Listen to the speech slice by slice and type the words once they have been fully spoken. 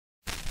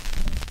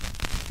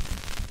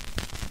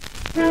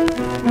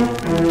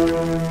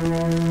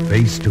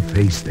Face to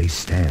face they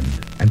stand,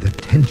 and the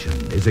tension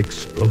is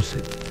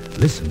explosive.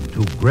 Listen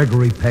to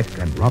Gregory Peck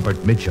and Robert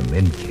Mitchum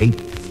in Cape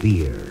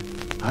Fear.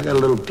 I got a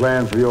little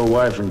plan for your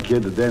wife and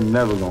kid that they're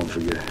never gonna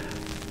forget.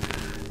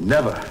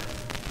 Never.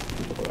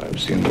 Well,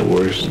 I've seen the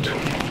worst.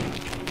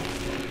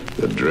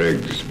 The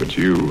dregs, but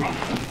you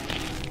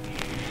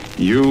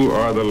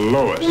are the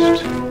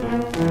lowest.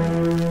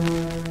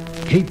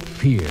 Cape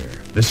Fear,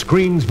 the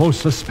screen's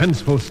most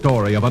suspenseful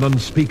story of an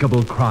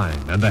unspeakable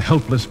crime and the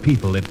helpless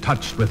people it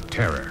touched with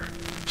terror.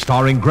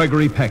 Starring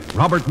Gregory Peck,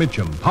 Robert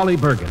Mitchum, Polly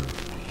Bergen.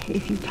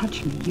 If you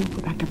touch me, you'll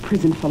go back to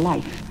prison for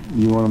life.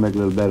 You want to make a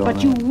little bet on that?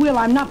 But you will.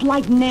 I'm not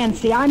like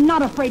Nancy. I'm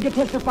not afraid to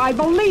testify.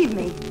 Believe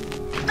me.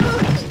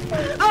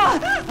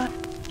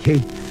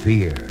 Cape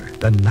Fear,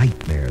 the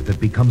nightmare that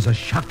becomes a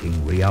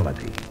shocking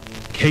reality.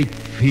 Cape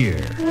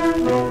Fear.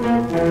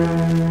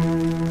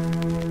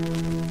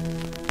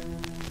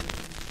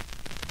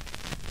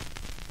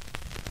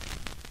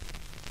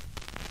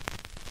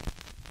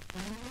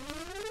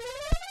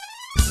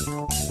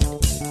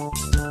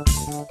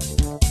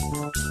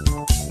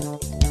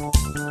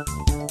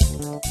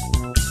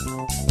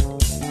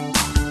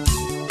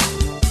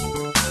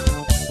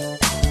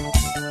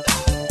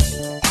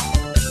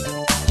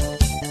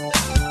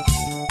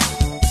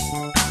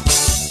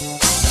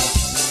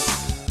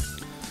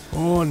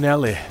 Oh,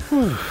 Nelly.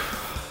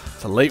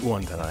 It's a late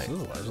one tonight.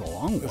 This is a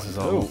long one. This is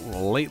a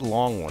late,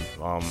 long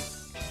one.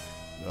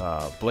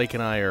 Blake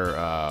and I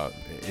are,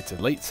 it's a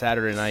late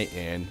Saturday night,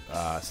 and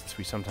since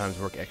we sometimes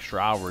work extra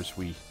hours,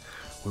 we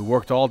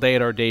worked all day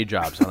at our day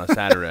jobs on a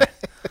Saturday.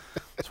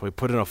 So we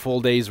put in a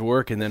full day's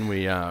work, and then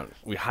we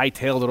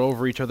hightailed it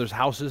over each other's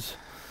houses.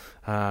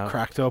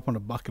 Cracked open a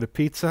bucket of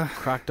pizza.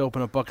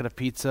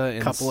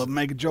 And A couple of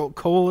Mega Jolt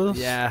Colas.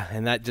 Yeah,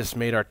 and that just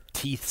made our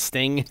teeth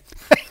sting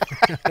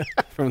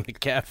from the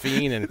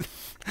caffeine and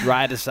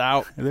dried us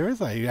out. I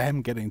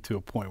am getting to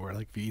a point where,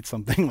 like, if you eat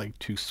something, like,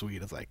 too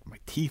sweet, it's like, my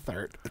teeth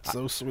hurt. It's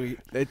so sweet.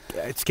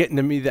 It's getting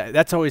to me.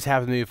 That's always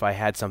happened to me if I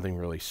had something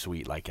really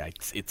sweet. Like,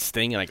 it's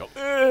sting, and I go,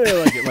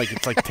 ugh, like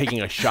it's like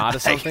taking a shot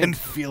of something. I can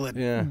feel it.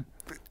 Yeah.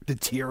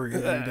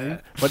 Deteriorating.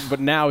 But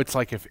now it's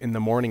like if in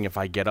the morning if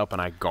I get up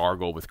and I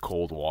gargle with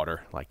cold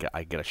water, like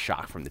I get a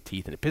shock from the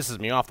teeth, and it pisses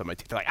me off that my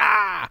teeth are like,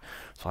 ah!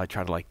 So I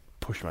try to, like,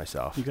 push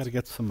myself. You got to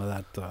get some of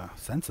that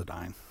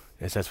Sensodyne.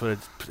 Yes, that's what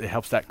it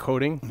helps that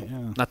coating.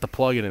 Yeah. Not to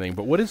plug anything,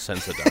 but what is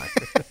Sensodyne?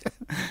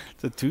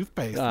 It's a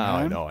toothpaste, Oh,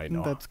 man. I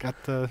know. That's got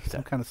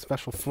some kind of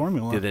special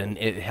formula. Then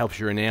it helps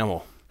your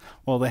enamel.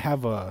 Well, they have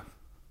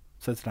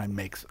Sensodyne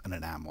makes an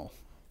enamel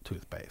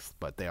toothpaste,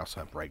 but they also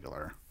have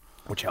regular,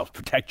 Which helps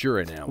protect your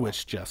enamel.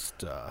 which just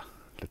the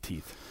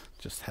teeth.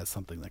 just has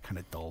something that kind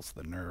of dulls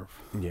the nerve.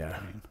 Yeah,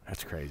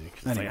 that's crazy.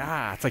 'Cause Anyway.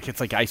 It's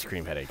like ice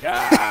cream headache.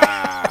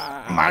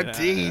 My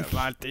teeth.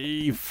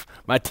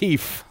 My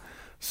teeth.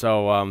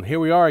 So here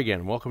we are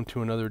again. Welcome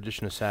to another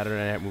edition of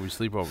Saturday Night Movie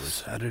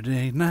Sleepovers.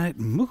 Saturday night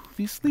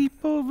movie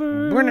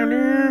sleepover.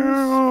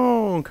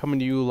 Coming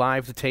to you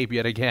live to tape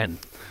yet again.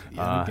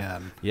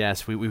 Again.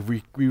 Yes, we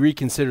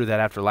reconsidered that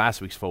after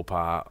last week's faux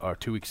pas, or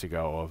 2 weeks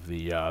ago, of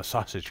the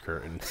sausage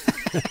curtain.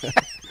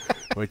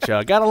 Which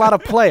got a lot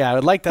of play. I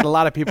would like that a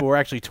lot of people were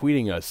actually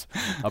tweeting us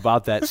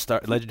about that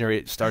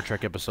legendary Star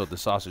Trek episode, The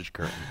Sausage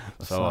Curtain.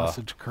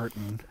 Sausage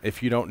Curtain.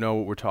 If you don't know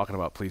what we're talking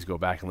about, please go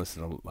back and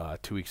listen to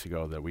 2 weeks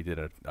ago that we did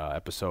an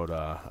episode,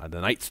 The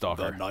Night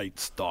Stalker. The Night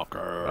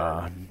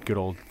Stalker. Good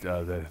old,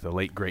 the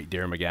late, great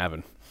Darren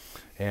McGavin.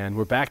 And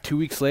we're back 2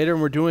 weeks later,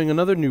 and we're doing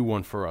another new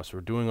one for us.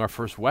 We're doing our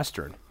first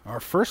Western. Our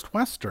first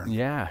Western.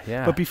 Yeah.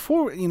 But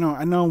before,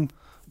 I know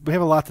we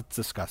have a lot to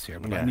discuss here,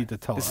 but I need to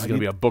tell this is going to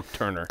be a book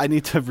turner. I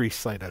need to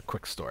recite a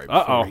quick story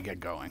before we get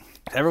going.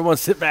 Everyone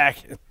sit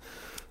back.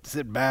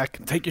 Sit back.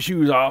 Take your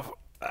shoes off.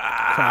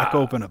 Crack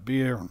open a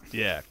beer.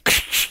 Yeah.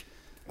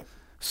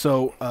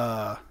 So,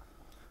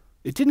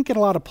 it didn't get a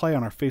lot of play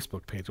on our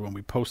Facebook page when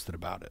we posted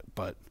about it,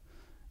 but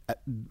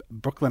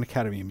Brooklyn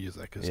Academy of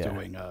Music is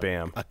doing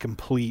a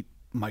complete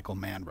Michael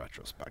Mann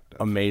retrospective.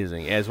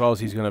 Amazing. As well as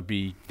he's going to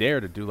be there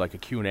to do like a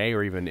Q&A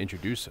or even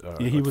introduce a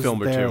he was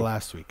film or there two.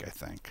 last week, I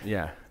think.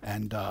 Yeah.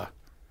 And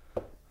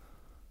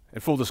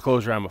in full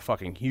disclosure, I'm a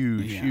fucking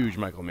huge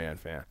Michael Mann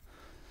fan.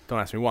 Don't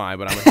ask me why,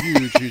 but I'm a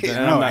huge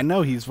I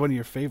know he's one of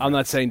your favorites. I'm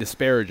not saying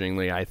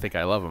disparagingly. I think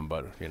I love him,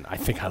 but I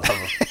think I love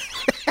him.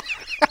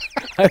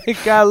 I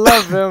think I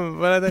love him,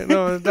 but I think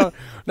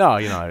no.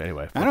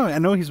 Anyway. I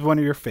know he's one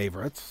of your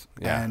favorites,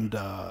 Yeah. and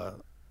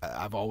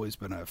I've always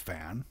been a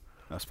fan,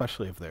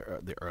 especially of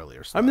the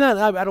earlier stuff.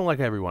 I don't like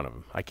every one of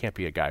them. I can't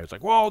be a guy who's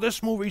like, "Whoa,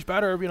 this movie's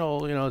better."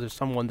 There's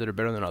some ones that are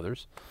better than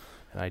others,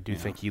 and I do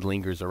think he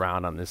lingers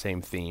around on the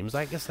same themes.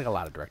 I guess like a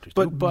lot of directors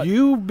do. But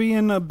you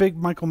being a big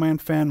Michael Mann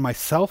fan,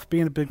 myself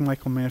being a big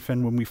Michael Mann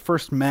fan, when we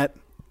first met,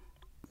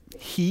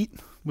 Heat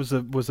was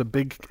a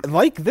big,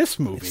 like this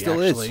movie. It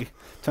still actually.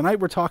 Tonight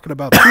we're talking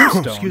about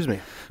Tombstone. Excuse me.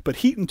 But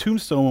Heat and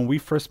Tombstone, when we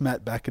first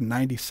met back in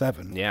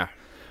 '97,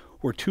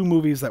 were two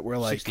movies that were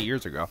like 60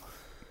 years ago.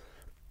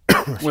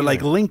 Were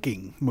like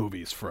linking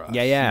movies for us.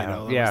 Yeah.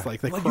 It was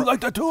like you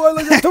like that too? I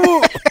like that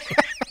too.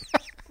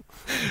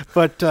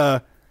 But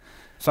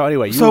so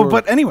anyway, to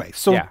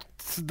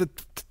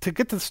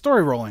get the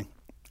story rolling,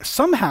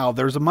 somehow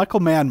there's a Michael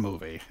Mann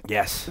movie.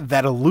 Yes.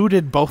 That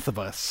eluded both of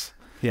us.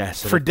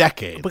 Yes, for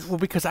decades. Well,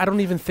 because I don't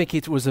even think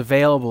it was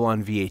available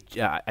on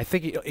VHS. I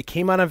think it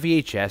came out on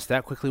VHS.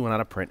 That quickly went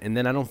out of print, and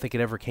then I don't think it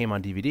ever came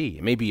on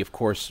DVD. Maybe, of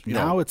course,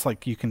 now it's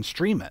like you can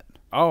stream it.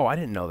 Oh, I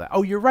didn't know that.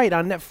 Oh, you're right.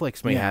 On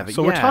Netflix, may have it.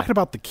 So we're talking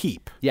about The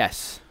Keep.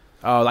 Yes.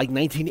 Like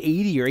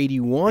 1980 or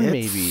 81,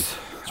 maybe.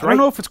 I don't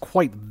know if it's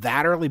quite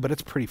that early, but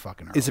it's pretty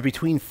fucking early. Is it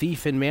between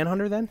Thief and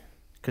Manhunter then?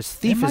 Because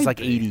Thief is like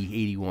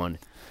 80, 81.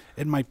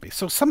 It might be.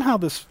 So somehow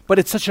this... But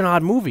it's such an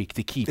odd movie,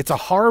 The Keep. It's a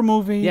horror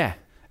movie. Yeah.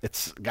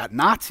 It's got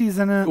Nazis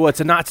in it. Well, it's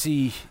a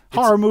Nazi...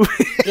 horror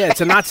movie. Yeah, it's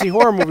a Nazi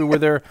horror movie where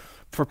they're...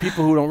 For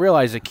people who don't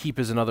realize, a keep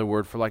is another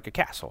word for like a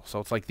castle. So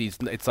it's like these...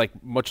 It's like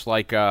much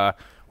like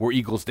Where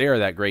Eagles Dare,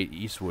 that great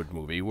Eastwood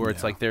movie, where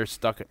it's like they're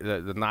stuck...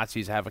 The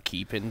Nazis have a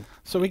keep in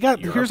So we got...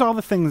 Europe. Here's all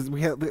the things...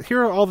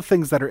 Here are all the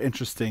things that are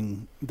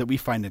interesting, that we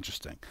find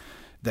interesting,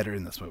 that are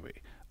in this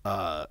movie.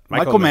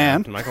 Michael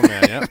Mann. Michael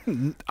Mann,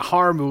 yeah.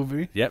 Horror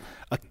movie. Yep.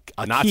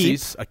 A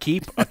Nazis.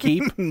 Keep. A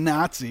keep.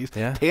 Nazis.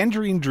 Yeah.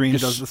 Tangerine Dream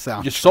does the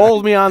sound. You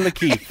sold me on The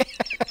Keep.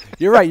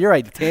 You're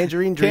right.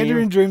 Tangerine Dream.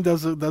 Tangerine Dream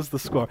does the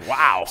score.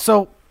 Wow.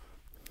 So,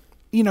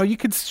 you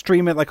could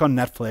stream it like on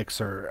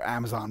Netflix or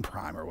Amazon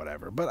Prime or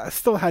whatever, but I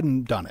still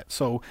hadn't done it.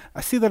 So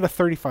I see that a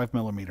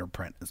 35mm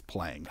print is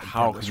playing.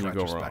 How can you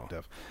go wrong?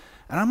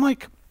 And I'm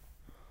like,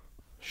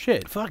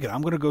 shit. Fuck it,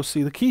 I'm going to go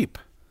see The Keep.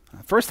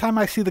 First time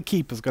I see The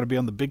Keep is going to be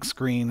on the big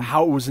screen.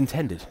 How it was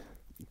intended.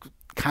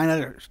 Kind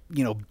of,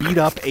 beat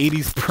up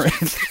 80s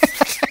print.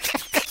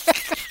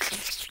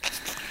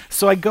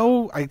 So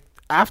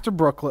after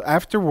work,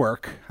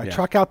 I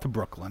truck out to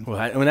Brooklyn.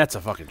 Well, that's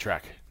a fucking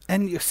trek.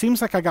 And it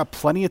seems like I got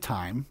plenty of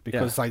time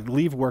because I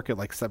leave work at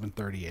like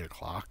 7:30, 8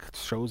 o'clock.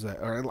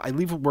 I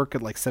leave work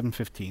at like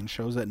 7:15.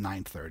 Shows at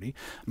 9:30. I'm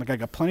like, I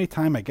got plenty of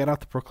time. I get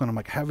out to Brooklyn. I'm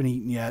like, I haven't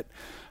eaten yet.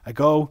 I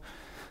go.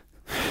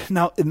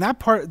 Now, in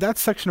that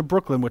section of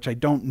Brooklyn, which I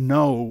don't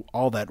know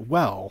all that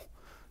well,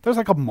 there's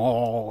like a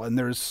mall and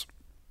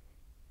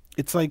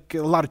it's like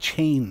a lot of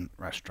chain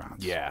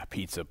restaurants. Yeah,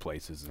 pizza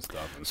places and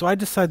stuff. So I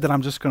decide that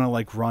I'm just going to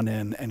like run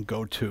in and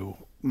go to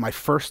my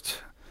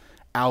first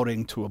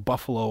outing to a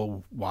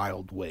Buffalo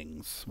Wild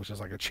Wings, which is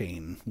like a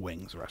chain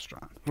wings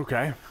restaurant.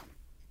 Okay.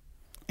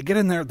 I get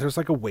in there, there's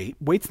like a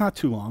wait's not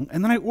too long,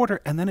 and then I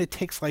order, and then it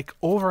takes like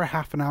over a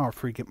half an hour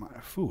for you to get my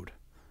food.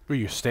 Were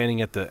you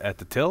standing at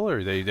the till,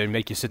 or they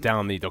make you sit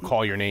down and they'll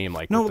call your name?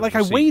 No, like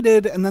I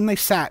waited, and then they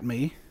sat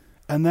me,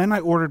 and then I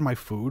ordered my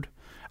food,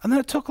 and then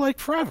it took like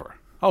forever.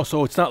 Oh,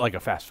 so it's not like a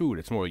fast food.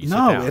 It's more you sit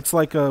down. No, it's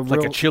like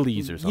like a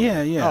Chili's or something.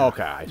 Yeah, yeah. Oh,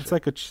 okay. It's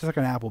like an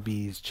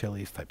Applebee's,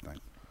 Chili's type thing,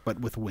 but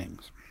with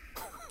wings.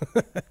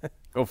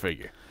 Go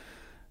figure.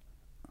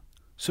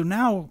 So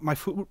now my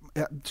food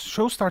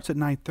show starts at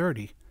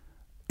 9:30.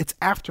 It's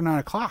after 9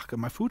 o'clock,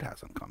 and my food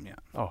hasn't come yet.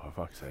 Oh, for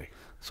fuck's sake.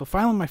 So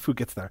finally my food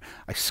gets there.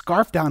 I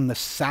scarfed down the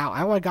salad.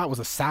 All I got was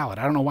a salad.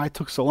 I don't know why it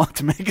took so long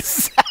to make a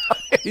salad.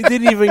 You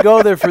didn't even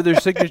go there for their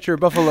signature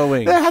buffalo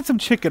wings. They had some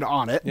chicken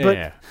on it.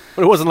 Yeah.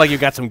 But it wasn't like you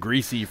got some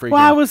greasy freaking...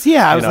 Well, I was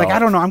like, I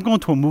don't know. I'm going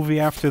to a movie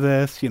after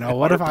this.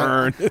 What if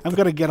I'm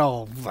going to get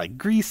all like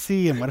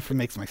greasy, and what if it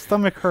makes my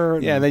stomach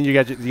hurt? Yeah, and then you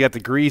got the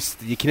grease.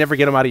 You can never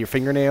get them out of your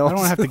fingernails. I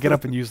don't have to get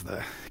up and use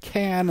the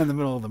can in the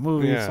middle of the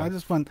movie. Yeah. So I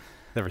just went...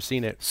 Never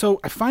seen it. So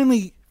I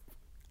finally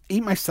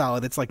eat my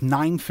salad. It's like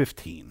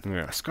 9:15.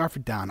 Yeah. I scarf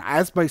it down.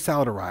 As my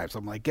salad arrives,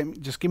 I'm like,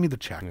 just give me the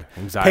check. Yeah.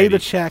 Anxiety. Pay the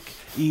check,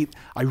 eat.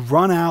 I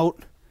run out,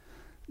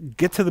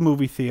 get to the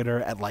movie theater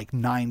at like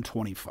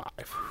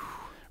 9:25.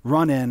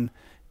 Run in,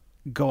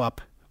 go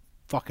up,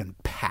 fucking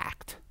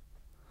packed.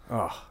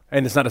 Oh,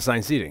 and it's not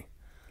assigned seating.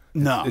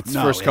 No, it's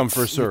first come,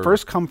 first serve.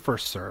 First come,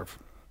 first serve.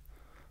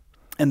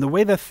 And the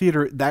way the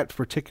theater, that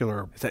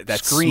particular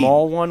that screen,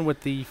 small one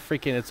with the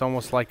freaking, it's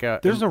almost like a...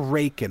 There's a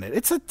rake in it.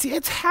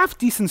 It's half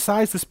decent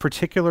size, this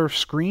particular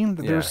screen.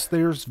 Yeah.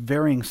 There's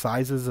varying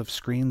sizes of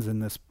screens in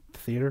this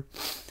theater,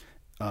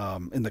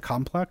 in the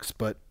complex,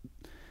 but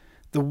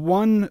the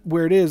one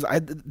where it is,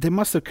 they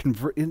must have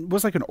converted, it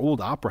was like an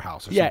old opera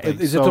house or something.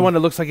 Is it the one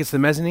that looks like it's the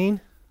mezzanine?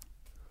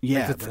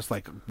 Yeah, there's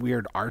like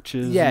weird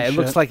arches. Yeah, and it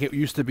looks like it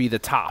used to be the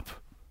top.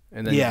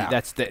 And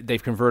then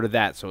they've converted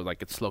that, so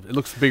like it's sloped. It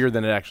looks bigger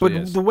than it actually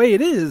is. But the way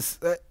it is,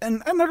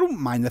 and I don't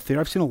mind the theater.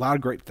 I've seen a lot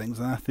of great things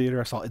in that theater.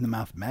 I saw In the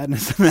Mouth of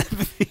Madness in that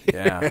theater.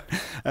 Yeah.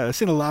 I've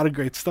seen a lot of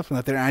great stuff in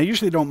that theater. And I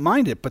usually don't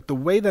mind it, but the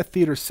way that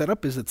theater's set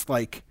up is it's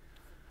like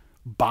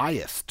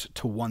biased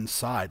to one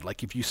side.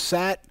 Like if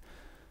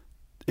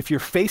you're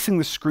facing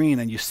the screen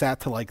and you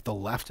sat to like the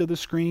left of the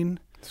screen.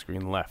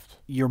 Screen left.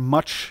 You're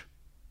much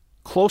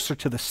closer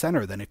to the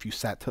center than if you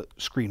sat to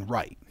screen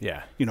right.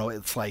 Yeah.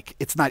 It's like,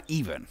 it's not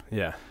even.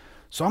 Yeah.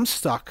 So I'm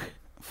stuck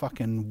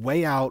fucking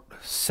way out,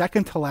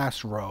 second to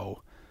last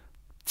row,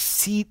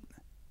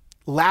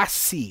 last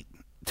seat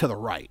to the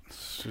right.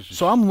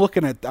 So I'm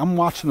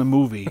watching the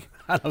movie.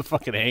 At a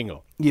fucking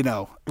angle.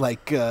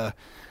 Like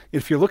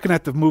if you're looking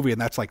at the movie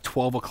and that's like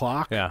 12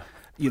 o'clock. Yeah.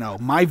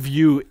 My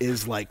view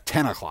is like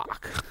 10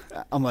 o'clock.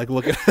 I'm like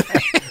looking at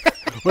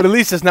But at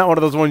least it's not one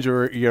of those ones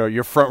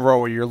you're front row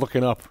where you're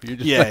looking up. You're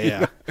just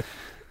yeah.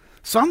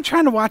 So I'm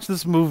trying to watch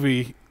this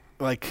movie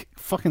like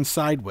fucking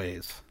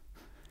sideways,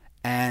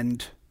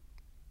 and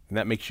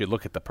that makes you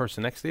look at the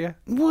person next to you.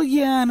 Well,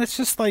 yeah, and it's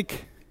just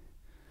like,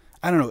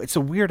 I don't know. It's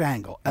a weird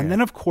angle. And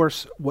then, of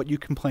course, what you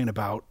complained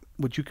about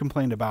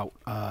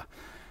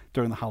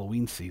during the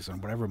Halloween season,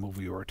 whatever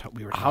movie we were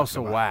talking about. House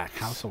of Wax.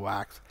 House of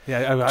Wax.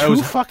 Yeah, I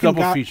was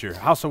double feature.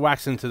 House of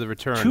Wax into the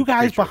Return. Two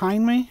guys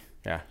behind me.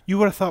 Yeah. You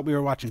would have thought we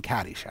were watching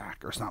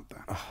Caddyshack or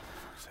something. Oh,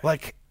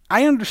 like,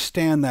 I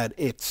understand that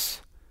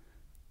it's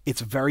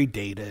very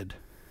dated,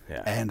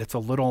 and it's a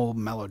little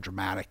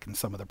melodramatic in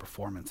some of the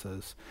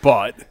performances.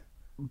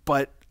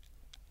 But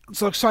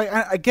so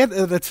I get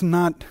that it's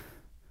not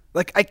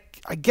like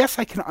I guess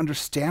I can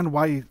understand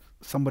why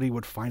somebody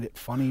would find it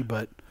funny,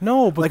 but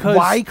no, because like,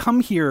 why come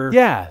here?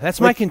 Yeah,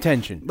 that's my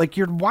contention. Like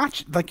you're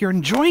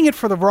enjoying it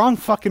for the wrong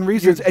fucking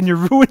reasons, and you're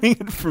ruining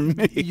it for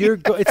me.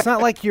 It's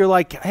not like you're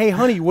like, hey,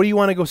 honey, what do you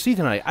want to go see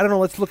tonight? I don't know.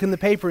 Let's look in the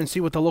paper and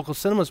see what the local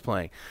cinema's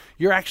playing.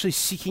 You're actually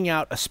seeking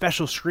out a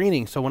special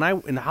screening. So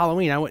in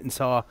Halloween, I went and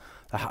saw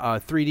the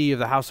 3D of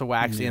the House of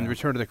Wax and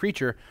Return of the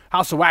Creature.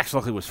 House of Wax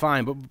luckily was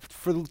fine, but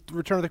for the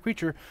Return of the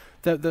Creature,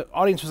 the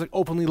audience was like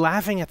openly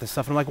laughing at this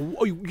stuff. And I'm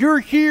like, you're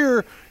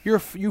here, you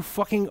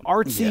fucking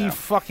artsy,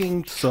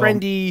 fucking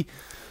trendy.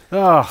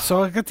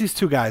 So I got these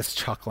two guys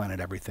chuckling at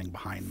everything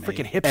behind me.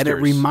 Freaking hipsters. And it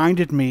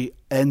reminded me,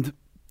 and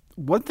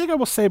one thing I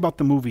will say about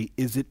the movie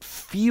is the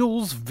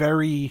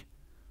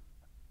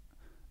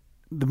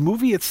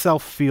movie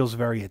itself feels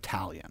very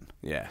Italian.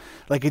 Yeah.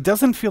 Like it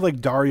doesn't feel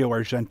like Dario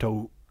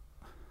Argento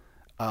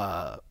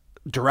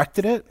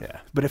directed it,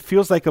 but it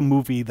feels like a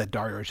movie that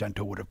Dario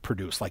Argento would have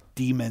produced, like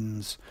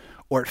Demons,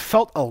 or it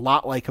felt a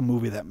lot like a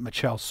movie that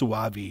Michele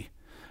Soavi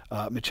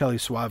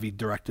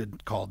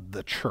directed called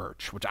The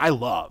Church, which I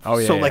love. Oh,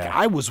 yeah, so like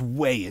I was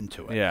way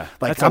into it. Yeah,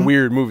 like that's a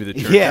weird movie, The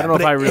Church. Yeah, I don't know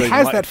if I really it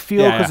has that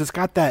feel because it's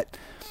got that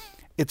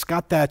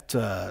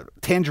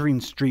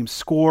Tangerine Dream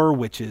score,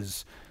 which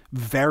is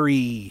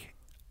very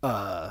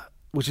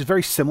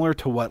similar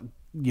to what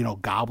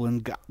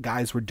Goblin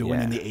guys were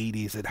doing in the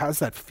 80s. It has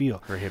that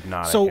feel. Very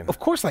hypnotic. So, of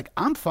course, like,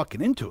 I'm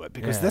fucking into it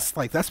because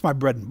that's my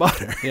bread and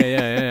butter.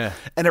 Yeah.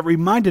 And it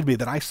reminded me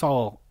that I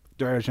saw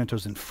Dario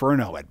Argento's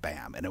Inferno at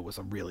BAM, and it was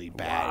a really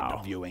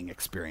bad viewing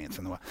experience.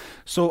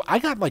 So I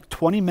got like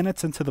 20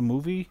 minutes into the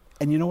movie,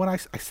 and you know what I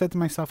said to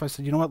myself? I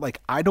said, you know what? Like,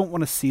 I don't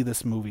want to see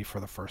this movie for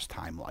the first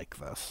time like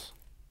this.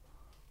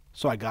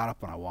 So I got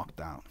up and I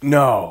walked out.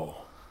 No.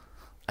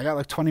 I got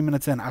like 20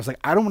 minutes in. I was like,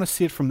 I don't want to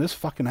see it from this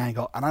fucking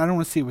angle, and I don't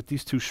want to see it with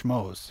these two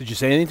schmoes. Did you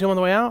say anything to him on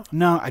the way out?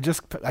 No, I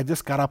just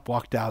got up,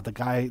 walked out. The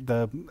guy,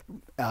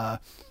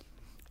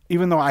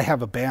 even though I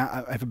have a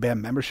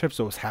band membership,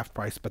 so it was half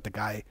price, but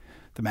the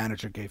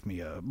manager gave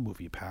me a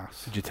movie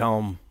pass. Did you tell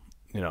him,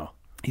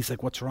 He's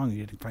like, what's wrong?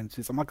 You didn't find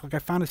seats? I'm like, look, I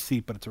found a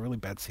seat, but it's a really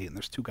bad seat, and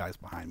there's two guys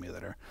behind me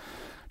that are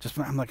just,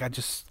 I'm like, I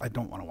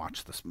don't want to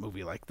watch this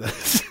movie like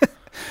this.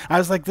 I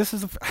was like,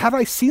 had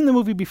I seen the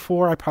movie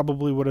before, I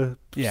probably would have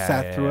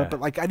sat through it. But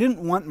like, I didn't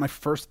want my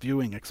first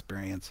viewing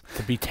experience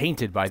to be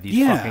tainted by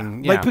these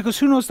fucking, like, because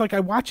who knows, like I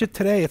watch it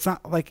today. It's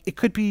not like, it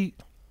could be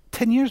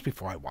 10 years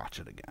before I watch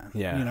it again.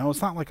 Yeah.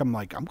 It's not like I'm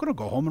going to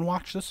go home and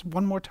watch this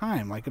one more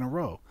time, like in a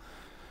row.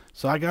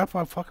 So I got up,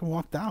 I fucking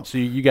walked out. So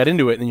you got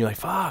into it, and then you're like,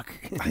 fuck.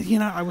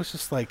 I was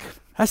just like,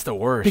 that's the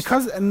worst.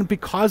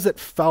 Because it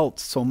felt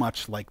so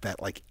much like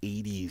that, like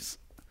 80s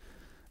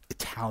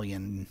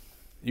Italian.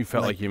 You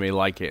felt like you may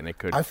like it, and it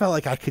could. I felt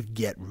like I could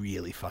get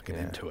really fucking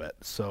into it.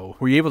 So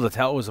were you able to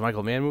tell it was a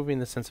Michael Mann movie in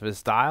the sense of his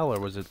style, or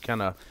was it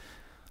kind of,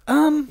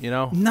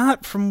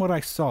 not from what I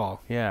saw.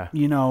 Yeah.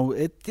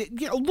 It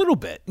a little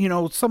bit.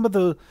 Some of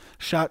the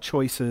shot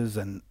choices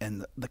and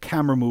the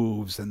camera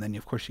moves, and then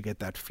of course you get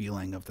that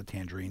feeling of the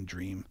Tangerine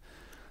Dream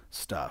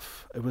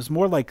stuff. It was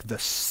more like the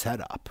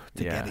setup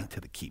to getting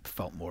to the keep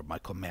felt more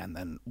Michael Mann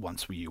than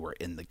once we were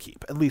in the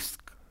keep. At least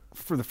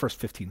for the first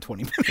 15,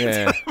 20 minutes.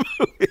 Yeah.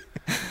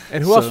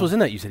 And who else was in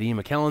that? You said Ian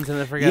McKellen's in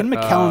it, I forget. Ian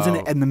McKellen's in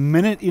it, and the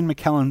minute Ian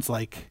McKellen's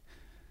like,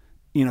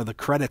 the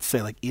credits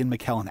say like Ian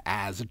McKellen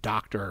as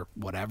Dr.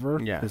 whatever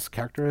his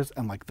character is,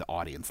 and like the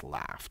audience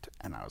laughed,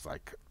 and I was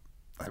like,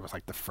 that was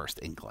like the first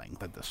inkling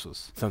that this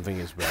was something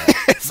is bad.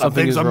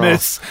 Something's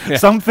amiss. Yeah.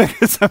 Something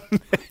is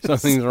amiss.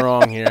 Something's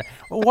wrong here.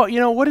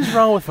 Well, what is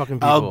wrong with fucking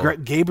people?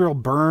 Gabriel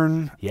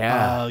Byrne.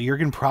 Yeah.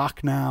 Jürgen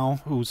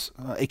Prochnow, who's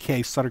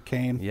AKA Sutter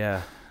Kane.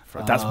 Yeah.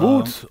 Das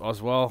Boot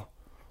as well.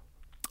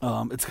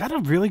 It's got a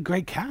really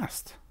great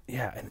cast.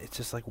 Yeah, and it's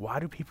just like, why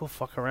do people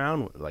fuck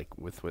around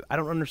with I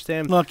don't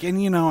understand. Look, and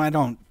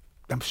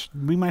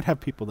we might have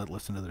people that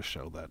listen to this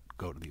show that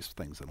go to these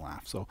things and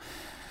laugh. So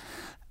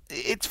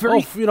it's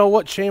very, you know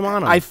what? Shame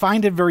on them. I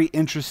find it very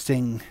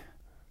interesting.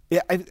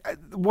 Yeah,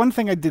 one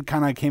thing I did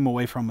kind of came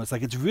away from was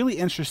like, it's really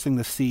interesting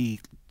to see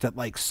that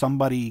like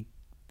somebody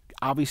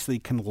obviously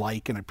can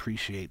like and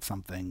appreciate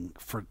something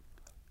for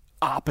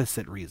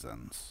opposite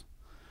reasons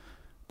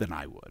than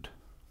I would.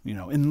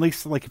 At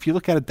least like if you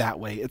look at it that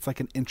way, it's like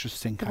an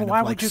interesting kind of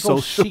like social. Why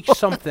would you go seek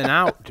something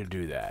out to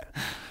do that?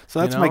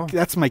 So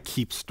that's my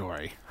keep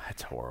story.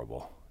 That's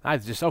horrible.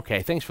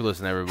 Okay, thanks for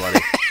listening, everybody.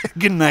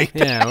 Good night.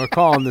 Yeah, we're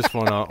calling this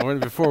one out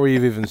before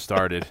we've even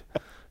started.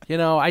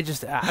 I'm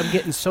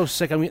getting so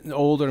sick. I'm getting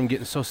older. I'm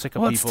getting so sick of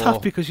people. It's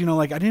tough because,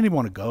 I didn't even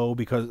want to go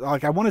because,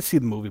 I want to see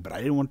the movie, but I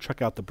didn't want to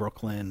check out the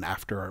Brooklyn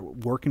after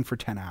working for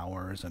 10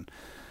 hours.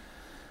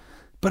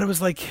 But it was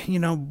like,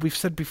 we've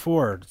said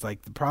before, it's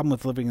like the problem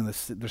with living in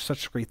this, there's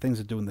such great things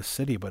to do in the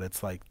city, but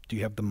it's like, do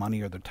you have the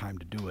money or the time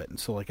to do it? And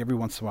so, like, every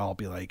once in a while, I'll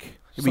be like,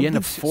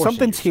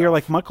 something's here,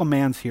 like Michael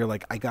Mann's here,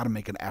 like, I got to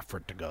make an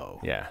effort to go.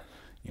 Yeah.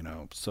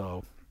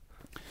 So.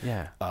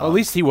 Yeah. Well, at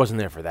least he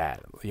wasn't there for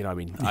that.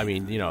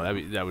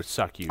 That would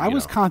suck you. I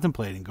was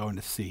contemplating going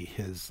to see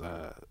his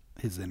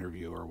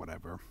interview or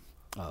whatever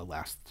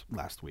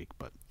last week,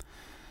 but.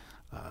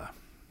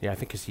 Yeah, I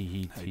think because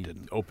he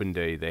opened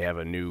they have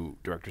a new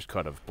director's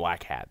cut of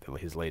Black Hat,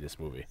 his latest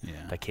movie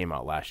that came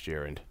out last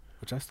year,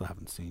 which I still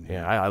haven't seen.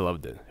 Yeah, I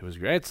loved it. It was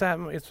great. It's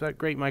that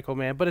great Michael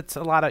Mann, but it's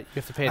a lot of you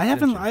have to pay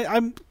attention.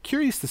 I'm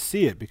curious to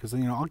see it because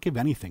I'll give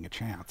anything a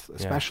chance,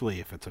 especially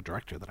if it's a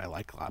director that I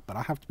like a lot. But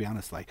I have to be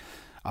honest, like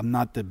I'm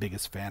not the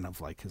biggest fan of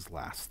like his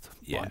last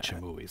bunch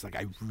of movies. Like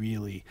I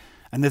really,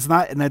 I'm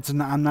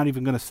not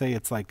even going to say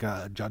it's like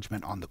a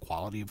judgment on the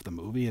quality of the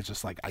movie. It's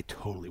just like I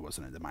totally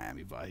wasn't into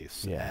Miami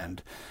Vice,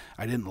 and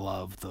I didn't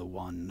love the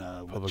one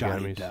with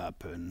Johnny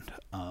Depp, and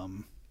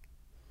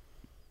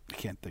I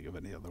can't think of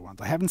any other ones.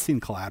 I haven't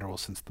seen Collateral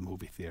since the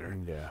movie theater.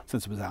 Yeah,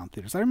 since it was out in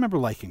theaters. I remember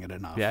liking it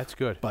enough. Yeah, it's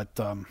good. But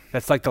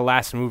that's like the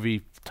last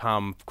movie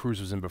Tom Cruise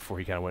was in before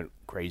he kind of went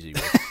crazy.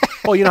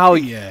 Well, you know how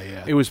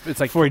it's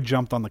like before he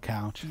jumped on the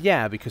couch.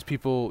 Yeah, because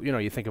people,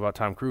 you think about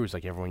Tom Cruise,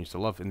 like everyone used to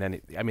love, and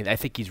then I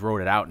think he's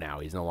wrote it out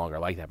now. He's no longer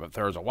like that. But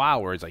there was a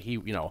while where it's like it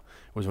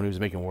was when he was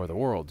making War of the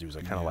Worlds. He was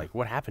like kind of like,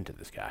 what happened to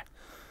this guy,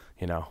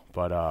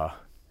 But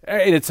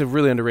it's a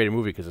really underrated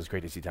movie because it's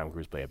great to see Tom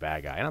Cruise play a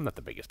bad guy. And I'm not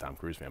the biggest Tom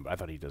Cruise fan, but I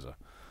thought he does a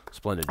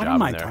splendid job. I don't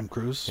mind in there, Tom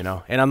Cruise,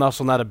 And I'm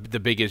also not the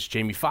biggest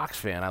Jamie Foxx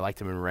fan. I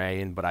liked him in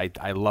Ray, but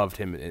I loved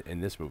him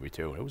in this movie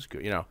too. It was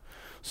good,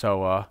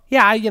 So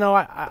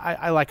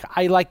I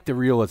like the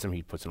realism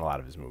he puts in a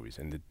lot of his movies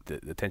and the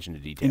attention to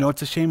detail.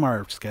 It's a shame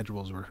our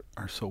schedules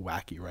are so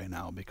wacky right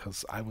now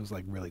because I was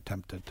like really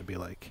tempted to be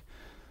like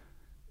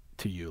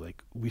to you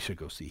like we should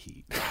go see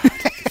Heat.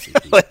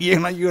 Like, you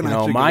and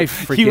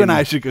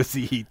I should go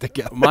see Heat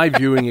together. My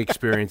viewing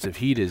experience of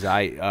Heat is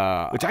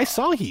which I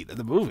saw Heat at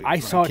the movie. I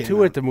saw it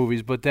too at the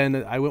movies, but then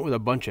I went with a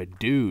bunch of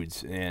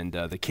dudes, and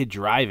the kid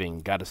driving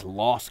got us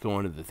lost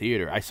going to the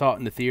theater. I saw it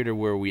in the theater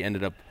where we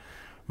ended up.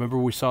 Remember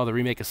we saw the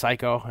remake of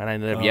Psycho, and I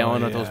ended up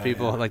yelling at those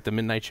people like the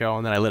midnight show,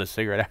 and then I lit a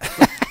cigarette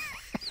after.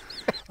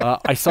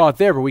 I saw it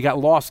there, but we got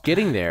lost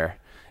getting there,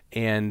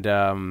 and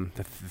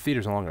the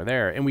theater's no longer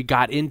there. And we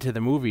got into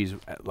the movies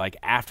like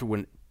after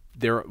when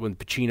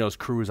Pacino's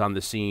crew was on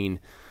the scene,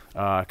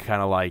 kind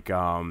of like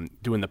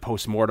doing the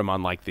post-mortem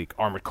on like the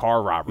armored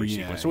car robbery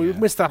sequence. So we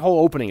missed that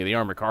whole opening of the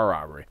armored car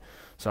robbery.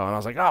 So and I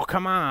was like, oh,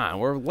 come on,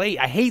 we're late.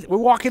 We're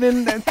walking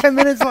in 10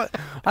 minutes. I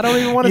don't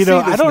even want to see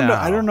this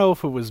now. I don't know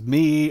if it was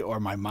me or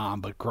my mom,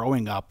 but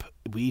growing up,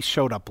 we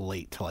showed up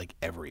late to like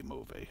every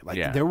movie.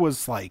 Like there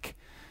was like,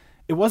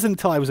 it wasn't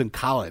until I was in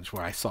college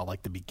where I saw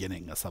like the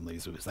beginning of some of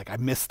these movies. Like I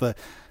missed it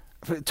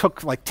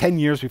took like 10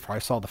 years before I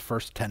saw the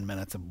first 10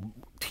 minutes of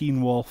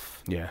Teen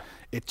Wolf. Yeah.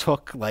 It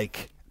took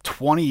like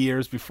 20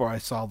 years before I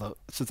saw the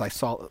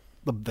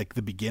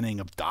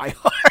beginning of Die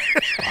Hard.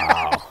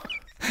 Wow.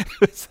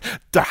 I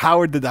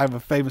have a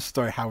famous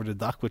story, Howard the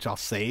Duck, which I'll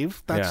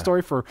save that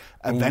story for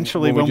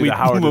eventually when we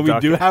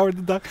do Howard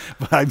the Duck.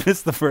 But I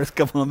missed the first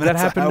couple of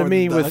minutes. That happened to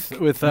me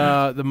with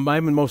my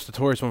most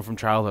notorious one from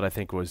childhood. I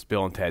think was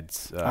Bill and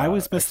Ted's. I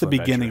always miss the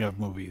beginning of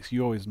movies.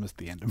 You always miss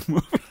the end of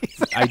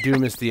movies. I do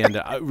miss the end.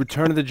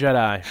 Return of the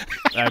Jedi.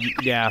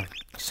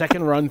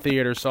 Second run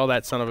theater. Saw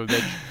that son of a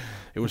bitch.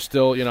 It was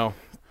still, it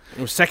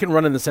was second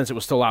run in the sense it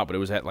was still out, but it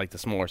was at like the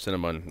smaller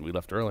cinema, and we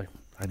left early.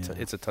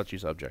 It's a touchy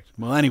subject.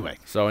 Well, anyway.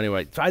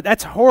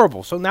 That's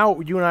horrible. So now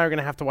you and I are going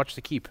to have to watch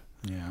The Keep.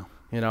 Yeah.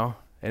 And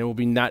it will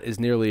be not as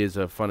nearly as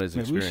fun as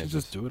experience. We should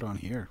just do it on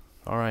here.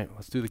 All right,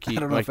 let's do The Keep.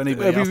 I don't know if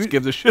anybody else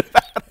gives a shit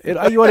about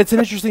it. It's an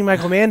interesting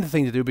Michael Mann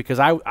thing to do because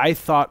I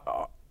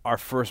thought our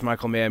first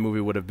Michael Mann movie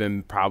would have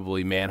been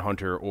probably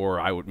Manhunter, or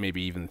I would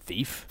maybe even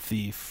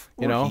Thief.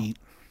 Or Heat.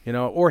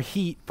 Or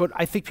Heat, but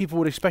I think people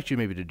would expect you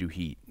maybe to do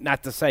Heat.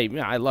 Not to say,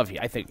 I love Heat.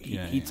 I think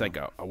Heat's like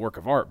a work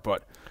of art,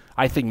 but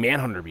I think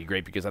Manhunter would be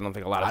great because I don't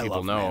think a lot of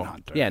people know.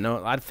 Manhunter. Yeah,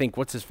 no, I think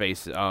what's his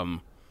face?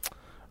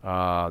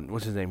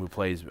 What's his name? Who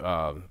plays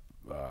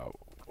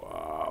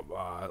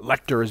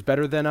Lecter is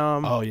better than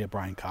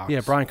Brian Cox.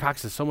 Yeah, Brian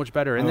Cox is so much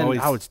better, and then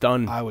how it's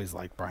done. I always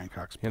like Brian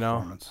Cox's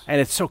performance,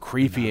 and it's so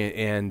creepy,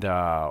 and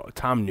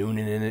Tom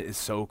Noonan in it is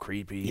so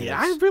creepy.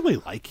 Yeah, I really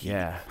like Heat.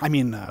 Yeah, I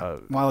mean, I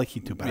like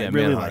Heat too, but I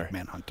really like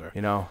Manhunter.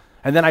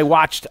 And then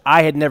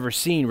I had never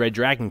seen Red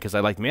Dragon because I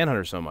liked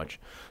Manhunter so much,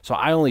 so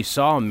I only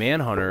saw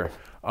Manhunter.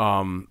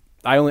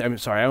 I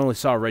only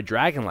saw Red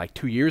Dragon like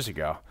 2 years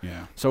ago.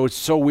 Yeah. So it's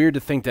so weird to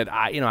think that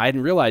I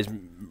didn't realize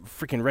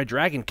freaking Red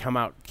Dragon came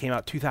out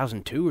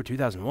 2002 or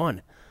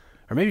 2001,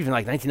 or maybe even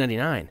like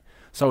 1999.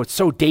 So it's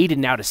so dated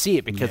now to see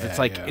it because it's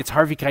like it's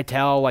Harvey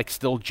Keitel like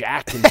still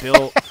jacked and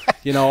built,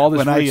 all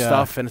this weird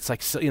stuff, and it's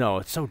like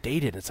it's so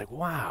dated. It's like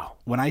wow.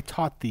 When I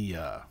taught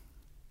the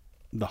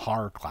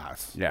horror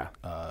class,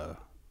 I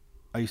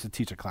used to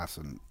teach a class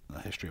in the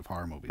history of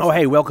horror movies. Oh,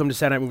 hey, welcome to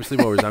Saturday Night Movie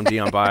Sleepovers. I'm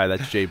Dion Baia.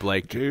 That's Jay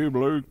Blake. Jay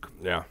Blake.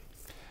 Yeah.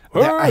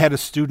 I had a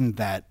student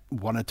that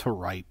wanted to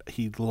write.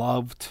 He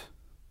loved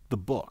the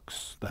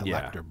books, the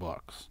Lecter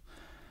books,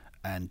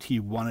 and he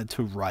wanted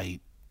to write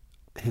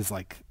his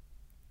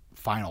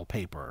final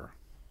paper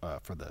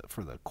for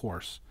the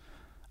course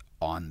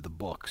on the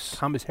books.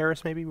 Thomas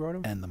Harris maybe wrote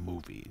them? And the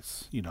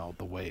movies.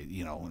 The way,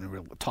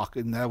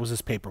 and that was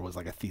his paper, was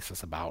like a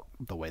thesis about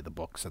the way the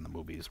books and the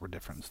movies were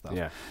different and stuff.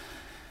 Yeah.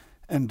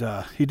 And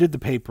he did the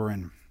paper,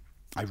 and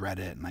I read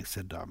it, and I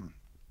said,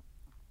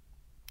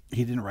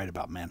 he didn't write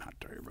about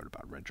Manhunter. He wrote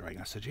about Red Dragon.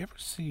 I said, "You ever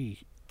see?"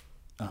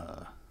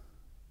 I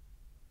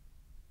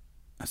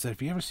said,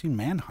 "Have you ever seen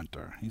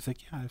Manhunter?" He's like,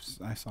 "Yeah,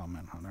 I saw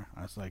Manhunter."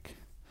 I was like,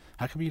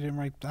 "How come you didn't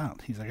write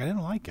that?" He's like, "I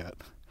didn't like it."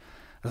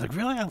 I was like,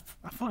 "Really? I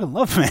fucking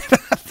love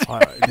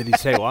Manhunter." Did he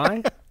say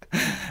why?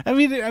 I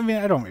mean,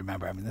 I don't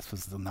remember. This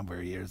was a number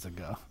of years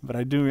ago, but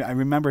I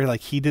remember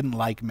he didn't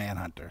like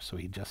Manhunter, so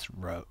he just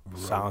wrote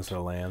Silence of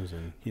the Lambs,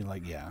 and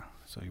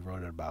so he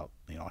wrote it about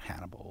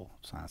Hannibal,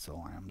 Silence of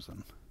the Lambs,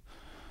 and.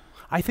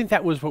 I think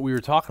that was what we were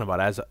talking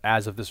about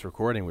as of this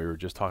recording. We were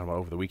just talking about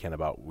over the weekend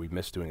about we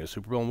missed doing a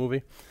Super Bowl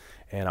movie,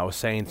 and I was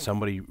saying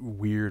somebody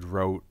weird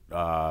wrote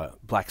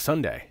Black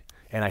Sunday,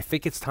 and I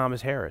think it's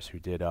Thomas Harris who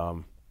did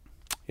ended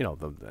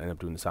up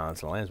doing the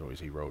Silence of the Lambs movies.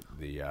 He wrote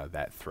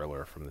that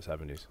thriller from the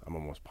 70s. I'm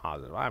almost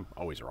positive. I'm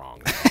always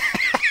wrong.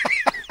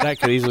 That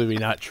could easily be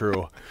not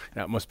true.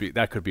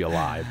 That could be a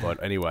lie.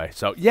 But anyway,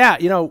 so yeah,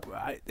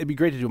 it'd be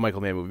great to do a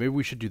Michael Mann movie. Maybe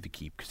we should do The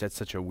Keep because that's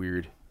such a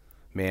weird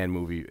Mann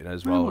movie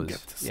as well as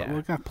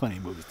we've got plenty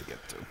of movies to get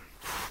to.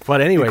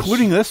 But anyway,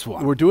 including this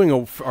one, we're doing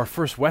our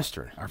first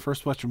Western. Our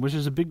first Western, which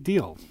is a big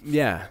deal.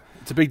 Yeah,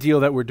 it's a big deal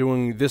that we're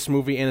doing this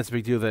movie, and it's a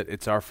big deal that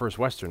it's our first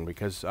Western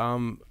because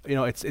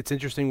it's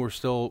interesting. We're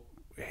still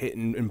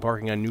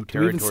embarking on new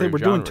territory. We even say we're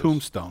doing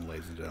Tombstone,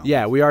 ladies and gentlemen.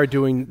 Yeah, we are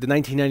doing the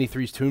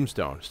 1993's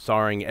Tombstone,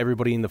 starring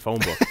everybody in the phone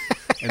book.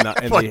 In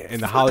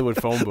the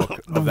Hollywood phone book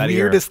of that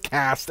weirdest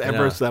cast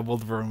ever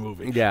assembled for a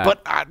movie. Yeah,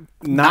 but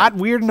not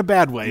weird in a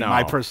bad way, in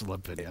my personal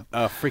opinion.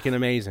 Freaking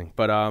amazing.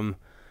 But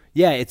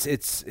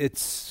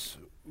it's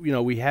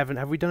we haven't.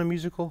 Have we done a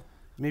musical?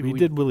 Maybe we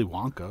did Willy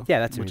Wonka. Yeah,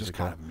 that's which is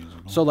kind of a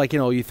musical. So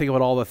you think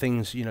about all the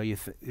things. You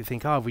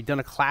think, oh, have we done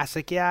a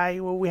classic?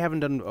 Yeah, well, we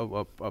haven't done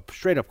a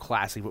straight up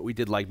classic, but we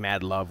did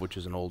Mad Love, which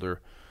is an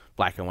older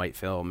black and white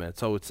film, and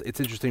so it's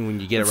interesting when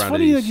you get around to these. It's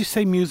funny that you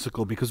say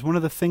musical because one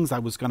of the things I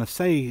was going to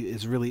say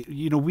is really,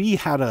 we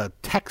had a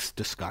text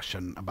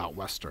discussion about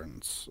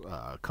Westerns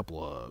I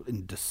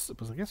guess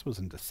it was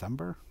in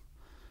December.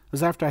 It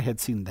was after I had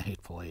seen The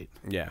Hateful Eight.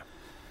 Yeah.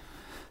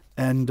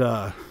 And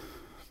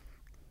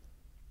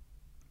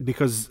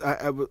because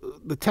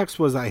the text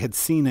was I had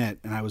seen it,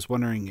 and I was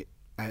wondering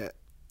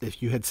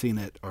if you had seen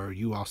it, or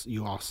you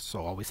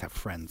also always have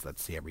friends that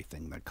see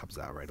everything that comes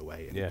out right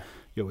away. And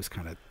you always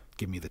kind of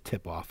give me the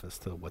tip off as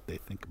to what they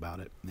think about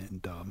it,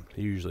 and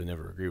you usually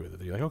never agree with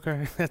it. You're like,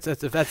 okay, that's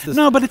this.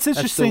 No, but it's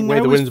interesting. That's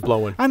the way the wind's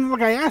blowing.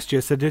 And I asked you,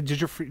 I said, did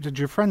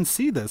your friends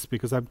see this?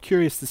 Because I'm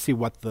curious to see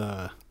what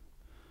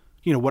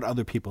what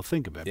other people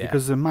think of it. Yeah.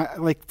 Because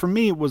for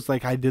me, it was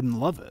I didn't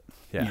love it.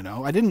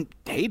 Yeah. I didn't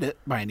hate it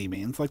by any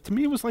means. To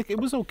me, it was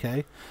it was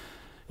okay.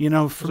 For it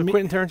was a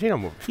Quentin Tarantino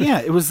movie. Yeah,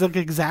 it was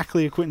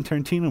exactly a Quentin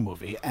Tarantino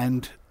movie,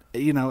 and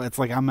it's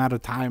I'm at a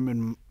time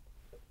in,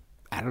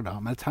 I don't know,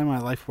 I'm at a time in my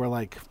life where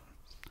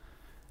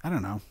I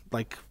don't know,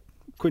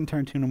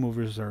 Quentin Tarantino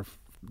movies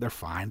they're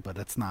fine, but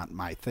it's not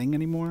my thing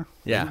anymore.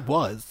 Yeah. It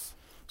was.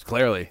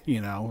 Clearly.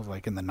 In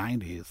the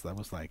 90s, that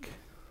was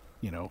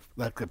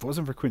if it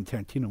wasn't for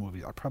Quentin Tarantino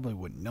movies, I probably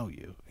wouldn't know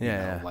you.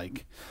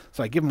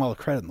 So I give him all the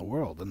credit in the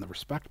world and the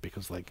respect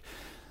because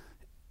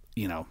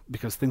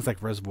because things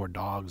like Reservoir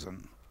Dogs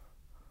and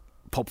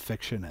Pulp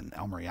Fiction and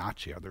El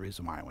Mariachi are the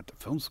reason why I went to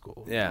film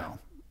school. Yeah.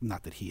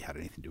 Not that he had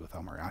anything to do with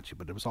El Mariachi,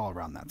 but it was all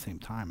around that same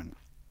time.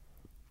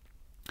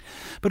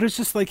 But it's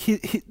just he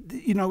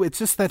it's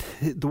just that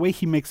the way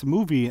he makes a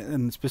movie,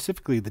 and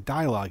specifically the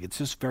dialogue, it's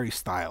just very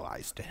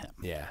stylized to him.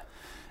 Yeah.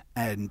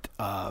 And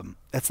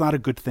that's not a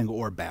good thing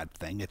or a bad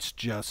thing. It's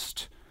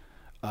just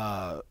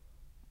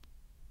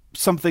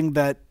something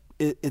that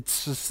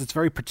it's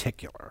very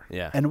particular.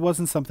 Yeah. And it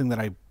wasn't something that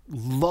I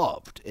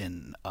loved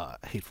in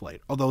Hateful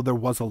Eight, although there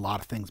was a lot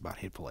of things about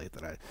Hateful Eight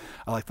that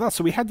I liked.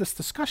 So we had this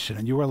discussion,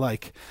 and you were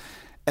like,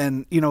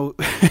 and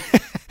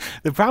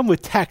the problem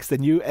with text,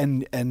 and you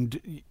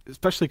and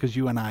especially because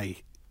you and I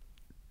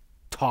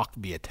talk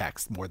via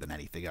text more than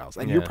anything else,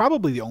 and you're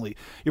probably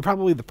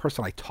the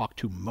person I talk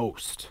to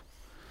most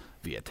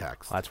via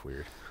text. That's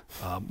weird.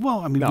 Well,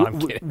 I mean,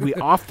 we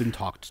often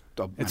talked.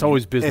 It's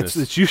always business.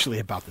 It's usually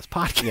about this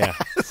podcast. Yeah.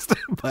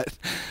 But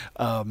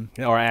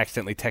or I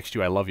accidentally text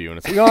you, "I love you," and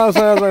it's like, "Oh,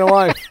 that's my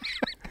wife."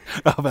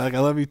 I'll be like, "I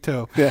love you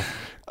too." Yeah.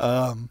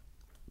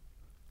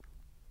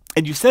 And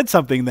And you said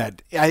something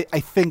that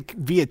I think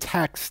via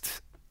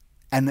text,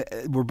 and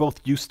we're both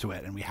used to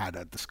it, and we had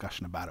a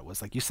discussion about it,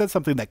 was like you said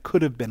something that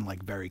could have been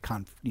like very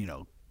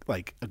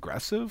like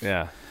aggressive.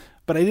 Yeah.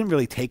 But I didn't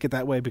really take it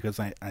that way because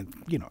I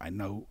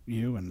know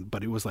you,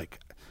 but it was like,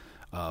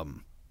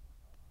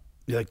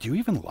 you're like, do you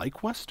even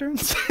like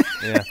Westerns?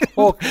 Yeah.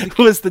 Well,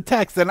 was the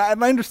text, and I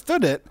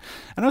understood it,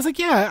 and I was like,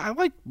 yeah, I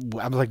was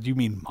like, do you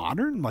mean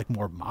modern, like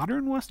more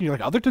modern Western? You're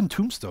like, other than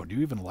Tombstone, do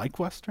you even like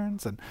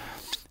Westerns? And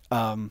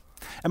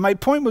my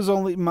point was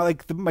only my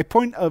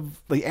point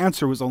of the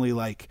answer was only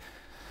like,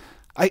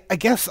 I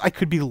guess I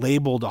could be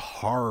labeled a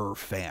horror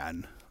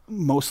fan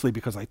mostly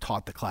because I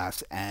taught the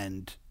class,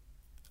 and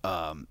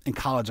in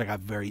college I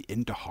got very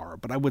into horror,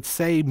 but I would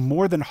say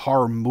more than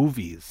horror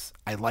movies,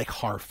 I like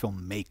horror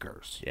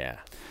filmmakers. Yeah.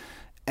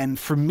 And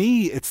for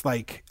me, it's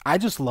like, I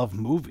just love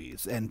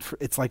movies, and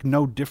it's like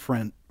no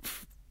different.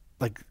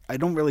 Like, I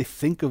don't really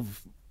think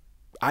of,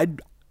 I'm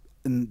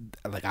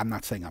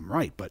not saying I'm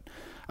right, but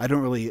I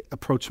don't really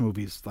approach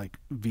movies like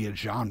via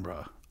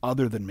genre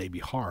other than maybe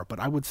horror. But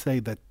I would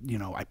say that,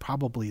 I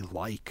probably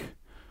like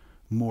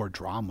more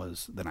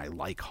dramas than I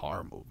like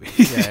horror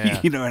movies. Yeah.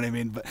 You know what I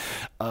mean? But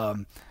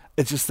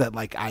it's just that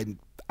like I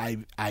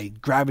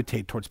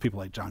gravitate towards people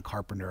like John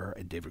Carpenter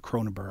and David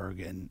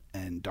Cronenberg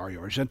and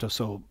Dario Argento.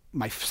 So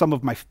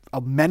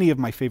many of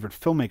my favorite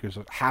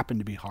filmmakers happen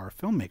to be horror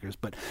filmmakers.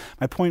 But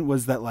my point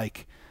was that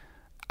like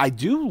I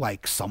do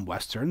like some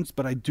Westerns,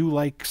 but I do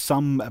like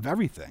some of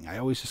everything. I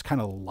always just kind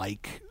of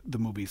like the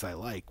movies I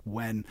like.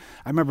 When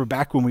I remember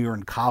back when we were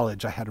in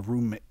college, I had a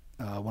roommate,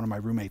 one of my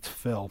roommates,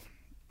 Phil.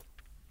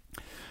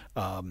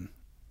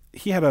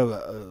 He had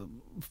a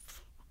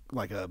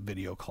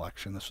video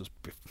collection. This was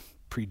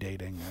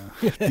predating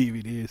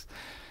DVDs,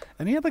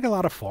 and he had like a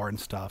lot of foreign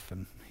stuff.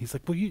 And he's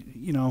like, well,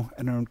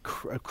 and then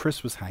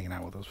Chris was hanging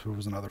out with us, who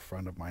was another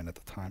friend of mine at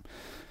the time.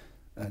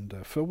 And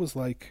Phil was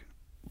like,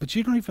 but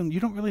you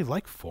don't really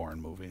like foreign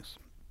movies.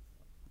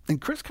 And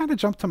Chris kind of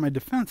jumped to my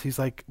defense. He's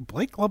like,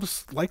 Blake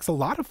likes a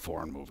lot of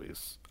foreign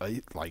movies.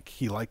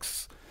 He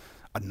likes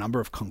a number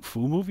of kung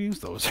fu movies.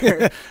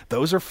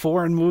 Those are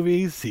foreign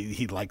movies.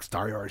 He likes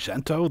Dario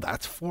Argento.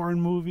 That's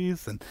foreign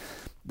movies. And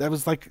that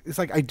was like, it's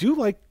like, I do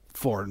like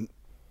foreign.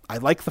 I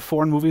like the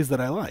foreign movies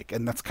that I like.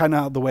 And that's kind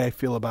of the way I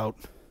feel about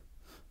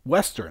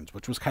Westerns,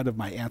 which was kind of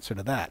my answer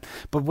to that.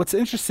 But what's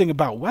interesting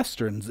about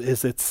Westerns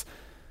is it's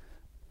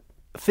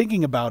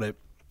thinking about it.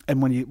 And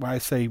when you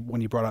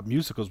brought up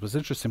musicals was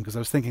interesting because I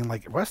was thinking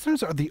like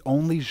Westerns are the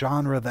only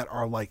genre that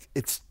are like,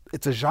 it's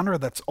a genre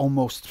that's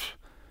almost,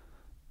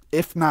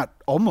 if not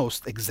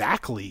almost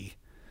exactly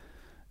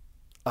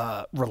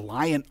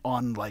reliant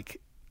on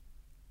like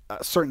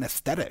a certain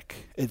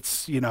aesthetic.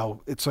 It's,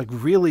 it's like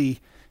really,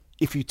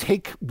 if you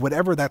take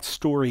whatever that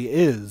story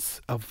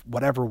is of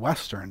whatever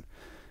Western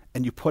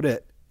and you put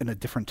it in a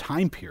different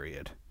time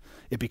period,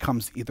 it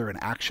becomes either an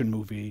action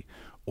movie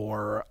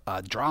or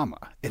a drama.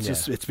 It's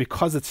just, it's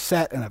because it's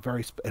set in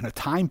a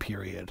time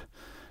period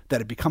that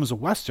it becomes a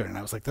Western. And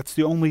I was like, that's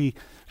the only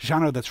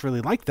genre that's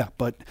really like that.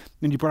 But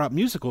when you brought up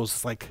musicals,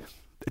 it's like,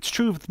 it's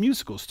true with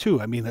musicals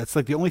too. I mean, that's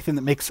like the only thing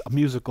that makes a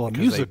musical a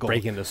musical. They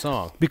break into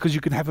song. Because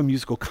you can have a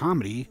musical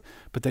comedy,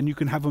 but then you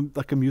can have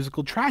a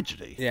musical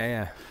tragedy.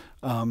 Yeah.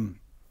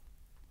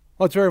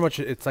 Well, it's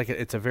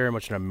a very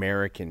much an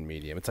American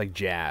medium. It's like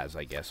jazz,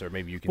 I guess, or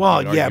maybe you can.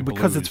 Well, yeah,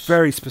 because blues. It's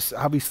very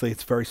obviously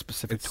it's very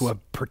specific to a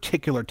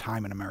particular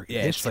time in American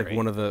history. It's like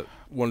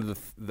one of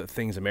the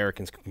things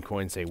Americans can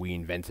coin, say we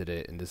invented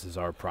it and this is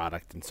our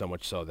product, and so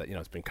much so that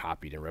it's been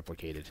copied and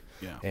replicated.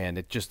 Yeah, and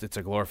it's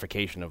a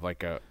glorification of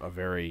like a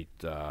very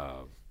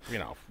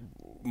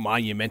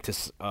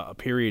monumentous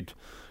period,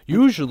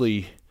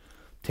 usually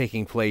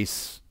taking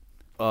place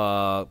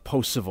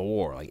post Civil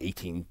War, like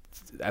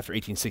after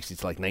 1860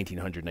 to like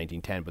 1900,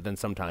 1910, but then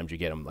sometimes you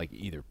get them like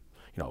either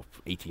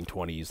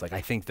 1820s. Like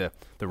I think the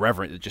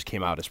Reverend, it just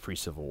came out as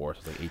pre-Civil War,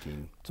 so like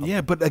 18. Yeah,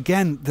 but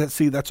again,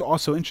 that's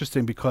also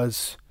interesting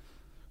because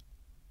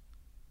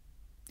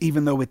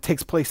even though it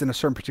takes place in a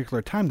certain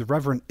particular time, the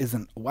Reverend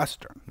isn't a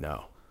Western.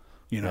 No,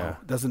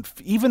 doesn't.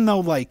 Even though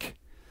like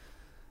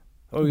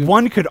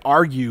one could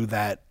argue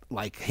that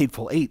like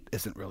Hateful Eight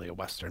isn't really a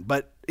Western,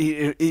 but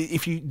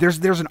if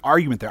there's an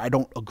argument there. I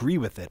don't agree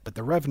with it, but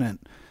the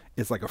Revenant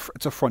is like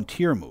it's a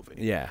frontier movie.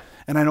 Yeah,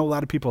 and I know a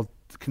lot of people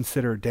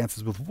consider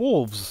Dances with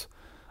Wolves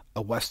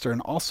a Western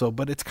also,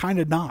 but it's kind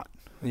of not.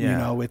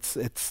 Yeah.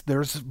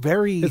 There's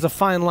a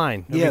fine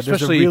line. There's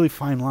a really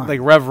fine line. Like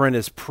Reverend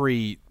is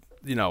pre,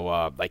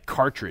 like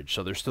cartridge,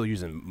 so they're still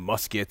using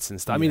muskets and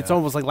stuff. I mean, it's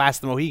almost like Last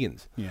of the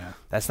Mohegans. Yeah,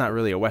 that's not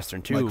really a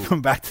Western too. Like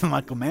from back to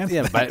Michael Mann.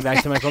 Yeah,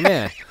 back to Michael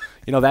Mann.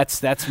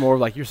 That's more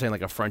like you're saying,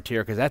 like a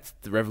frontier, because that's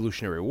the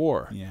Revolutionary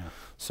War. Yeah.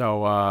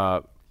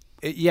 So,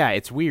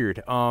 it's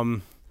weird.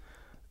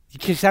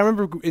 Because I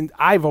remember,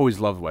 I've always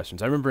loved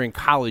Westerns. I remember in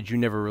college you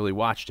never really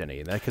watched any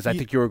of that because I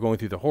think you were going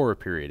through the horror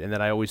period, and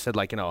then I always said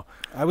like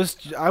I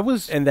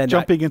was and then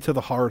jumping into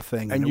the horror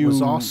thing, and it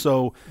was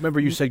also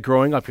remember you said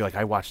growing up you're like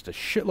I watched a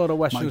shitload of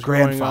Westerns. My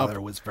grandfather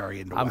was very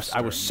into Westerns.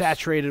 I was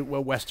saturated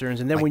with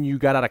Westerns, and then when you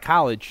got out of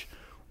college,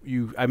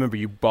 I remember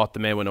you bought The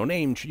Man with No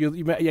Name.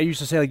 I used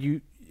to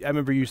say I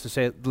remember you used to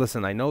say,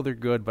 listen, I know they're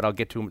good, but I'll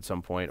get to them at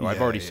some point, or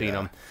I've already seen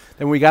them.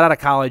 Then when we got out of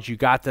college, you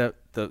got the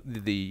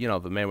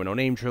The Man with No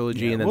Name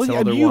trilogy, and then some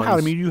other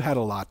ones. You had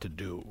a lot to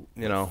do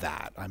with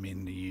that. I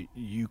mean,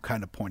 you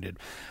kind of pointed.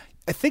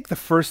 I think the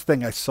first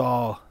thing I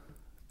saw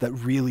that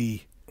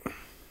really,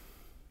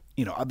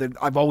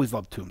 I've always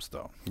loved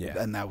Tombstone. Yeah.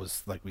 And that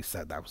was, like we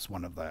said, that was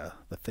one of the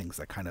things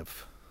that kind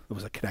of, it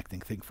was a connecting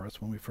thing for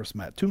us when we first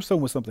met.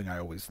 Tombstone was something I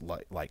always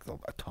liked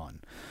a ton.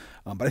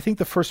 But I think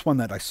the first one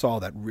that I saw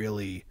that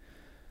really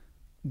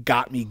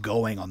got me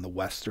going on the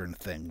Western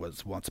thing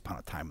was Once Upon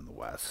a Time in the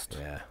West.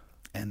 Yeah.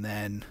 And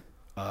then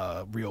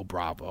Rio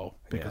Bravo,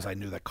 because I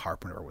knew that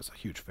Carpenter was a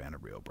huge fan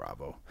of Rio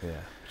Bravo.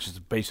 Yeah, which is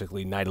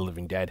basically Night of the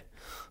Living Dead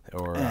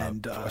or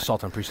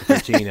Assault on Precinct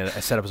 13 and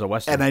set up as a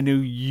Western. And I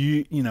knew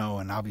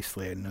and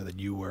obviously I know that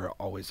you were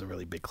always a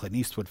really big Clint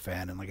Eastwood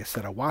fan. And like I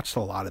said, I watched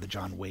a lot of the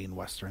John Wayne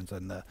Westerns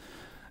and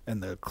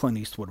the Clint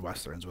Eastwood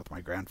Westerns with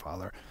my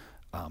grandfather.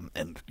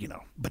 And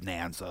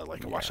Bonanza,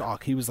 I watched all.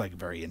 He was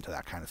very into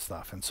that kind of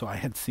stuff, and so I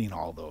had seen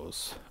all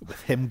those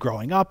with him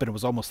growing up, and it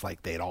was almost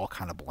like they'd all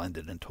kind of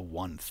blended into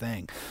one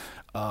thing.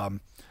 But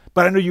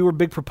I know you were a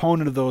big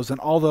proponent of those, and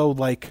although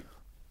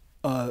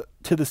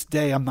to this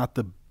day I'm not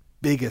the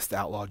biggest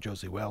Outlaw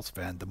Josie Wales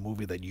fan, the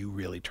movie that you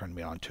really turned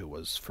me on to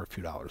was For a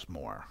Few Dollars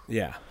More.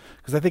 Yeah,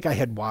 because I think I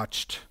had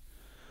watched,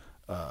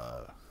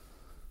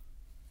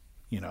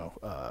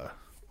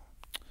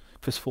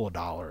 Fistful of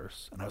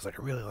Dollars, and I was like,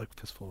 I really like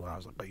Fistful of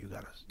Dollars. But you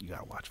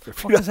gotta watch For a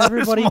Few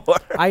Dollars More.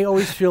 I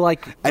always feel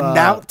like, and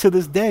now to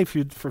this day,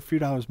 For a Few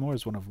Dollars More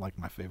is one of my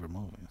favorite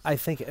movies. I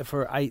think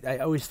I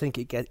always think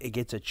it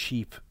gets a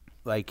cheap,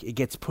 it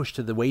gets pushed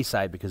to the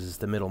wayside because it's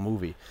the middle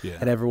movie,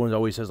 and everyone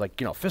always says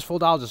Fistful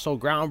of Dollars is so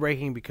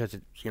groundbreaking because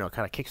it kind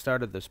of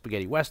kickstarted the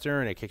spaghetti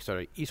western, it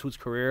kickstarted Eastwood's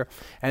career,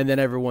 and then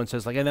everyone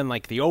says and then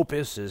the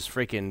Opus is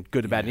freaking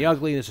Good, the Bad, and the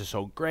Ugly. This is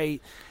so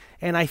great,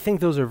 and I think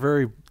those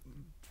are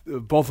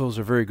both of those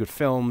are very good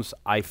films.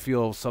 I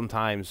feel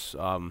sometimes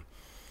Good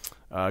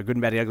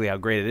and Bad and Ugly, how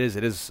great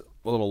it is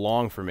a little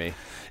long for me.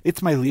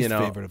 It's my least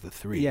favorite of the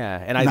three.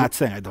 Yeah, and I'm not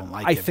saying I don't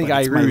like it. I think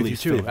I agree with you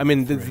too. I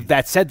mean,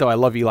 that said, though, I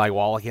love Eli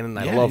Wallach and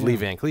I love Lee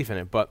Van Cleef in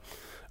it. But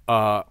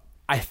I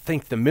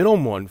think the middle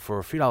one, For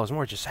a Few Dollars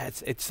More,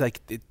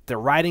 they're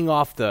riding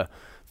off the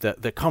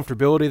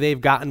comfortability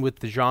they've gotten with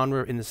the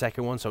genre in the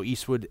second one. So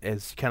Eastwood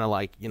is kind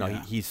of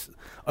he's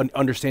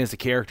understands the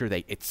character.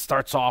 It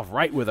starts off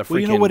right with a freaking... Well,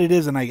 you know what it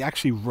is, and I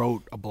actually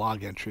wrote a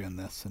blog entry on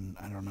this, and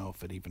I don't know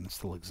if it even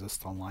still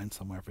exists online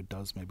somewhere. If it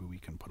does, maybe we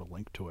can put a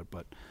link to it.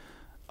 But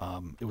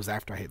it was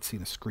after I had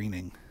seen a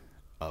screening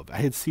I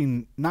had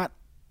seen, not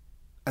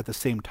at the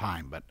same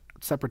time, but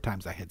separate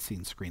times I had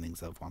seen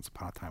screenings of Once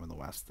Upon a Time in the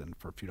West and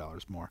For a Few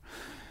Dollars More.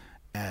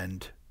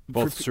 And...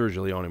 both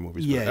Sergio Leone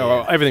movies.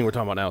 Yeah. Everything we're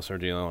talking about now,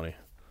 Sergio Leone.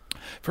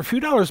 For a Few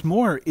Dollars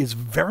More is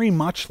very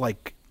much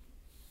like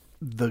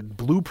the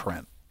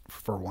blueprint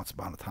for Once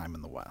Upon a Time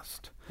in the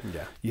West.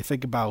 Yeah. You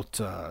think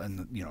about,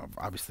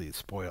 obviously it's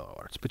spoiler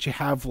alerts, but you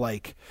have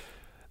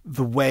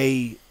the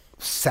way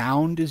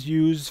sound is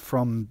used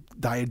from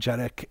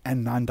diegetic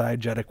and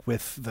non-diegetic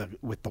with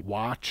the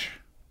watch.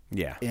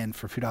 Yeah. And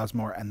For a Few Dollars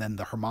More, and then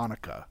the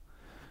harmonica.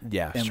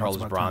 Yeah, Charles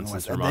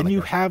Bronson's harmonica. And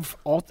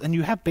then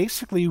you have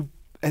basically...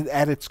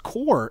 at its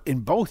core, in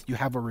both, you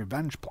have a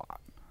revenge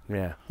plot.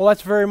 Yeah. Well,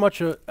 that's very much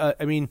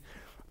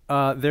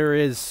there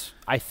is,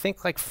 I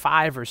think,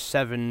 5 or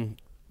 7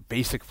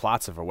 basic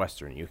plots of a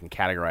Western. You can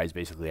categorize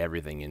basically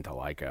everything into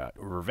a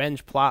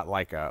revenge plot,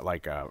 like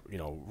a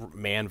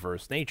man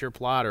versus nature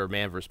plot, or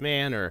man versus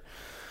man, or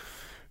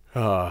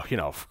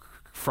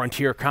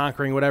frontier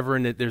conquering, whatever.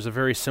 And there's a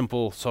very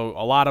simple. So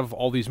a lot of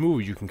all these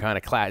movies you can kind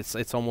of class.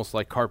 It's almost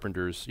like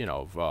Carpenter's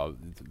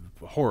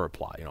horror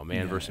plot.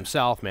 Man versus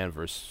himself, man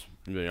versus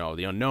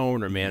the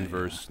unknown, or man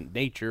versus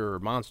nature or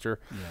monster.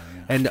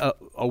 And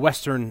a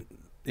Western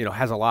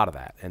has a lot of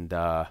that. And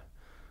I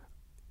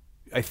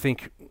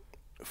think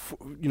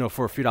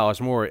For a Few Dollars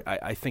More,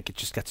 I think it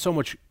just got so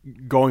much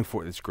going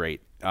for it. It's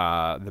great.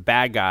 The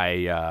bad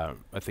guy,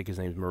 I think his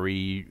name is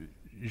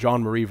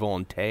Jean-Marie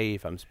Volonté,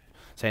 if I'm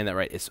saying that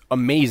right. It's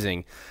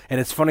amazing. And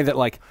it's funny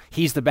that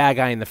he's the bad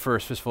guy in the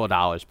first Fistful of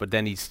Dollars, but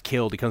then he's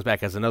killed. He comes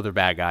back as another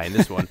bad guy in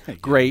this one.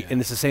 Great. And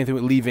it's the same thing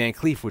with Lee Van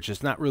Cleef, which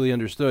is not really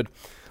understood.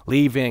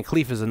 Lee Van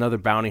Cleef is another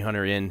bounty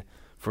hunter in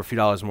For a Few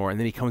Dollars More, and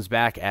then he comes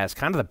back as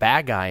kind of the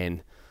bad guy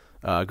in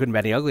Good and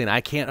Bad and Ugly, and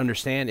I can't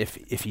understand if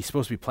he's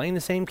supposed to be playing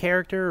the same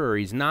character or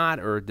he's not,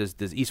 or does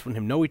Eastwood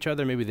and him know each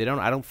other? Maybe they don't.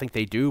 I don't think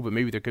they do, but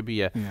maybe there could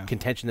be a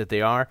contention that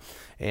they are.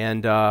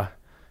 And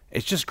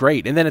it's just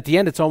great. And then at the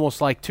end, it's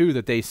almost too,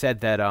 that they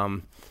said that, I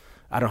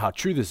don't know how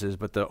true this is,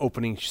 but the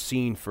opening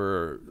scene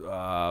for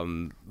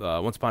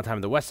Once Upon a Time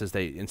in the West is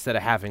they, instead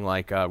of having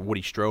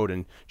Woody Strode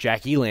and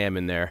Jack Elam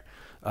in there,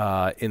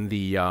 in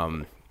the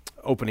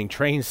opening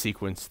train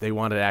sequence, they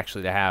wanted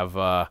actually to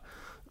have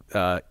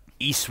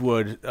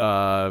Eastwood, Lee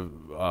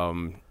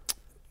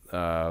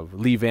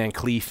Van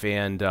Cleef,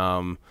 and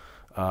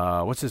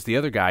what's this? The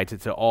other guy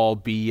to all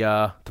be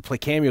to play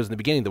cameos in the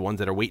beginning. The ones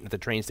that are waiting at the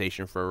train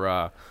station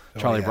for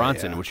Charlie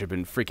Bronson, which have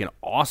been freaking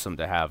awesome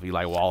to have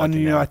Eli Wallach.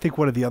 And I think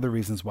one of the other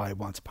reasons why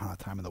Once Upon a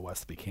Time in the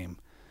West became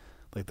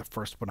like the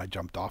first one I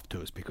jumped off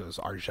to is because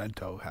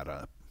Argento had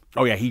a.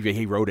 Oh yeah,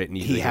 he wrote it, and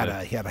he had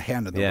a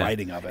hand in the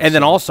writing of it. And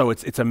then also,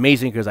 it's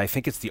amazing because I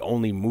think it's the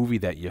only movie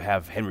that you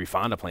have Henry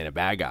Fonda playing a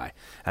bad guy,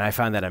 and I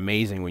find that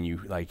amazing when you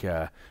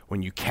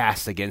when you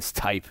cast against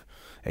type,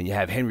 and you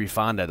have Henry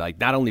Fonda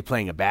not only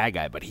playing a bad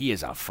guy, but he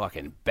is a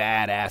fucking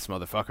badass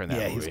motherfucker in that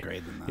movie. Yeah, he's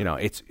great in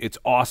that. It's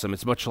awesome.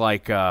 It's much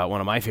like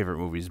one of my favorite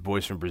movies,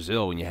 Boys from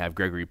Brazil, when you have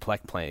Gregory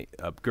Peck playing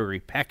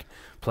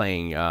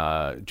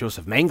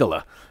Joseph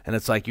Mengele, and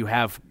it's like you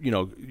have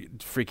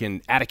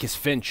freaking Atticus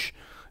Finch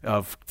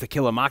of To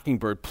Kill a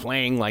Mockingbird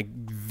playing like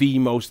the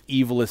most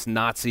evilest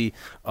Nazi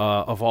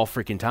of all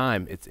freaking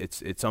time.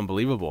 It's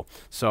unbelievable.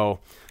 So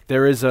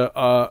there is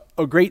a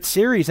great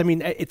series. I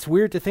mean, it's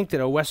weird to think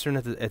that a Western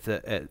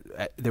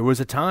there was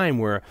a time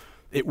where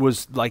it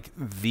was like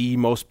the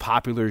most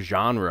popular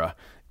genre,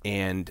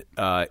 and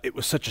it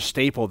was such a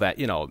staple that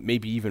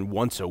maybe even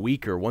once a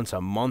week or once a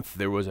month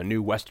there was a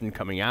new Western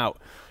coming out,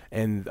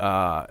 and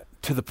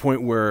to the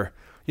point where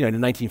in the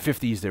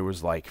 1950s there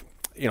was like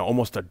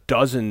almost a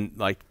dozen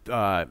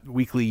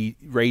weekly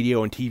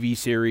radio and TV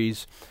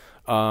series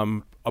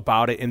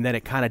about it, and then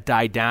it kind of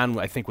died down,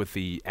 I think, with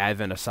the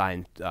advent of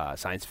science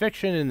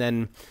fiction, and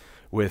then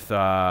with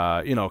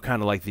kind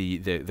of like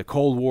the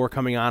Cold War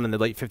coming on in the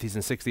late 50s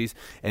and 60s,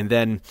 and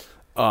then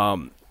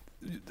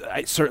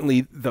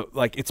certainly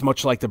it's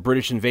much like the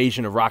British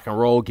invasion of rock and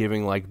roll,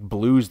 giving like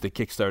blues the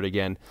kickstart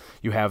again.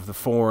 You have the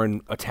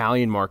foreign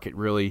Italian market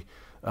really,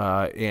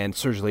 and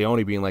Sergio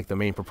Leone being like the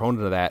main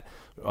proponent of that.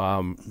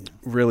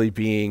 Really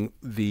being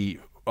the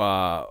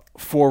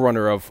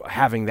forerunner of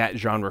having that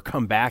genre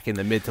come back in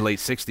the mid to late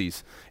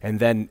 60s, and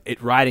then it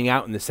riding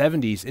out in the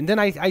 70s, and then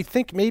I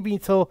think maybe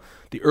until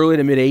the early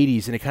to mid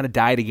 80s, and it kind of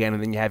died again,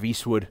 and then you have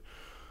Eastwood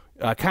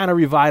kind of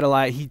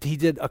revitalize. He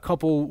did a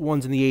couple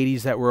ones in the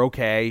 80s that were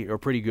okay or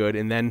pretty good,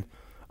 and then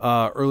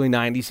early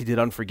 90s he did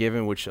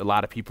Unforgiven, which a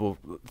lot of people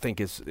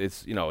think is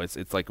it's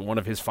like one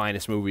of his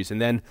finest movies, and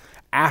then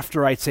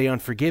after I'd say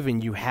Unforgiven,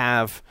 you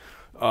have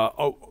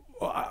a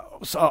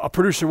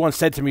producer once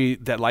said to me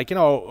that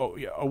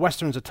a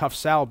Western's a tough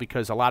sell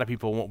because a lot of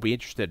people won't be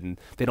interested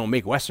and they don't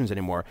make Westerns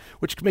anymore,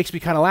 which makes me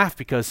kind of laugh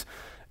because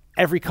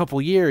every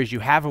couple years you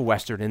have a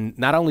Western, and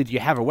not only do you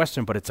have a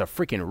Western, but it's a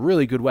freaking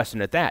really good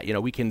Western at that.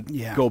 We can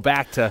go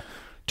back to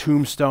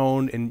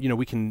Tombstone, and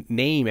we can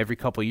name every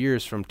couple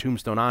years from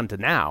Tombstone on to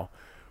now,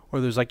 where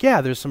there's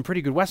there's some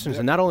pretty good Westerns,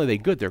 and not only are they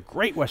good, they're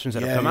great Westerns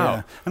that have come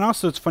out. And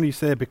also it's funny you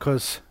say it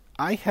because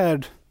I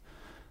had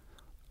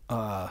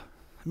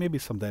maybe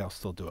someday I'll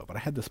still do it, but I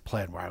had this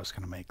plan where I was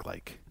going to make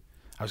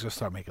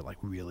start making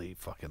really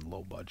fucking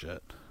low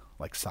budget,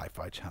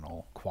 Sci-Fi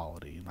Channel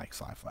quality,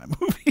 sci-fi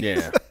movies.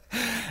 Yeah.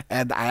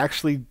 And I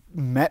actually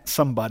met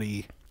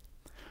somebody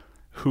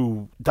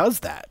who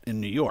does that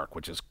in New York,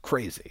 which is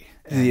crazy.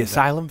 The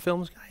Asylum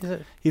Films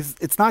guy?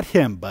 It's not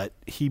him, but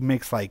he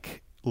makes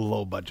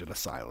low budget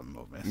asylum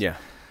movies. Yeah.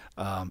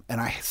 And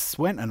I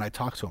went and I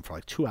talked to him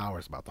for 2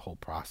 hours about the whole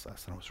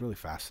process, and it was really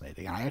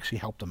fascinating. And I actually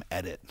helped him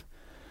edit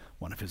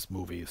one of his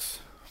movies.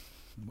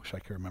 I wish I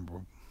could remember,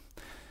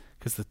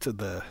 because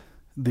the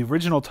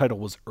original title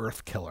was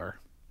Earth Killer,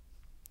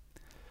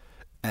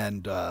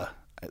 and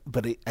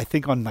but I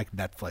think on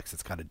Netflix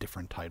it's got a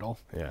different title.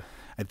 Yeah,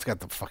 it's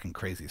got the fucking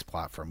craziest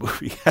plot for a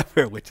movie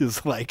ever, which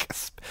is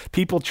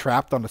people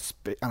trapped on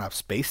a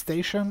space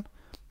station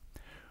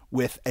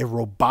with a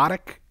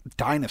robotic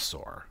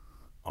dinosaur.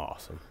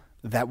 Awesome.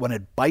 That when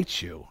it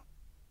bites you,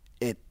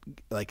 it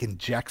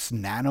injects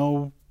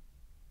nano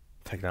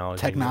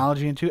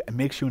technology into it and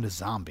makes you into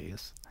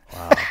zombies.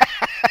 Wow.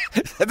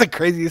 That's the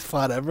craziest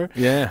plot ever.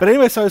 Yeah. But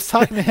anyway, so I was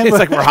talking to him.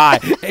 It's we're high.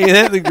 Ain't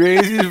that the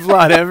craziest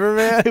plot ever,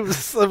 man? It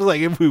was like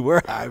if we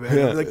were high,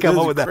 man. Yeah, come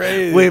up with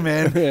crazy. That. Wait,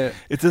 man. Yeah.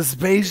 It's a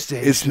space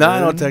station. It's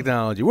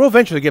nanotechnology. We'll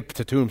eventually get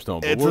to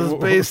Tombstone. It's a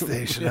space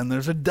station, and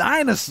there's a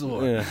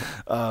dinosaur. Yeah.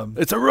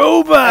 It's a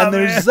robot, and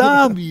there's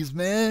zombies,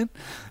 man.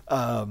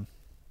 But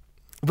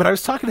I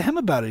was talking to him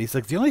about it. He's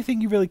like, the only thing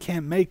you really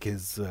can't make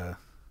is...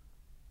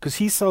 because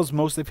he sells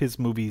most of his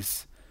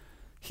movies,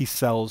 he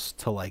sells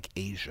to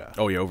Asia.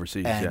 Oh yeah,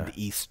 overseas and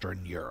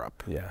Eastern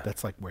Europe. Yeah,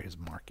 that's where his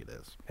market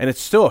is. And it's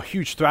still a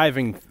huge,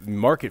 thriving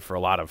market for a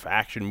lot of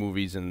action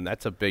movies, and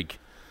that's a big,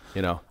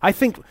 I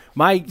think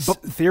my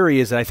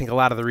theory is that I think a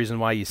lot of the reason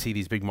why you see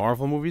these big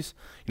Marvel movies,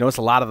 it's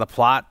a lot of the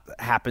plot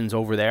happens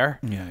over there.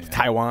 Yeah.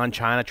 Taiwan,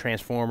 China,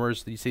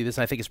 Transformers. You see this,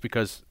 and I think it's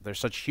because they're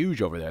such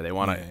huge over there. They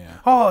want to. Yeah.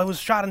 Oh, it was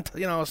shot in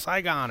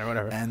Saigon or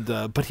whatever. And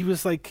but he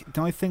was the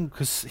only thing,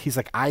 because he's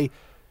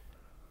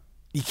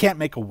you can't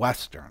make a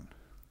Western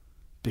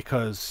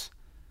because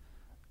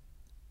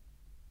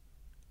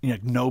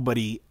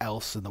nobody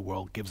else in the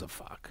world gives a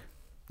fuck.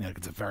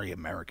 It's a very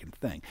American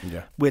thing.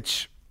 Yeah.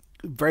 Which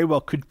very well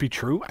could be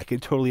true. I can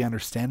totally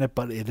understand it,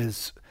 but it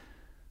is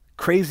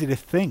crazy to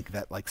think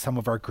that like some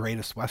of our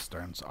greatest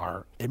westerns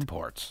are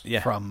imports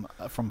from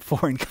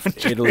foreign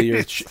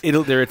countries.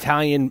 They're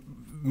Italian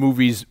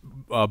movies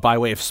by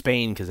way of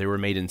Spain because they were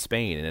made in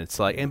Spain, and it's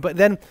like, but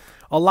then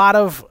a lot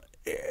of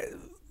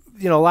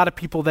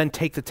people then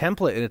take the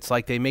template and it's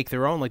like they make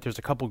their own. Like there's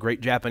a couple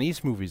great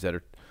Japanese movies that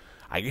are,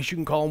 I guess you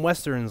can call them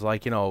westerns.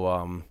 Like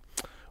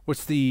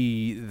what's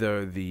the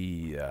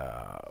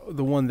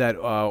one that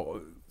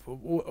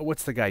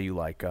what's the guy you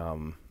like?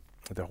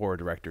 The horror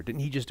director, didn't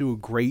he just do a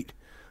great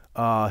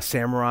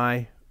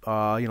samurai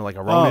like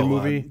a Ronin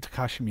movie?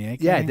 Takashi Miike.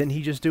 Yeah, didn't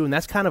he just do? And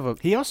that's kind of a.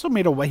 He also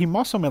made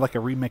like a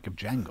remake of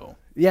Django.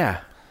 Yeah,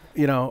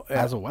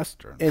 as a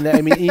western. And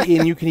I mean,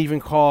 and you can even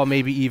call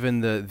maybe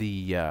even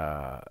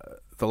the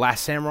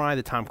Last Samurai,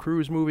 the Tom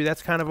Cruise movie.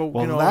 That's kind of a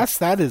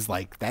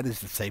that is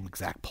the same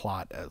exact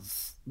plot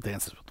as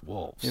Dances with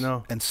Wolves.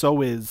 And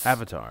so is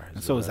Avatar.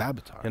 And so is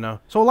Avatar.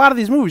 So a lot of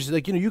these movies,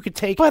 like you could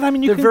take. But I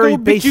mean, you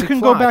can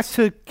go back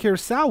to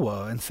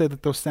Kurosawa and say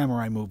that those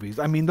samurai movies.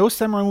 I mean, those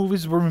samurai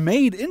movies were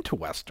made into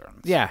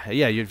westerns. Yeah.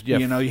 You have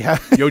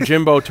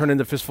Yojimbo turned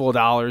into Fistful of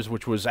Dollars,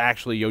 which was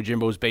actually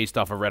Yojimbo's based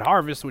off of Red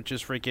Harvest, which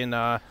is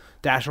freaking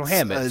Dashiell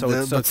Hammett.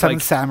 The Seven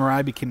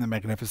Samurai became the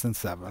Magnificent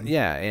Seven.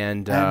 Yeah,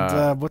 and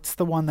what's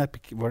the one that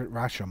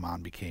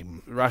Rashomon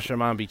became?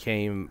 Rashomon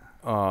became.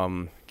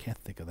 Can't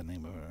think of the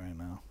name of it right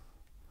now.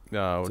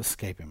 No, it's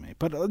escaping me.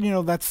 But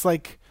that's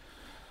like,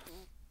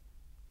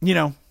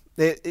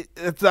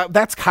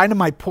 that's kind of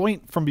my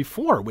point from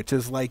before, which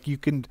is like you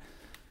can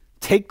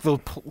take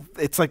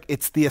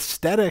it's the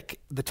aesthetic,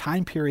 the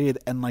time period,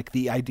 and like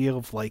the idea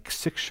of like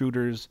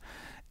 6-shooters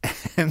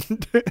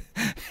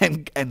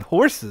and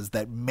horses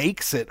that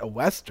makes it a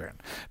western,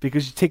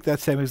 because you take that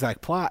same exact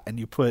plot and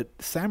you put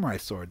samurai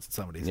swords in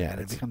somebody's hand,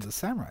 it becomes a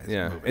samurai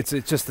movie. It's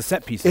just the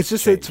set pieces. It's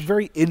just it's a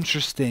very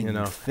interesting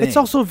thing. It's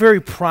also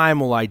very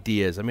primal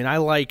ideas. I mean, I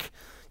like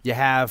you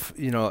have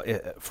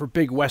for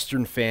big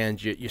western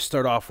fans, you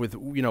start off with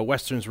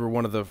westerns were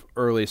one of the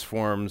earliest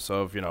forms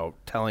of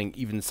telling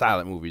even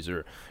silent movies,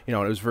 or it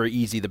was very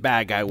easy. The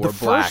bad guy wore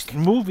black. The first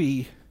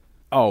movie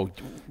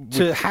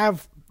to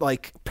have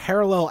like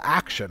parallel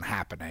action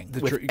happening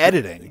with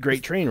editing.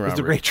 Great Train Robbery. It's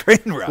a Great Train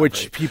Robbery,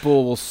 which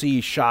people will see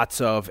shots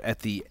of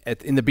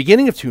in the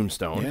beginning of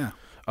Tombstone. Yeah.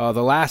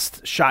 The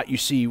last shot you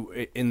see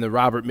in the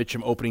Robert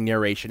Mitchum opening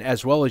narration,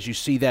 as well as you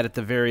see that at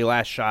the very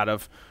last shot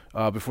of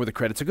before the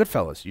credits of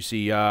Goodfellas. You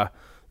see Joe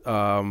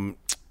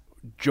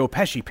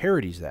Pesci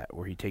parodies that,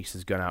 where he takes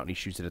his gun out and he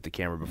shoots it at the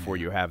camera before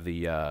you have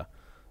the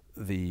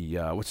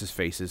what's his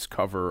face's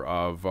cover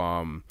of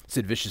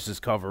Sid Vicious's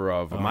cover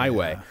of My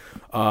Way.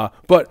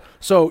 But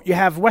so you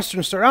have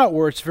westerns start out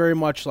where it's very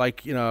much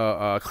like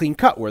clean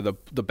cut, where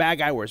the bad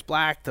guy wears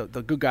black, the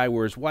good guy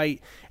wears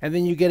white, and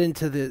then you get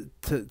into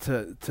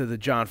the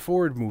John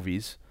Ford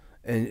movies.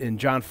 And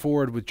John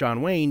Ford with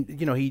John Wayne,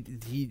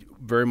 he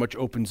very much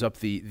opens up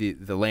the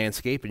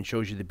landscape and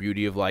shows you the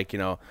beauty of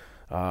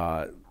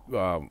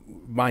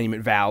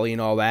Monument Valley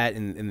and all that,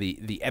 and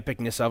the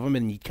epicness of them,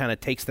 and he kind of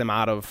takes them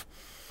out of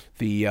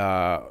the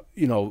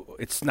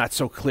it's not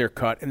so clear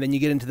cut, and then you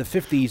get into the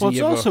 50s. Well,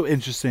 it's also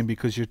interesting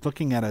because you're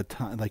looking at a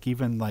time like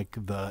even like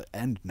the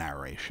end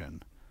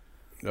narration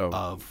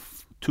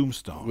of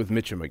Tombstone with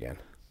Mitchum again,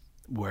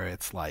 where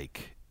it's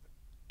like,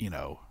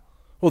 well,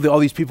 all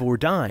these people were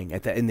dying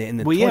at in the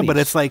 20s. Yeah, but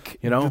it's like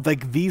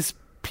like these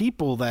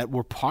people that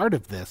were part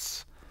of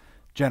this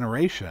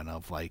generation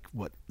of like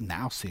what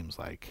now seems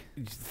like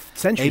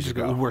centuries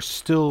ago we're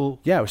still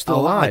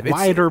alive.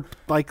 Wyatt Earp,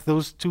 like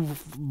those two,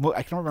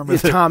 I can't remember.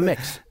 It's Tom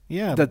Mix.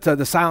 Yeah,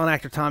 the silent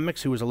actor Tom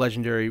Mix, who was a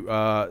legendary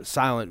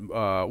silent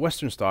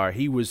western star.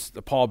 He was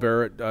the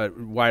pallbearer at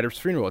Wyatt Earp's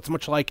funeral. It's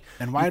much like,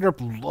 and Wyatt Earp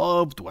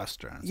loved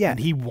westerns. Yeah, and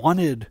he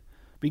wanted.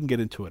 We can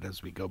get into it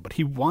as we go, but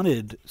he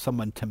wanted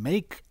someone to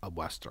make a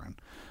western,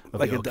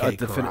 like a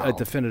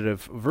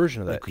definitive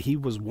version of that. Like he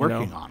was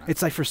working on it.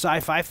 It's like for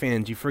sci-fi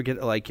fans, you forget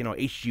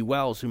H.G.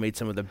 Wells, who made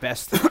some of the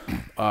best.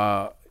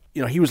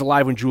 He was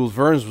alive when Jules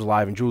Verne was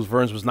alive, and Jules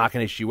Verne was knocking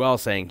H.G.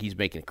 Wells, saying he's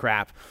making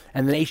crap.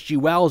 And then H.G.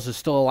 Wells is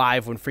still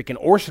alive when freaking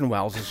Orson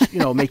Welles is,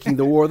 making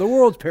the War of the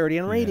Worlds parody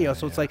on radio.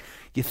 So it's like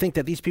you think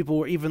that these people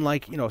were even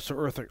like,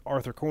 Sir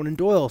Arthur Conan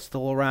Doyle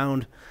still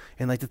around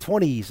in like the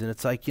 20s, and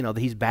it's like,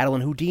 he's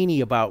battling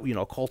Houdini about,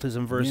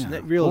 occultism versus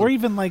realism. Or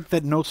even like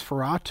that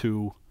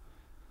Nosferatu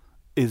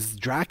is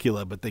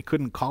Dracula, but they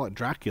couldn't call it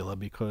Dracula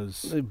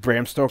because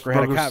Bram Stoker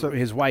had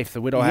his wife,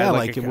 the widow, had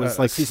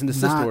a cease and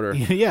desist order.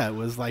 Yeah, it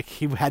was like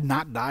he had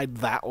not died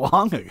that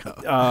long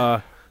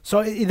ago.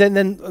 So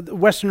then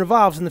Western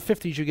evolves. In the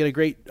 50s, you get a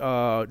great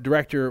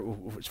director.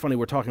 It's funny,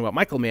 we're talking about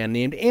Michael Mann,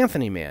 named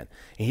Anthony Mann.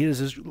 And he does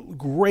this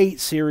great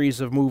series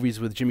of movies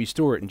with Jimmy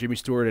Stewart. And Jimmy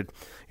Stewart had,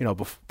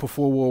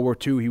 before World War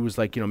II, he was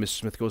like, Mr.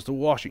 Smith Goes to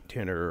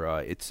Washington,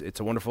 or It's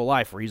a Wonderful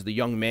Life, where he's the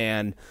young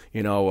man,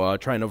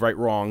 trying to right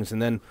wrongs.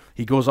 And then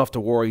he goes off to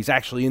war. He's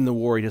actually in the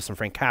war. He does some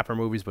Frank Capra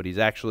movies, but he's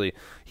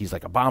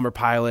like a bomber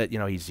pilot.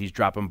 He's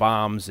dropping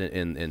bombs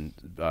in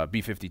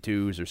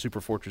B-52s or Super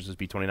Fortresses,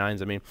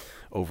 B-29s,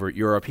 over at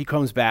Europe. He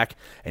comes back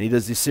and he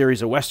does this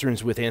series of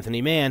westerns with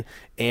Anthony Mann,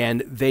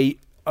 and they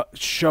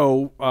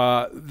show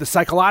the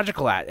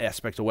psychological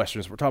aspects of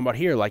Westerns we're talking about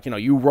here. Like,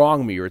 you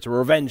wrong me, or it's a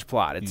revenge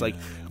plot. It's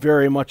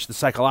very much the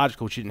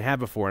psychological, which you didn't have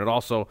before. And it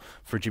also,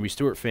 for Jimmy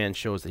Stewart fans,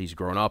 shows that he's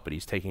grown up and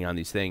he's taking on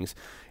these things.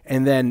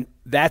 And then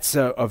that's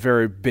a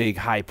very big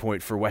high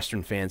point for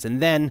Western fans.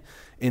 And then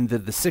in the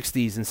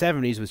 60s and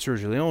 70s with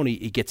Sergio Leone,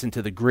 it gets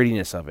into the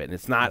grittiness of it. And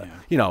it's not,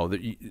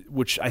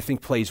 which I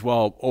think plays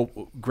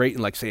great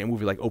in, like, say, a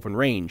movie like Open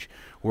Range,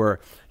 where,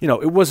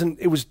 it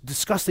was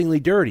disgustingly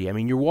dirty. I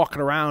mean, you're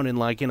walking around in,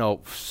 like,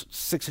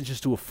 6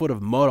 inches to a foot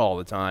of mud all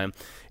the time.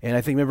 And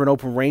I think, remember in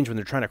Open Range when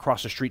they're trying to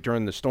cross the street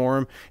during the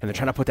storm and they're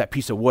trying to put that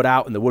piece of wood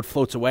out and the wood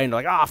floats away and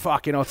they're like,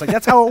 fuck, it's like,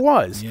 that's how it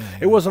was.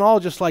 It wasn't all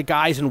just like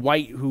guys in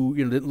white who,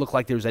 didn't look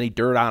like there was any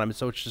dirt on them.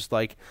 So it's just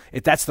like,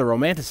 that's the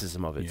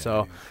romanticism of it.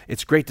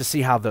 It's great to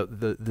see how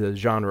the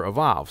genre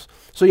evolves.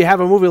 So you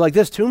have a movie like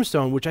this,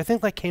 Tombstone, which I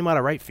think like came out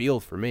of right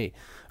field for me.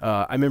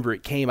 I remember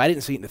it came. I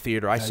didn't see it in the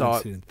theater. I saw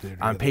it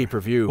on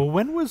pay-per-view. Well,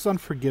 when was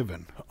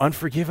Unforgiven?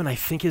 Unforgiven, I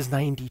think, is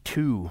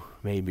 92,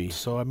 maybe.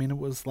 So, I mean, it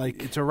was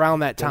like... It's around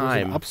that time.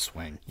 It was an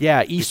upswing.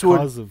 Yeah, Eastwood...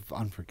 Because of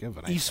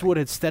Unforgiven, Eastwood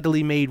had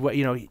steadily made...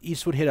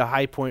 Eastwood hit a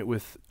high point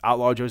with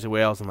Outlaw Josey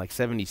Wales in, like,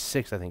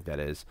 76, I think that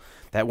is.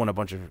 That won a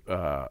bunch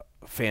of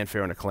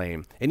fanfare and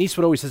acclaim. And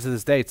Eastwood always says to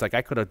this day, it's like,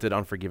 I could have did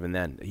Unforgiven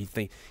then.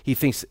 He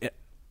thinks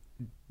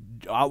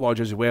Outlaw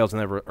Josey Wales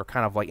and are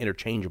kind of, like,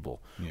 interchangeable.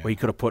 Where he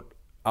could have put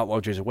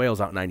Outlaw Josey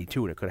Wales out in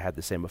 92 and it could have had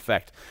the same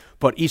effect.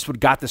 But Eastwood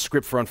got the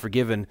script for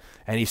Unforgiven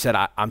and he said,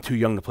 I'm too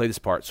young to play this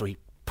part. So he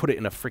put it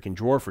in a freaking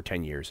drawer for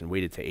 10 years and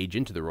waited to age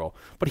into the role.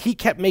 But he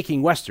kept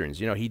making Westerns.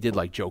 He did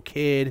like Joe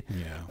Kidd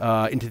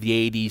into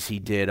the 80s. He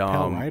did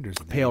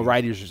Pale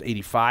Riders was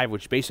 85,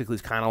 which basically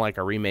is kind of like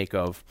a remake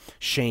of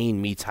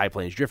Shane meets High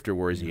Plains Drifter.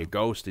 Where is he a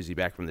ghost? Is he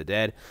back from the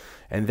dead?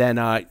 And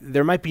then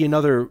there might be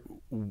another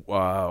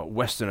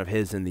Western of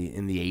his in the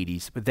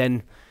 80s. But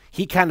then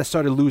he kind of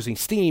started losing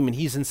steam, and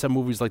he's in some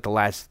movies like the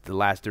last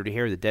Dirty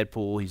Harry, the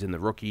Deadpool. He's in The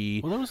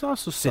Rookie. Well, there was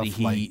also City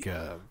stuff Heat.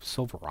 like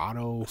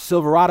Silverado.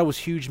 Silverado was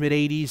huge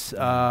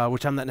mid-'80s,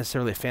 which I'm not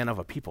necessarily a fan of,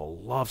 but people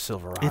love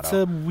Silverado. It's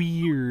a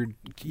weird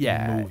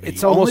movie.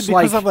 It's almost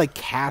only because like... of, like,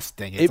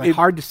 casting. It's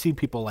hard to see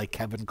people like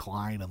Kevin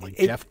Kline and, like,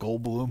 Jeff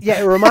Goldblum.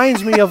 Yeah, it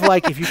reminds me of,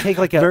 like, if you take,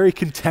 like, a... very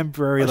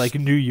contemporary, like,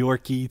 New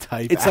York-y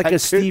type It's actor. like a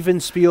Steven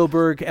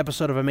Spielberg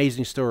episode of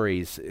Amazing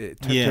Stories.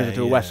 It turns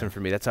into a Western for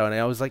me. That's how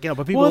I was like,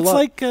 but people love... Well,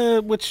 it's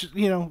like, which,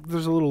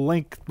 there's a little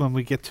link when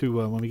we get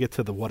to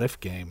the What If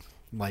game.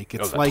 Like,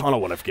 it's like... a ton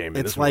of What If game.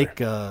 It's like,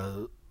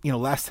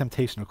 Last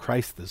Temptation of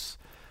Christ is...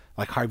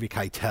 Like Harvey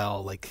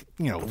Keitel, like,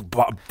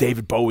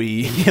 David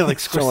Bowie. Like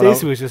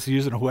Scorsese was just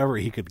using whoever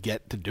he could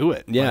get to do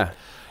it. Yeah.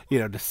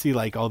 But, to see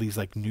like all these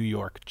like New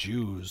York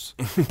Jews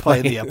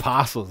play the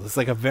apostles. It's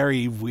like a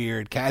very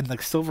weird cat.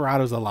 Like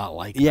Silverado's a lot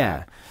like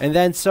that. And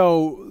then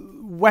so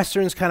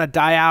Westerns kind of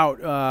die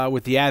out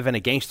with the advent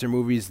of gangster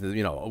movies.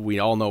 We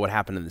all know what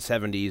happened in the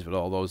 70s with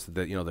all those,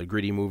 the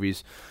gritty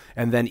movies.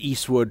 And then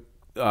Eastwood,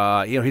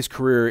 his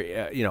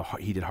career,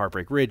 he did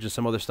Heartbreak Ridge and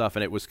some other stuff,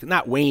 and it was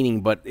not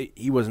waning, but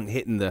he wasn't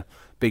hitting the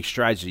big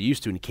strides he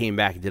used to, and he came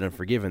back and did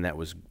Unforgiven. That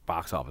was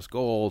box office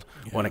gold,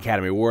 won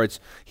Academy Awards.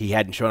 He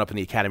hadn't shown up in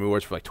the Academy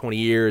Awards for like 20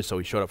 years, so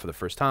he showed up for the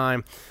first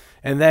time.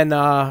 And then,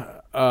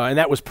 and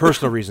that was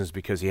personal reasons,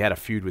 because he had a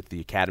feud with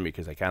the Academy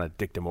because they kind of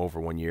dicked him over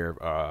one year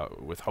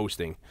with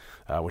hosting,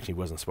 which he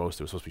wasn't supposed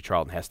to. It was supposed to be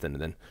Charlton Heston,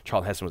 and then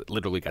Charlton Heston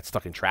literally got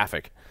stuck in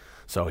traffic.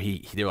 So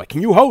they were like,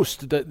 can you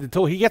host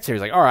until he gets here?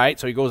 He's like, all right.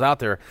 So he goes out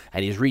there,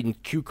 and he's reading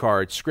cue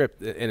card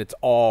script, and it's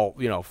all,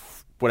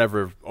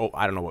 whatever,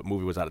 I don't know what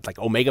movie was that. It's like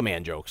Omega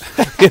Man jokes.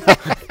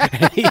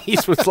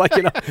 Eastwood's like,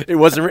 it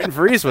wasn't written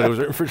for Eastwood. It was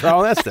written for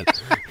Charlton Heston.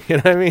 You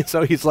know what I mean?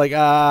 So he's like,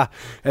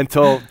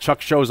 until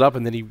Chuck shows up,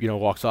 and then he,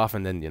 walks off,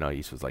 and then,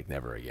 Eastwood's like,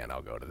 never again.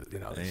 I'll go to,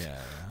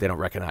 they don't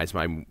recognize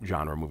my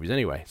genre movies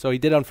anyway. So he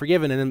did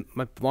Unforgiven, and then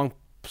my long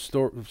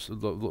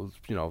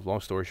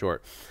story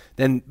short,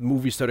 then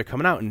movies started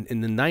coming out.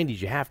 In the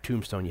 90s, you have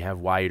Tombstone, you have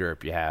Wyatt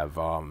Earp, you have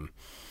a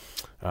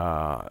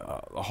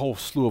whole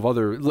slew of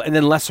other, and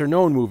then lesser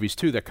known movies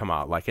too that come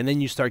out. Like, and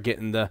then you start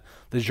getting the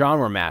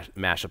genre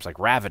mashups like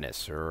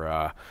Ravenous,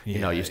 or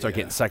you start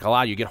getting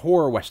psychological. You get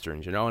horror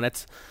westerns, and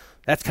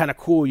that's kind of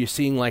cool. You're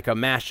seeing like a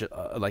mash,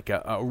 like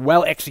a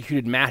well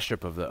executed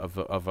mashup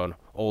of an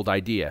old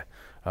idea.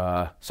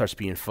 Starts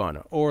being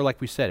fun. Or like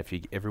we said, if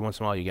you every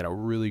once in a while you get a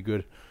really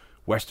good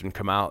Western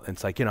come out, and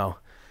it's like,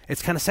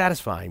 it's kind of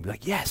satisfying. Be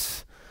like,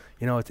 yes,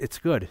 it's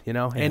good,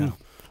 and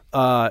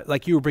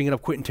like you were bringing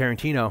up Quentin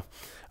Tarantino,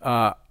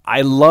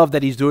 I love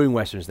that he's doing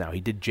Westerns now. He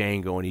did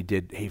Django and he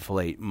did Hateful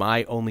Eight.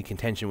 My only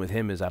contention with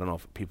him is, I don't know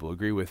if people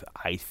agree with,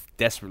 I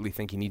desperately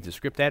think he needs a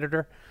script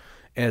editor,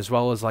 as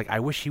well as, like, I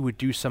wish he would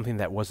do something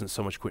that wasn't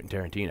so much Quentin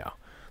Tarantino.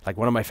 Like,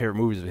 one of my favorite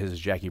movies of his is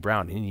Jackie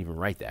Brown. He didn't even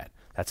write that.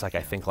 That's like,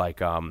 I think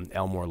like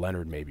Elmore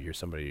Leonard maybe, or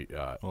somebody.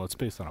 Well, it's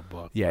based on a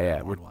book.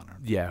 Yeah,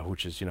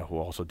 which is, who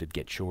also did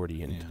Get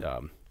Shorty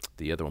and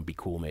the other one, Be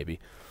Cool maybe.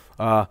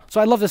 So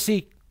I'd love to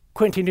see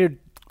Quentin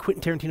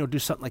Tarantino do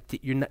something like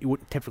that you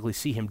wouldn't typically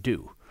see him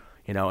do.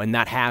 and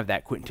not have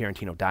that Quentin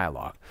Tarantino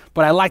dialogue.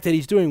 But I like that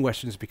he's doing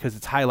Westerns because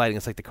it's highlighting.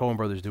 It's like the Coen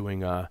brothers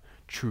doing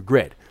True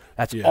Grit.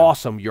 That's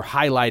awesome. You're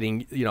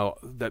highlighting,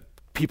 that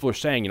people are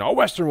saying, a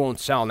Western won't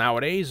sell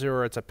nowadays,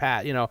 or it's a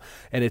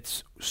and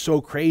it's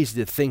so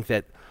crazy to think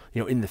that,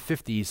 in the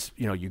 50s,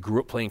 you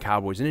grew up playing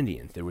cowboys and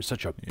Indians. There was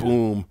such a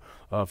boom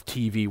of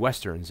TV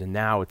Westerns, and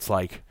now it's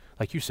like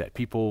you said,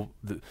 people,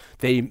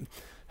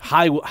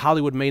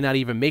 Hollywood may not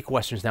even make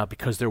Westerns now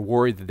because they're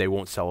worried that they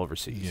won't sell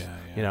overseas.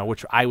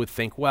 Which I would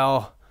think, it's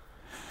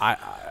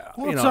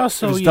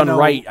also, if it's done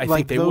right, I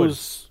think they would.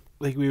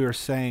 Like we were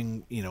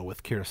saying,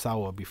 with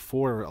Kurosawa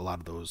before, a lot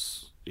of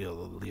those, the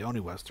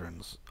Leone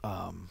Westerns,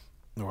 or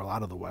a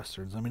lot of the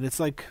Westerns. I mean,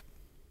 it's like,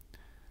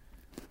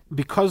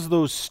 because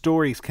those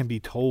stories can be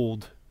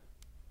told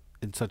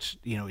in such,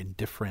 in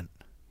different...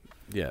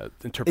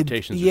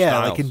 interpretations or styles.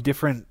 styles. Like in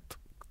different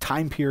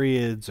time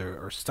periods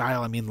or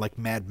style. I mean, like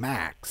Mad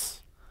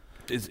Max.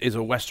 Is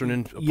a Western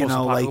in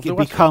like it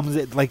becomes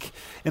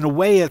in a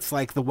way it's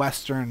like the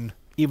Western,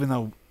 even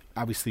though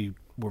obviously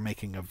we're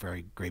making a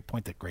very great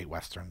point that great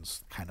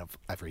Westerns kind of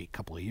every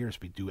couple of years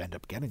we do end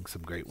up getting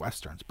some great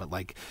Westerns, but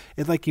like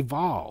it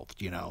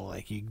evolved,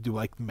 like you do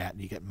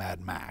you get Mad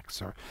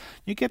Max, or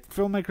you get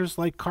filmmakers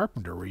like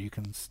Carpenter where you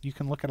can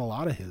look at a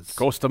lot of his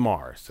Ghost of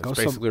Mars. That's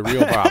basically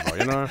Rio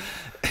Bravo,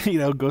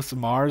 Ghost of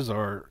Mars,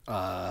 or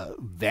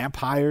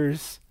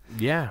Vampires.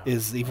 Yeah,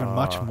 is even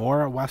much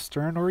more a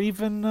Western, or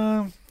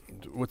even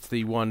what's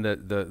the one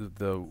that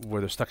the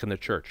where they're stuck in the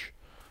church?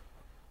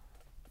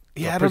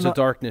 Yeah, Prince of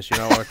Darkness,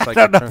 It's like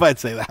I don't know if I'd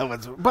say that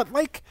one's, but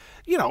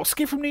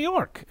Escape from New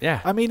York.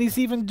 Yeah, I mean, he's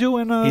even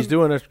doing a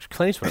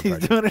Clint Eastwood impression.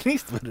 He's doing an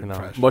Eastwood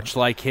impression, much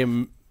like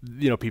him.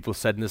 People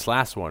said in this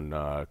last one,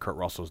 Kurt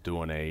Russell's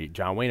doing a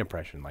John Wayne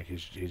impression, like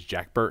his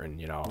Jack Burton.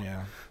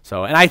 Yeah.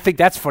 So, and I think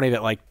that's funny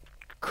that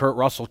Kurt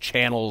Russell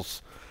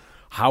channels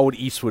how would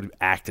Eastwood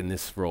act in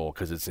this role,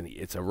 because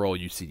it's a role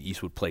you see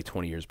Eastwood play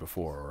 20 years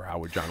before, or how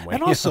would John Wayne?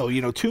 And also,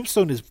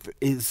 Tombstone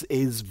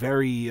is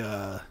very.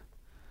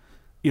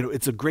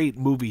 It's a great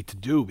movie to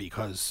do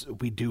because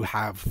we do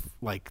have,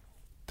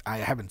 I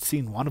haven't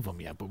seen one of them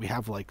yet, but we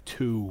have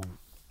two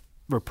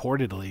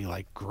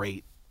reportedly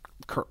great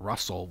Kurt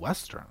Russell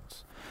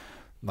Westerns,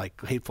 like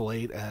Hateful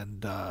Eight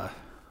and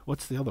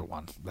what's the other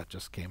one that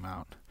just came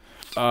out?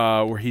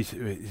 Where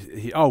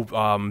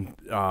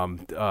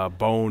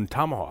Bone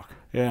Tomahawk.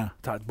 Yeah.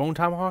 Bone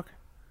Tomahawk?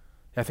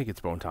 I think it's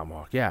Bone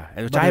Tomahawk, yeah.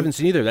 And which I haven't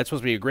seen either. That's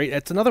supposed to be a great...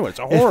 That's another one. It's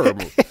a horror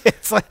movie.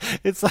 It's like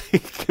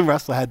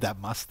Russell had that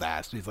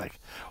mustache. He's like,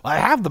 well, I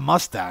have the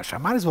mustache. I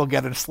might as well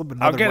get it, slip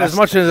another I'll get Western. as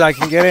much as I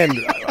can get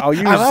in. I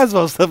might as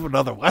well slip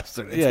another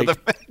Western into the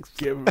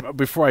mix.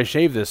 Before I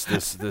shave this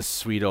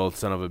sweet old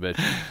son of a bitch.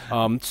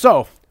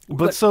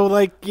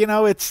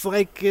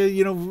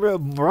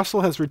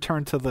 Russell has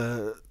returned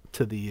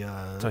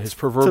to his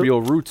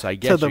proverbial roots, I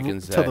guess you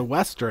can say, to the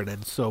Western,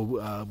 and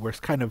so we're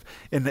kind of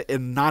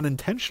in not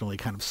intentionally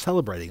kind of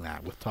celebrating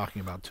that with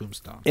talking about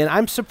Tombstone. And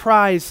I'm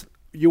surprised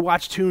you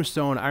watch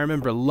Tombstone. I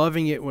remember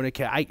loving it when it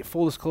came.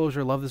 Full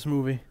disclosure, love this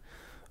movie.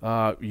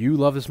 You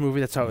love this movie.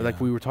 That's how,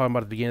 we were talking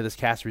about at the beginning of this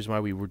cast. The reason why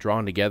we were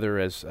drawn together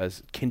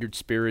as kindred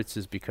spirits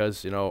is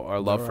because our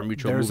love for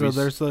mutual movies.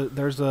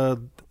 There's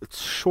a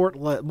short,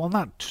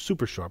 not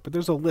super short, but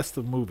there's a list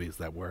of movies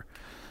that were.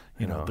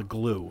 The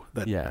glue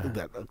that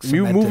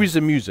movies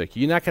and music.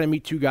 You're not going to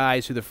meet two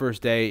guys who the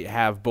first day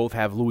both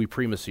have Louis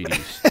Prima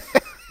CDs.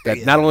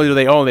 That not only do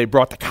they own, they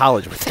brought to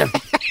college with them.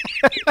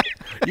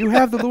 You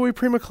have the Louis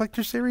Prima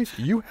Collector Series?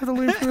 You have the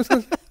Louis Prima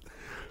Series?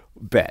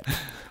 Bet.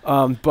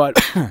 But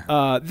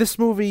this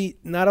movie,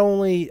 not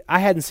only... I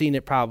hadn't seen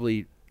it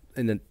probably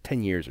in the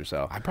 10 years or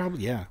so. I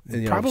probably, yeah.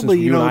 And,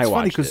 probably, it's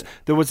funny because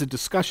there was a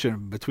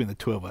discussion between the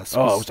two of us. It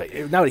was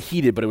not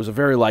heated, but it was a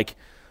very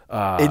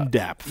in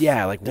depth.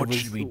 Yeah, what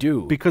should we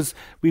do? Because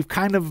we've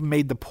kind of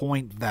made the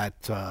point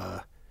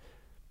that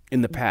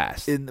in the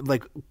past,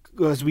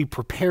 as we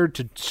prepared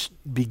to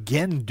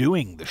begin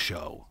doing the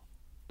show,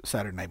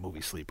 Saturday Night Movie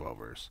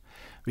Sleepovers,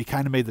 we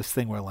kind of made this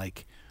thing where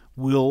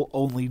we'll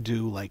only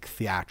do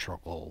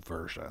theatrical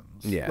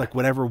versions,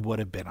 whatever would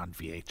have been on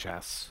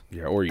VHS,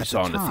 or you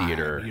saw in the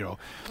theater,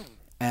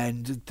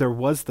 And there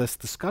was this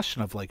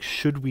discussion of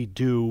should we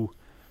do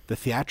the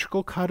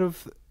theatrical cut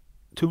of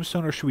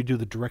Tombstone, or should we do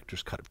the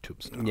director's cut of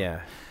Tombstone?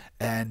 Yeah,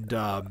 and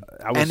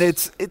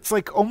it's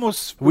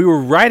almost we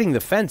were riding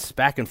the fence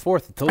back and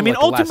forth until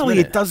ultimately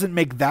it doesn't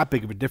make that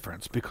big of a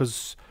difference,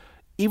 because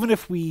even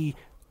if we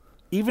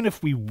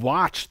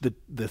watch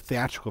the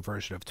theatrical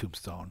version of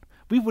Tombstone,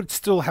 we would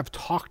still have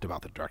talked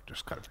about the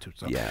director's cut of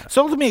Tombstone. Yeah.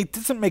 So ultimately, it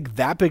doesn't make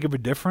that big of a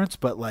difference,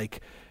 but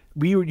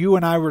you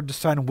and I were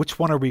deciding which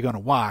one are we going to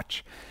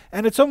watch,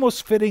 and it's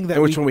almost fitting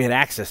that which one we had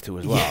access to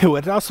as well. Yeah,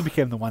 it also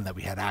became the one that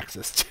we had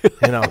access to,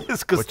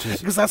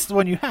 because that's the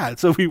one you had,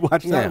 so we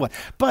watched that one.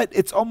 But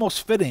it's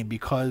almost fitting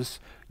because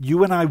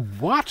you and I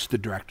watched the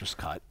director's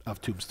cut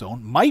of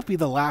Tombstone. Might be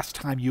the last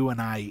time you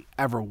and I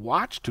ever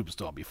watched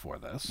Tombstone before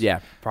this.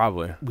 Yeah,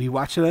 probably. We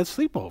watched it at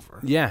sleepover.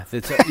 Yeah,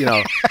 it's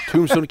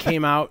Tombstone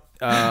came out.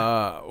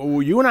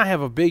 You and I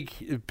have a big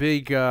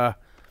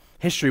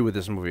history with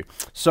this movie.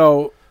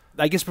 So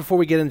I guess before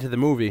we get into the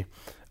movie,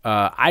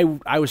 I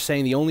was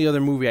saying the only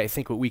other movie I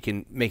think we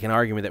can make an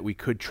argument that we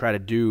could try to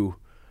do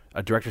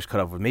a director's cut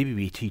of would maybe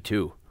be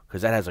T2,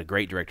 because that has a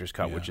great director's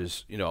cut, which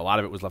is, a lot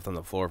of it was left on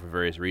the floor for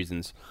various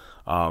reasons.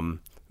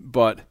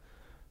 But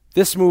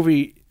this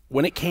movie,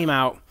 when it came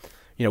out,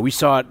 we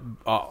saw it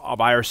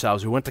by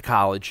ourselves. We went to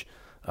college.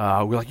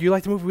 We're like, you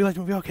like the movie? We like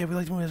the movie. Okay, we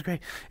like the movie. That's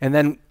great. And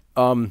then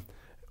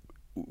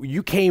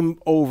you came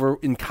over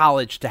in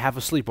college to have a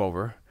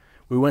sleepover.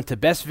 We went to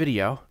Best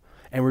Video,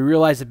 and we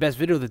realized at Best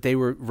Video that they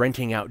were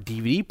renting out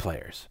DVD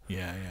players.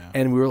 Yeah.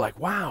 And we were like,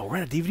 wow,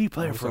 rent a DVD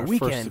player for a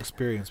weekend. First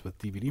experience with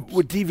DVD.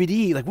 With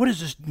DVD. Like, what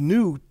is this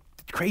new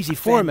crazy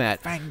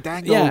format?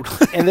 Fandango. Yeah.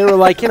 And they were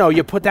like,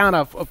 you put down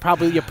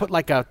you put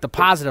like a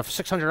deposit of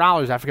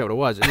 $600. I forget what it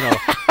was,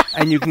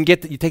 and you can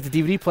you take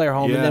the DVD player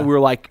home. And then we were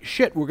like,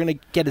 shit, we're going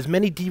to get as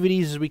many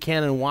DVDs as we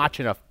can and watch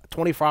in a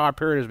 24-hour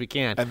period as we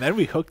can. And then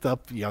we hooked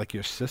up like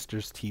your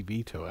sister's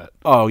TV to it.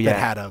 Oh, yeah. That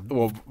had a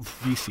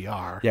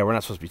VCR. Yeah, we're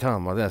not supposed to be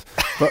telling them about this.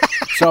 But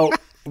so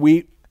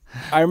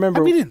I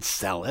remember. We didn't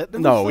sell it.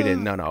 No, we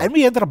didn't. No. And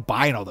we ended up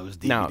buying all those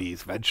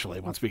DVDs eventually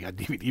once we got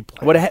DVD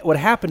players. What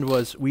happened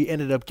was we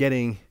ended up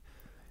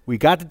we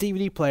got the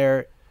DVD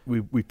player.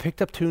 We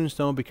picked up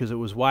Tombstone because it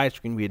was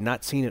widescreen. We had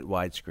not seen it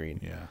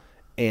widescreen. Yeah.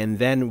 And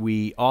then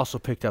we also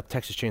picked up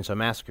Texas Chainsaw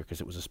Massacre because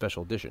it was a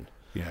special edition.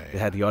 Yeah. It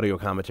had the audio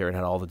commentary and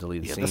had all the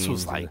deleted scenes. This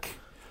was like,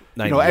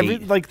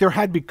 there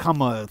had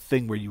become a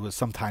thing where you would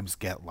sometimes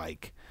get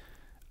like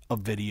a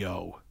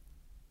video,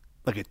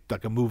 like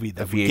a movie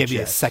that would give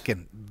you a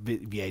second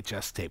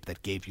VHS tape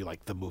that gave you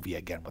like the movie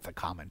again with a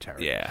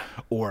commentary. Yeah.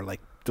 Or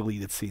like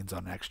deleted scenes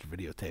on an extra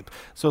videotape.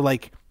 So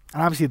like,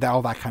 and obviously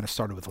all that kind of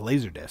started with a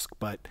Laserdisc,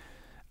 but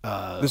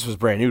this was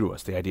brand new to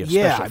us, the idea of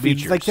special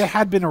features. Like they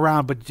had been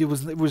around, but it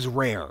was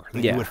rare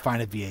that you would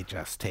find a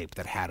VHS tape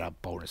that had a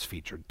bonus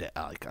feature,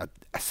 like a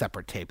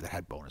separate tape that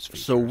had bonus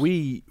features. So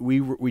we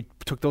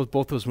took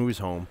both those movies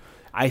home.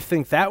 I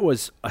think that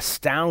was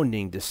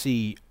astounding to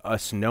see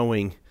us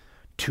knowing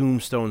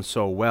Tombstone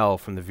so well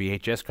from the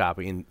VHS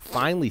copy and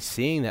finally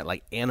seeing that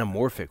like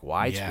anamorphic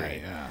widescreen.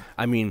 Yeah.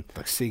 I mean,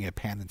 like seeing it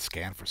pan and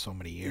scan for so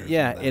many years.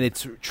 Yeah, and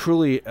it's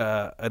truly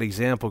an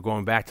example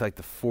going back to like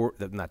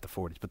not the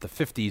 40s, but the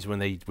 50s when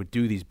they would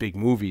do these big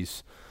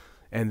movies,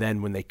 and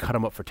then when they cut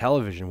them up for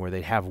television, where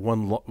they have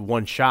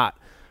one shot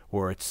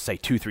where it's say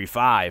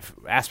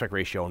 2:3:5 aspect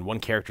ratio, and one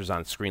character's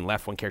on screen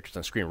left, one character's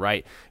on screen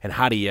right, and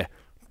how do you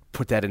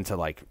put that into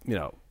like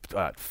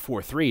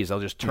 4:3s? They'll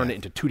just turn it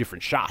into two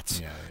different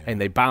shots, and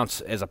they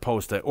bounce as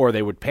opposed to, or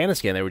they would pan and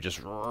scan. They would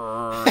just,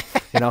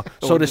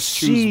 So to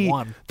see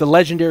the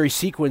legendary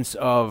sequence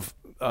of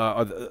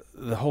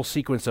the whole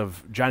sequence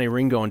of Johnny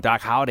Ringo and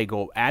Doc Holliday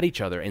go at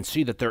each other and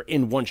see that they're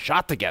in one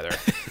shot together,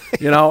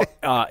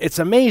 it's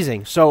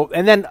amazing. So,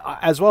 and then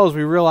as well as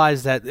we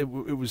realized that it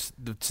was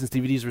since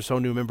DVDs were so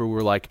new. Remember, we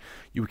were like,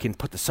 you can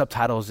put the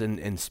subtitles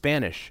in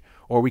Spanish.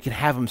 Or we can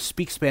have them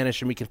speak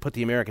Spanish and we can put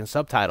the American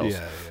subtitles.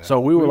 Yeah. So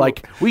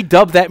we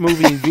dubbed that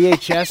movie in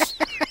VHS.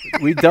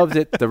 We dubbed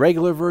it the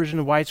regular version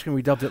of widescreen.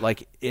 We dubbed it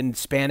like in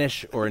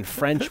Spanish or in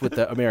French with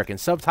the American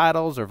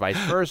subtitles or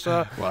vice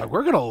versa. Well,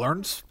 we're gonna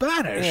learn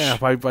Spanish. Yeah,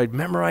 by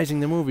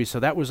memorizing the movie. So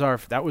that was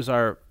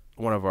our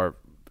one of our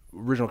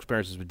original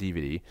experiences with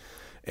DVD.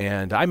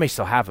 And I may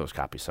still have those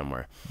copies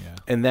somewhere. Yeah.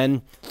 And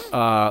then,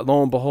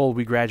 lo and behold,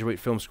 we graduate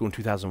film school in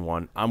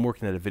 2001. I'm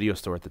working at a video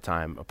store at the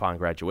time upon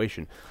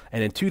graduation.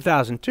 And in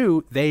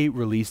 2002, they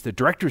released the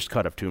director's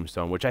cut of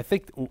Tombstone, which I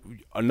think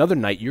another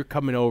night you're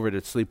coming over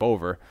to sleep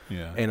over.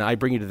 Yeah. And I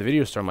bring you to the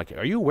video store. I'm like,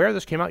 are you aware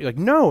this came out? You're like,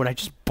 no. And I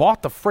just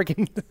bought the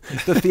friggin'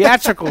 the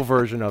theatrical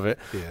version of it.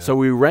 Yeah. So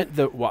we rent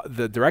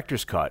the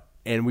director's cut.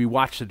 And we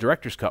watched the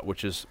director's cut,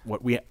 which is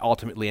what we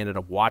ultimately ended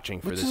up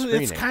watching for this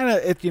screening. It's kind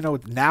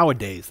of,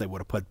 nowadays they would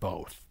have put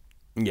both.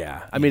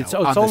 Yeah, I mean, it's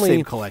on only the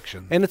same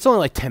collection, and it's only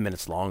like 10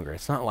 minutes longer.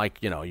 It's not like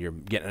you're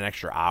getting an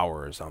extra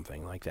hour or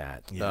something like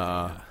that.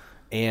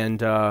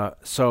 And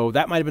so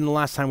that might have been the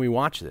last time we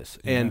watched this.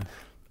 Yeah. And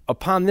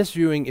upon this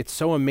viewing, it's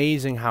so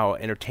amazing how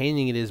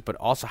entertaining it is, but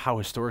also how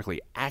historically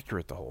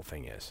accurate the whole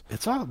thing is.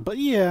 It's all, but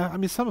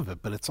some of it,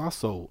 but it's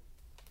also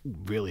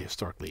really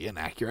historically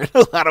inaccurate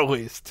in a lot of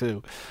ways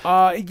too.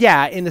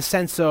 In the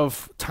sense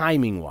of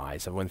timing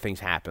wise of when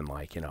things happen,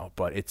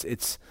 but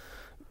it's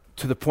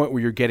to the point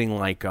where you're getting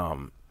like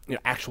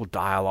actual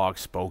dialogue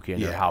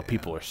spoken, or how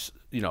people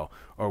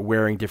are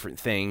wearing different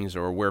things,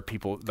 or where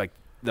people like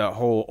the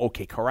whole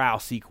OK Corral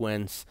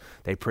sequence.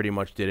 They pretty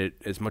much did it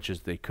as much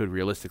as they could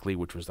realistically,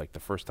 which was like the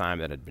first time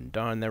that had been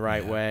done the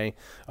right way.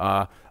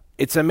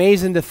 It's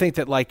amazing to think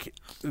that like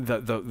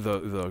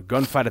the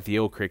gunfight at the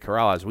OK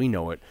Corral as we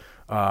know it,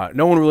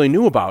 no one really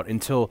knew about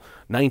until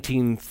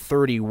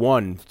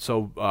 1931.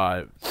 So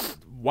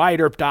Wyatt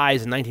Earp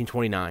dies in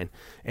 1929,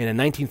 and in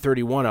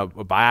 1931, a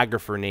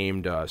biographer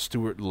named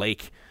Stuart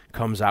Lake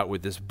comes out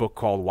with this book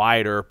called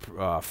Wyatt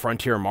Earp,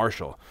 Frontier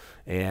Marshal,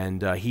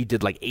 and he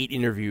did like 8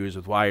 interviews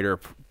with Wyatt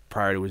Earp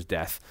prior to his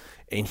death,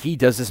 and he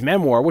does this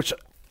memoir, which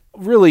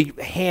really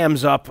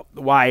hams up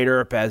Wyatt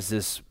Earp as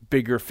this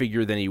bigger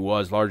figure than he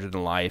was, larger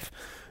than life.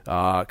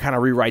 Kind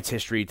of rewrites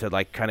history to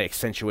like kind of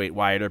accentuate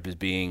Wyatt Earp as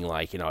being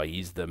like,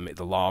 he's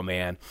the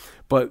lawman,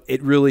 but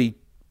it really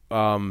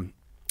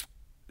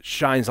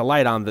shines a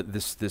light on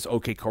this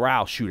OK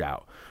Corral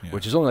shootout,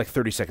 which is only like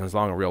 30 seconds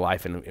long in real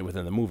life and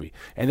within the movie.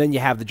 And then you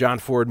have the John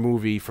Ford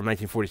movie from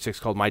 1946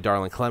 called My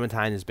Darling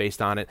Clementine is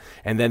based on it.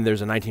 And then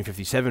there's a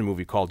 1957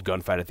 movie called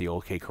Gunfight at the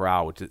OK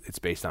Corral, which it's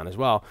based on as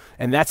well.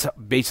 And that's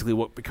basically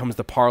what becomes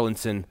the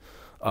parlance in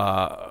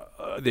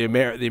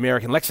the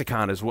American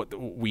lexicon is what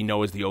we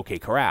know as the OK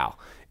Corral.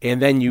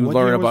 And then you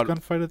learn about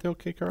Gunfight at the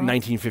OK Corral?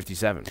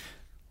 1957.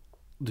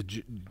 A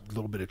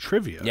little bit of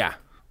trivia. Yeah.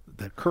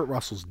 That Kurt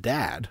Russell's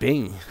dad,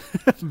 Bing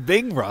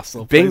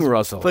Russell,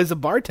 plays a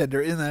bartender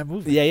in that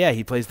movie. Yeah,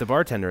 he plays the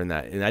bartender in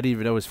that, and I didn't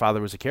even know his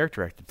father was a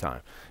character actor at the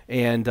time.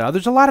 And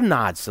there's a lot of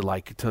nods to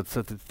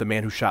The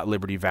Man Who Shot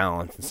Liberty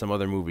Valance and some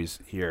other movies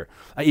here,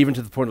 even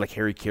to the point of like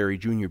Harry Carey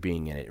Jr.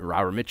 being in it,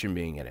 Robert Mitchum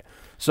being in it.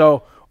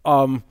 So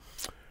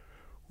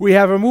we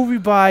have a movie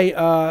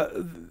by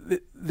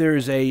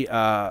there's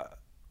a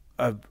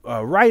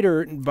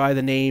writer by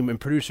the name and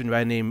producer by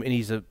the name, and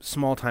he's a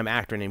small-time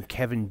actor named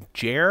Kevin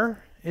Jarre.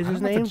 Is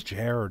his name? I don't know if it's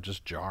Jarre or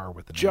just Jar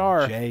with the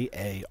Jar. name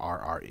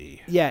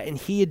Jarre. Yeah, and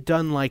he had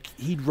done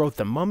he wrote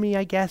The Mummy,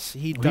 I guess.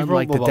 He'd done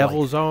like The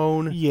Devil's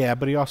Own. Yeah,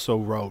 but he also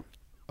wrote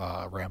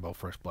Rambo: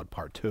 First Blood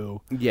Part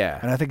 2. Yeah.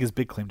 And I think his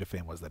big claim to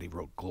fame was that he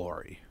wrote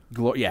Glory.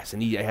 Yes,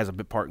 and he has a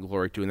big part in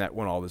Glory too, and that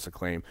won all this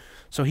acclaim.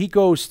 So he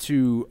goes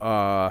to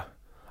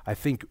I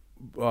think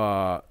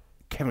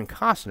Kevin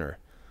Costner,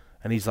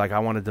 and he's like, I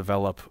want to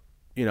develop,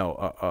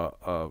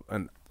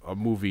 a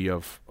movie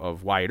of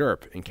Wyatt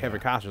Earp, and Kevin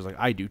Costner's like,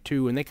 I do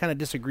too, and they kind of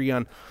disagree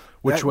on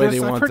which way they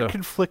want to. I've heard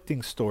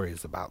conflicting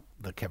stories about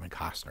the Kevin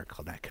Costner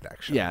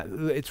connection. Yeah,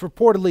 it's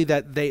reportedly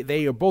that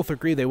they both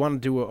agree they want to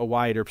do a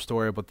Wyatt Earp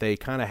story, but they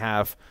kind of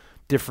have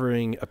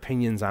differing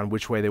opinions on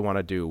which way they want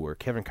to do. Where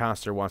Kevin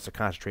Costner wants to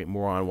concentrate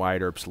more on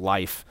Wyatt Earp's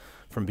life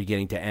from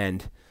beginning to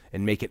end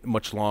and make it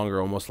much longer,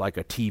 almost like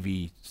a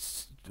TV.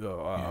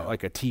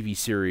 Like a TV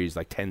series,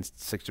 like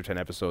 6 or 10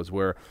 episodes,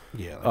 where a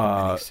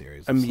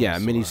miniseries.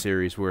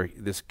 Miniseries where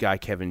this guy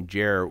Kevin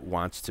Jarre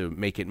wants to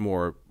make it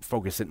more,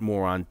 focus it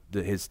more on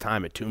his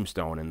time at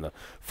Tombstone and the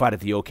fight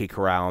at the OK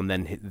Corral, and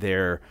then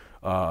their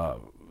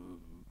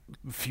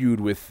feud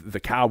with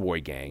the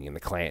Cowboy Gang and the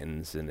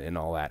Clantons and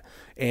all that.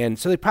 And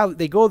so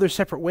they go their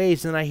separate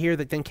ways. And I hear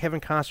that then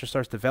Kevin Costner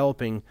starts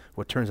developing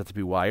what turns out to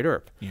be Wyatt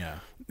Earp. Yeah,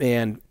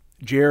 and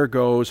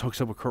Jarre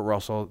hooks up with Kurt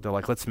Russell. They're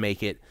like, let's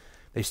make it.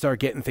 They start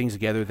getting things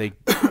together.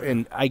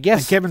 And I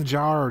guess Kevin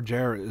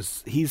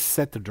Jarre he's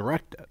set to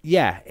direct it.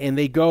 Yeah, and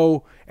they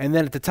go, and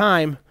then at the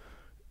time,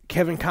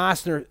 Kevin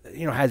Costner,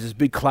 has this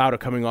big cloud of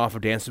coming off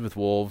of Dances with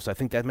Wolves. I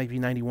think that might be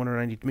 91 or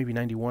 90, maybe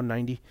 91,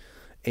 90,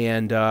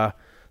 and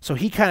so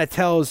he kind of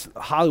tells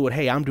Hollywood,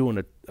 "Hey, I'm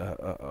doing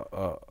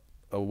a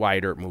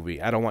Wyatt Earp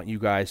movie. I don't want you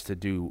guys to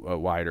do a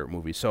Wyatt Earp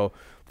movie." So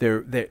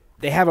they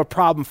have a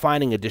problem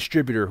finding a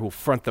distributor who'll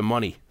front the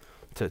money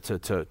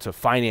to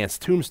finance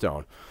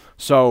Tombstone.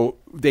 So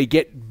they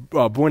get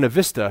Buena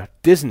Vista,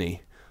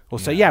 Disney, will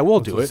say, yeah, we'll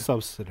do it. It's a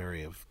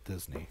subsidiary of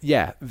Disney.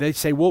 Yeah, they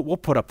say, we'll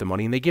put up the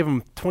money, and they give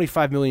them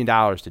 $25 million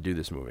to do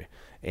this movie.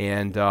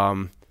 And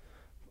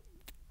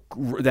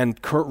then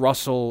Kurt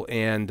Russell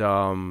and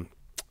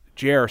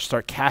Jarre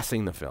start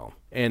casting the film.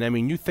 And, I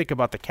mean, you think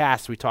about the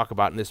cast we talk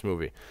about in this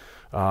movie.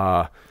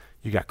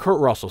 You got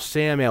Kurt Russell,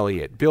 Sam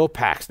Elliott, Bill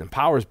Paxton,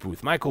 Powers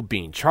Booth, Michael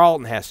Biehn,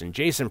 Charlton Heston,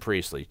 Jason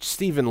Priestley,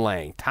 Stephen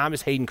Lang,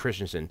 Thomas Hayden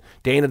Christensen,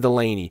 Dana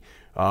Delaney,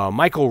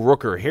 Michael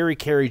Rooker, Harry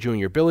Carey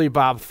Jr., Billy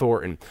Bob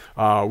Thornton.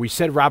 We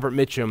said Robert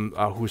Mitchum,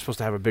 who was supposed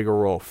to have a bigger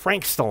role.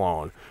 Frank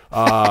Stallone,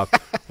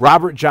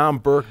 Robert John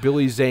Burke,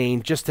 Billy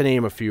Zane, just to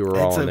name a few, are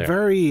all in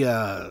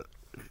there.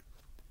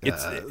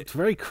 It's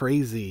very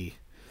crazy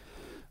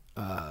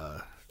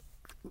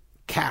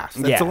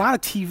cast. That's a lot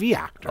of TV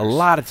actors. A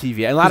lot of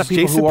TV. A lot of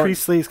people Jason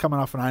Priestley is coming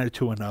off an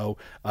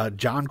 90210.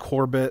 John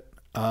Corbett,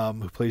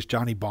 who plays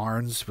Johnny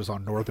Barnes, was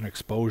on Northern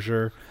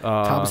Exposure.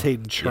 Thomas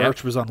Hayden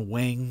Church was on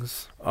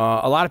Wings.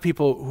 A lot of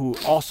people who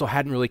also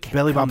hadn't really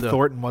Billy Bob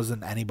Thornton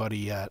wasn't anybody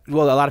yet.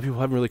 Well, a lot of people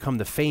haven't really come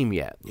to fame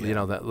yet.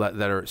 Yeah.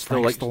 That are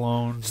still Frank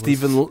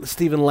Stallone.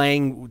 Stephen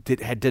Lang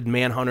did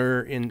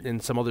Manhunter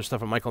and some other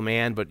stuff with Michael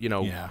Mann, but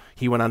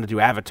he went on to do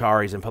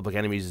Avatar. He's in Public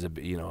Enemies.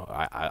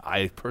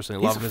 I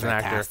personally love him as an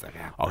actor.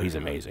 Oh, he's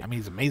amazing. I mean,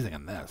 he's amazing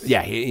in this.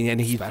 Yeah,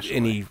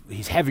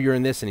 he's heavier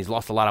in this, and he's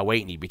lost a lot of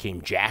weight, and he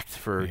became jacked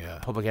for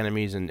Public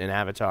Enemies and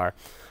Avatar.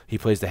 He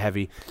plays the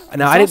heavy.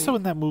 Now, he's also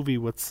in that movie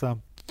with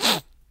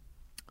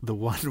the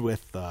one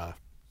with I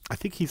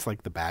think he's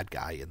like the bad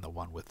guy in the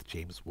one with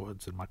James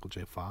Woods and Michael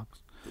J. Fox.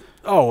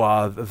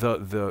 Oh, the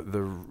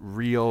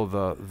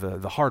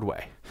hard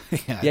way.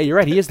 Yeah, you're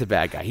right. He is the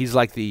bad guy. He's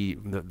like the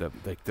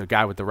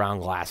guy with the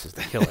round glasses,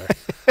 the killer.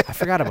 I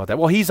forgot about that.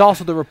 Well, he's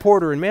also the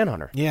reporter in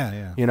Manhunter.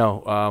 Yeah.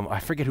 I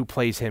forget who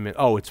plays him.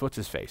 It's what's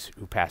his face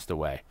who passed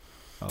away.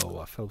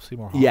 Oh, Philip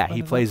Seymour Hoffman. Yeah,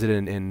 he plays it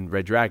in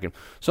Red Dragon.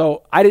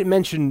 So I didn't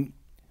mention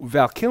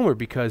Val Kilmer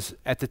because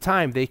at the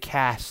time they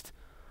cast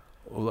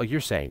like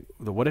you're saying,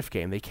 the What If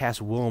game, they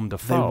cast Willem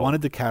Dafoe. They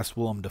wanted to cast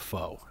Willem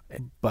Dafoe,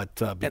 but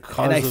because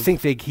and I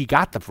think he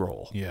got the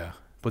role. Yeah,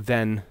 but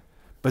then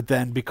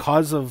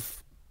because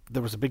of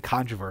there was a big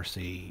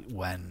controversy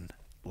when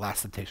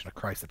Last Temptation of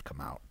Christ had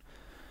come out,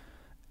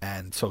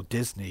 and so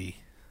Disney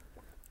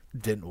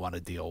didn't want to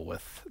deal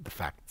with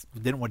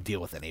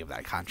any of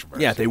that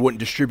controversy. Yeah, they wouldn't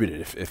distribute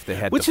it if they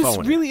had Which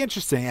Dafoe is really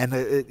interesting, and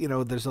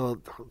there's a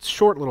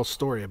short little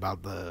story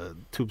about the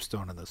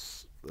Tombstone in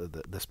this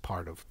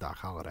part of Doc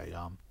Holliday.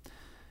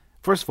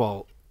 First of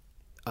all,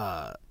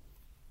 I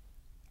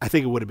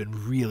think it would have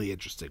been really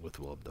interesting with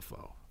Willem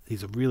Dafoe.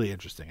 He's a really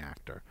interesting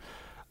actor.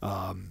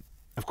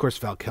 Of course,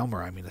 Val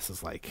Kilmer. I mean, this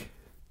is like,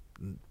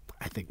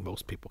 I think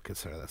most people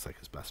consider this like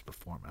his best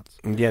performance.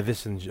 Yeah,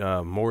 this and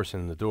Morrison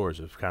in The Doors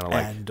is kind of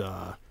like... And,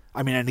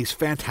 and he's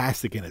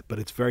fantastic in it, but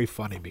it's very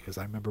funny because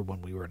I remember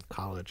when we were in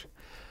college,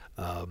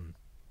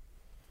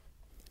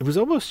 it was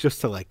almost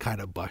just to like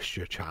kind of bust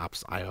your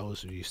chops. I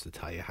always used to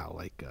tell you how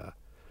like,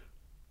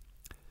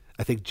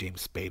 I think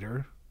James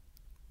Spader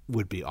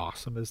would be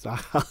awesome as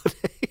Doc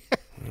Holliday.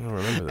 I don't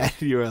remember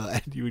that.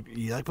 And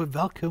you're like, but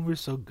Val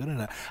Kilmer's so good in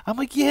it. I'm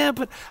like, yeah,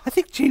 but I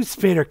think James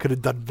Spader could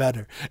have done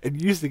better.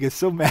 And you used to get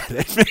so mad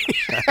at me.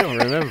 I don't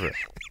remember.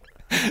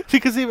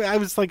 Because I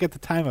was like, at the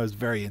time, I was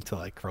very into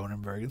like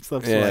Cronenberg and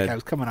stuff. So like, I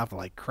was coming off of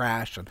like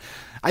Crash, and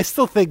I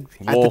still think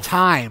at the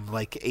time,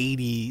 like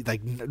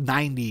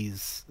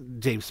 90s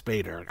James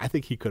Spader, I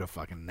think he could have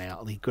fucking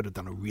nailed. He could have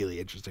done a really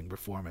interesting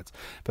performance.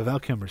 But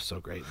Val Kilmer's so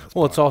great in this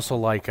part. It's also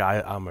like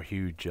I'm a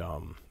huge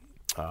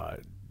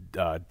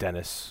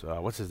Dennis,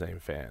 what's his name,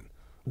 fan?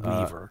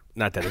 Weaver.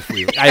 Not Dennis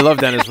Weaver. I love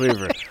Dennis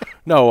Weaver.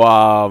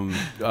 No,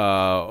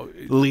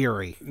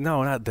 Leary.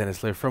 No, not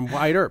Dennis Leary. From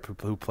Wyatt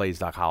Earp, who plays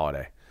Doc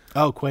Holliday.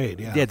 Oh, Quaid,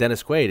 yeah. Yeah,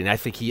 Dennis Quaid. And I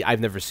think I've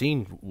never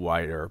seen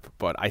Wyatt Earp,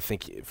 but I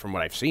think from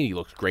what I've seen, he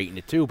looks great in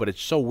it too. But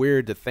it's so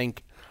weird to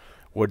think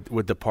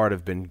would the part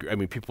have been, I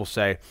mean, people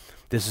say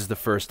this is the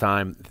first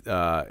time,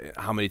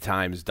 how many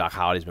times Doc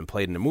Holliday's been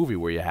played in a movie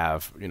where you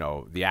have,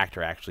 the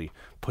actor actually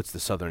puts the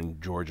Southern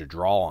Georgia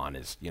drawl on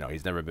his,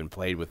 he's never been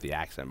played with the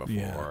accent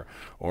before,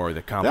 or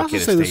the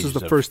complicated stages. This was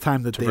the first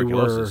time that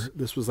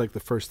this was like the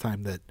first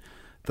time that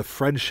the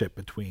friendship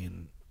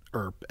between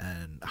Earp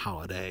and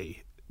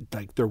Holliday,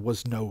 like there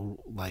was no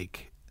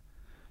like,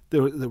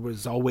 there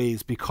was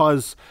always,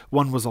 because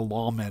one was a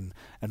lawman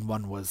and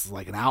one was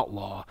like an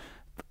outlaw.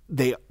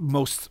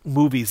 Most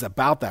movies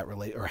about that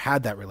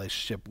had that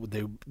relationship.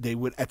 They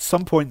would at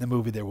some point in the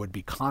movie there would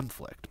be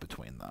conflict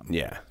between them.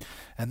 Yeah,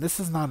 and this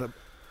is not a.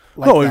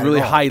 It really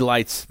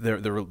highlights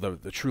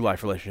the true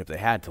life relationship they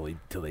had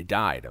till they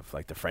died, of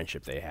like the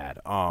friendship they had.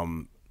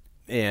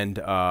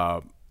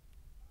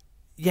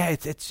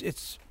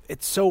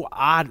 It's so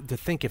odd to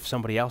think if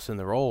somebody else in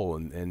the role,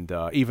 and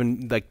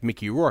even like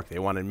Mickey Rourke, they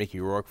wanted Mickey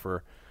Rourke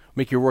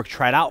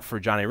tried out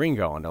for Johnny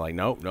Ringo, and they're like,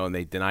 no, and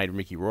they denied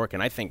Mickey Rourke.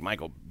 And I think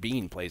Michael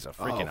Biehn plays a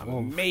freaking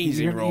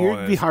amazing role.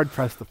 You'd be hard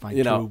pressed to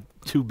find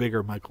two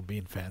bigger Michael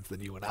Biehn fans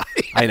than you and I.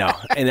 I know,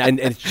 and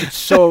it's just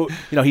so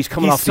he's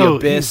coming off The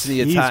Abyss.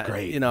 He's great. He's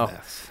great in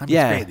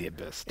The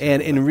Abyss. Too,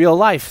 and in real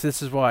life,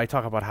 this is why I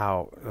talk about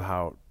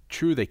how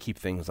true they keep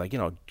things. Like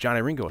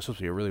Johnny Ringo was supposed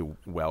to be a really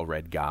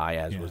well-read guy,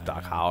 as was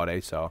Doc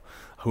Holliday. So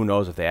who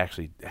knows if they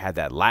actually had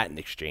that Latin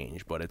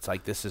exchange? But it's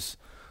like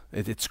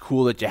it's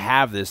cool that you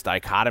have this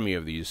dichotomy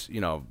of these,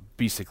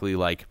 basically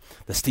like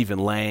the Stephen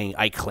Lang,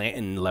 Ike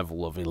Clanton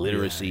level of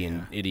illiteracy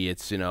and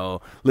idiots,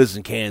 lives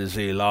in Kansas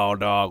City, law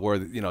dog, where,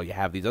 you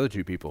have these other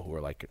two people who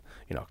are like,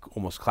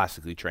 almost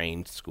classically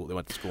trained school. They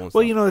went to school and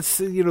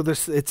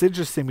stuff. It's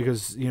interesting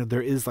because,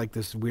 there is like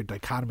this weird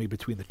dichotomy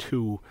between the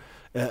two,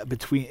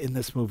 in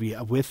this movie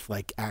with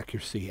like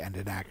accuracy and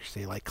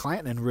inaccuracy. Like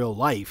Clanton in real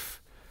life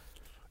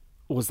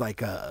was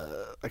like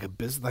a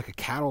business, like a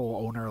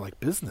cattle owner, like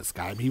business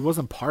guy. I mean, he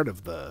wasn't part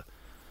of the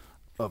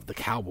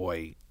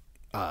cowboy.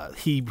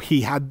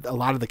 He had a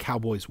lot of the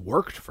cowboys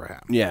worked for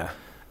him. Yeah,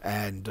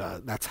 and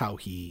that's how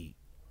he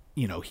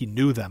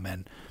knew them,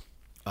 and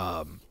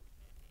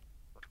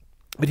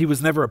but he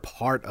was never a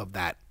part of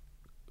that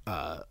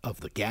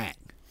of the gang.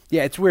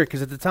 Yeah, it's weird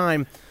because at the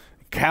time,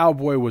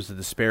 cowboy was a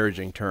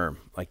disparaging term.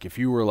 Like if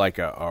you were like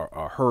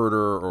a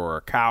herder or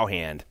a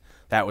cowhand,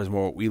 that was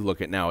more what we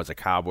look at now as a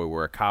cowboy,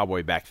 where a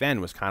cowboy back then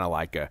was kind of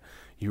like a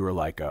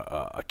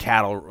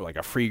cattle, like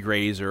a free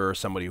grazer, or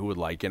somebody who would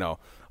like,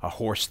 a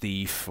horse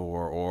thief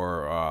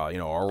or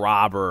a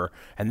robber.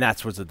 And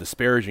that's was a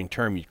disparaging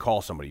term you'd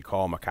call somebody. You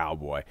call them a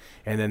cowboy.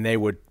 And then they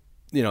would,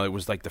 it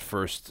was like the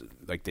first,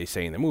 like they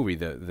say in the movie,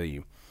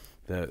 the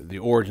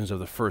origins of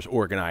the first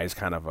organized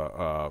kind of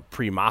a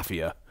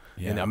pre-mafia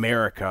in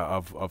America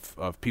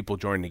of people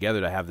joining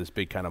together to have this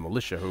big kind of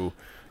militia who,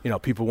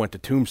 people went to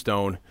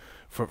Tombstone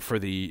for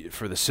the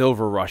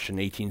silver rush in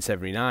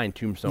 1879.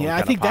 Tombstone. Yeah,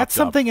 I think that's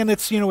something, and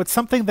it's it's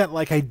something that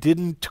like I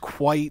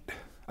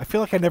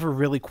feel like I never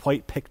really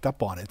quite picked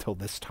up on until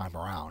this time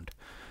around,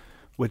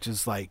 which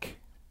is like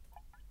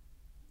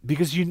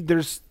because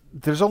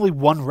there's only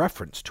one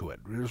reference to it.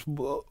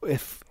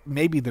 If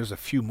maybe there's a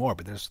few more,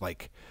 but there's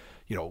like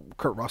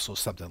Kurt Russell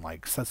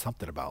says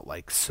something about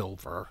like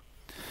silver.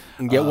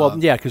 Yeah, well,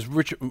 because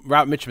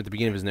Robert Mitchum at the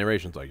beginning of his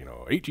narration is like,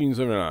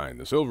 1879,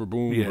 the silver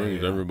boom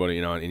brings everybody,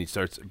 and he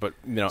starts, but,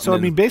 So,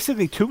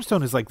 basically,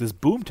 Tombstone is like this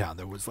boom town.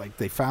 There was like,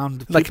 they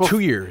found... Like 2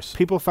 years.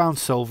 People found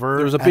silver.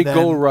 There was a big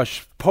gold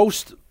rush.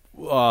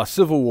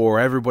 Post-Civil War,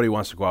 everybody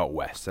wants to go out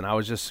west. And I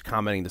was just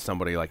commenting to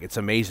somebody, like, it's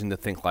amazing to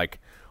think, like,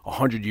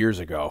 100 years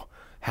ago,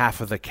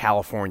 half of the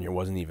California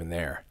wasn't even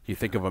there. You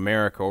think of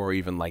America or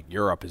even like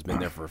Europe has been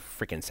there for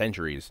freaking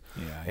centuries.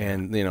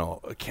 And,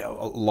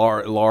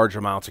 large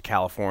amounts of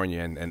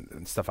California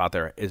and stuff out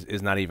there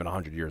is not even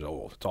 100 years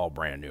old. It's all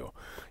brand new,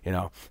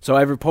 So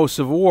every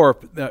post-Civil War,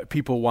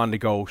 people wanted to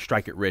go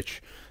strike it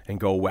rich and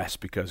go west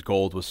because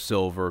gold was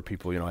silver.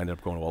 People, ended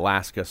up going to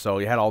Alaska. So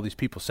you had all these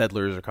people,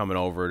 settlers are coming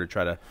over to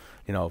try to,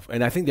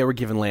 and I think they were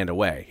giving land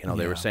away.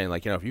 They were saying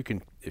like, if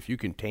you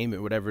can tame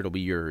it, whatever, it'll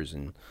be yours.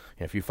 And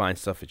if you find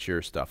stuff, it's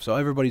your stuff. So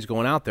everybody's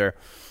going out there,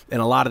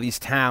 and a lot of these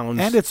towns.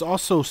 And it's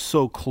also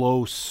so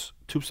close.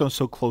 Tombstone's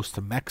so close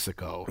to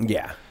Mexico.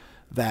 Yeah.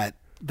 That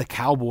the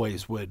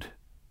cowboys would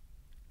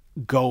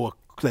go.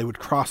 They would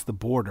cross the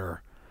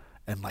border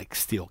and like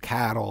steal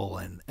cattle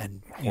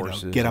and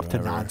horses, get up to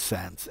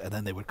nonsense, and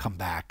then they would come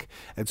back.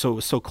 And so it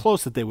was so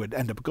close that they would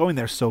end up going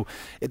there. So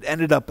it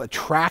ended up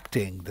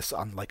attracting this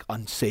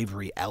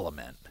unsavory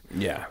element.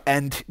 Yeah.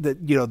 And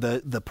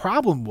the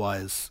problem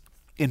was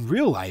in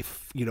real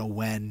life,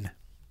 when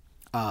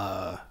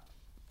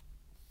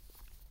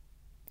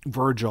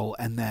Virgil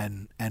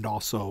and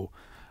also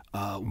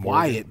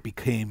Wyatt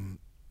became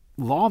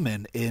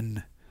lawmen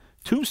in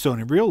Tombstone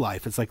in real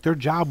life, it's like their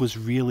job was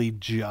really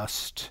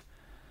just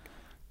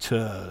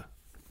to,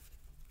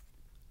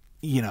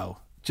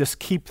 just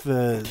keep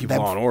law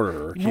and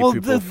order, or keep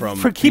people from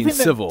being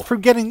civil.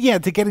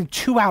 Getting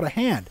too out of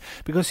hand.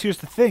 Because here's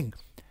the thing.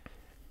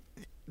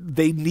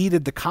 They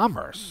needed the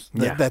commerce.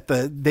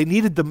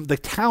 The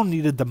town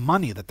needed the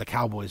money that the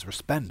cowboys were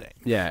spending.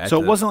 Yeah. So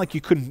it wasn't like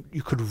you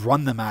could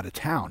run them out of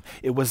town.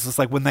 It was just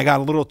like when they got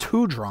a little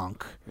too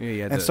drunk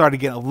and started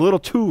getting a little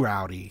too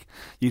rowdy,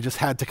 you just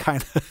had to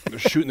kind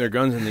of shooting their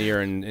guns in the air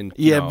and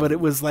but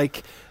it was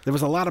like there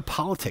was a lot of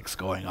politics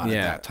going on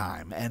at that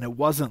time, and it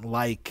wasn't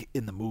like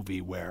in the movie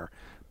where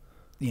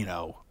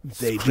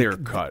they clear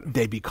cut.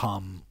 They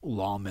become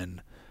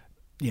lawmen.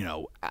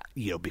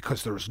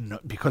 Because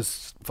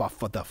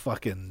the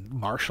fucking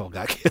marshal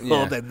got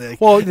killed, and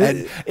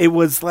it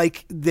was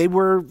like they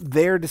were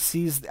there to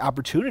seize the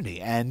opportunity,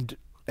 and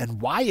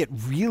Wyatt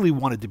really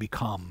wanted to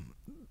become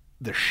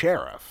the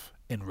sheriff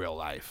in real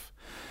life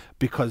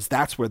because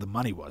that's where the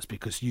money was,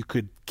 because you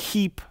could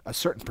keep a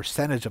certain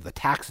percentage of the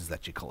taxes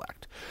that you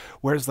collect,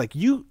 whereas like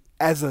you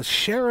as a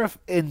sheriff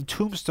in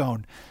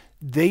Tombstone,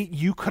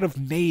 you could have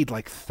made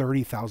like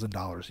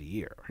 $30,000 a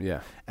year.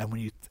 Yeah. And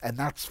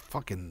that's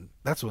when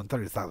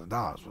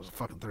 $30,000 was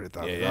fucking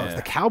 $30,000. Yeah.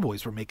 The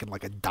Cowboys were making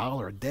like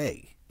 $1 a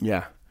day.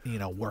 Yeah.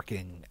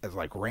 Working as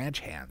like ranch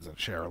hands and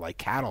share like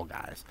cattle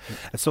guys.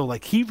 And so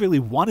like he really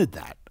wanted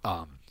that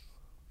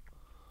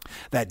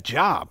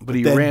job. But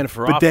he ran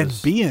for office. But then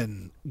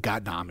Bean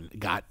got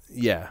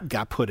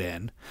put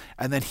in,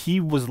 and then he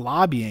was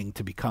lobbying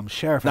to become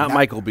sheriff. Not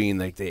Michael Bean,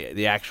 like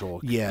the actual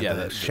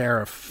the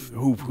sheriff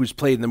who's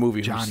played in the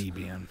movie, Johnny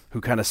Bean,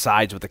 who kind of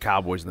sides with the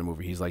Cowboys in the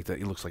movie. He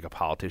looks like a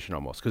politician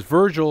almost, because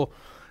Virgil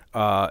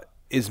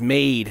is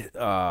made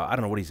I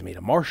don't know what he's made,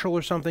 a marshal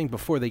or something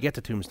before they get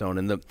to Tombstone,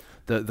 and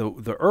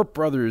the Earp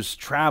brothers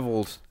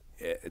traveled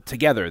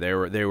together.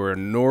 They were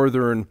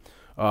northern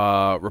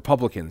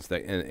Republicans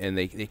and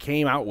they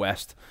came out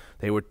west.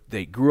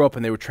 They grew up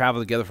and they would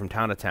travel together from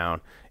town to town.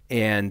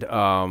 And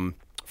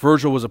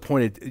Virgil was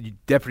appointed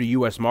deputy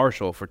U.S.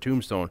 Marshal for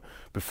Tombstone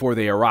before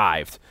they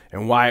arrived.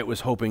 And Wyatt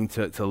was hoping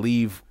to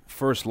leave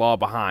First Law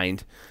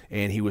behind,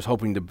 and he was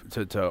hoping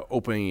to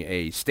open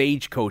a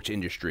stagecoach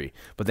industry.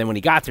 But then when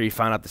he got there, he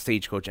found out the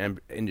stagecoach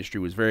industry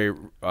was very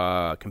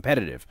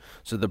competitive.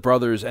 So the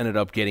brothers ended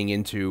up getting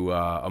into,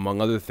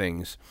 among other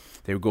things,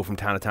 they would go from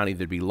town to town,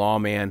 either be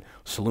lawman,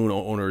 saloon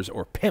owners,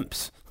 or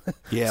pimps.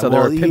 Yeah, so they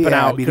were pimping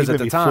out because at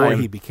the time before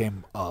he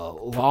became a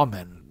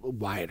lawman,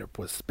 Wyatt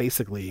was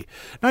basically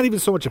not even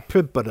so much a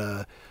pimp,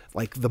 but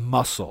like the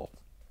muscle,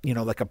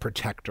 like a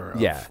protector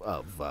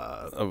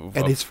of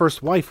and his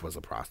first wife was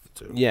a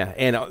prostitute. Yeah,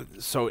 and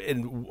so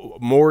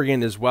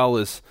Morgan as well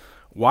as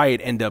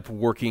Wyatt end up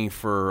working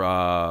for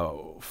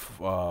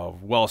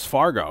Wells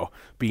Fargo,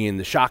 being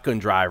the shotgun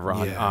driver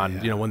on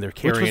when they're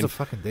carrying. Which was a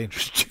fucking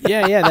dangerous job.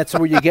 Yeah, that's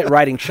where you get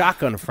riding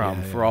shotgun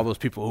from for all those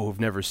people who have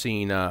never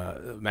seen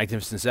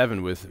Magnificent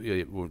Seven with,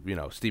 Steve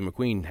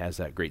McQueen has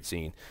that great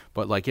scene.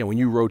 But when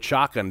you rode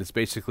shotgun, it's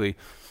basically,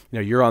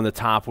 you're on the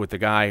top with the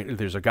guy.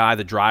 There's a guy,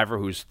 the driver,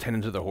 who's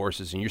tending to the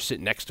horses, and you're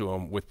sitting next to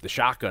him with the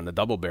shotgun, the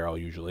double barrel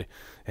usually,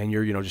 and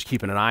you're just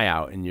keeping an eye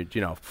out, and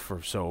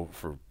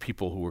for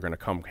people who are going to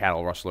come cattle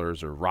cattle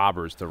rustlers or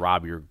robbers to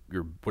rob your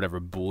whatever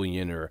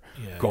bullion or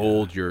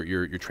gold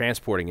you're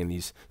transporting in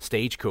these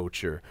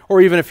stagecoach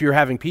or even if you're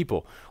having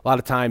people. A lot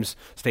of times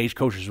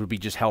stagecoaches would be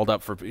just held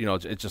up for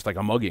it's just like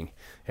a mugging,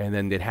 and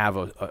then they'd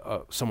have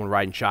someone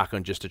riding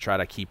shotgun just to try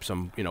to keep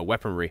some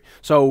weaponry.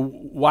 So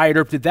Wyatt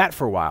Earp did that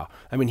for a while.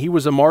 I mean, he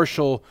was a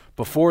marshal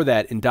before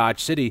that in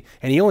Dodge City,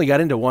 and he only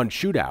got into one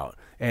shootout.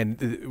 And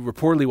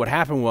reportedly, what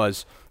happened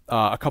was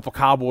a couple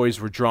cowboys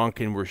were drunk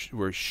and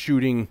were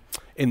shooting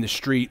in the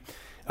street.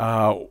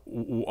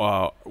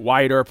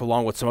 Wyatt Earp,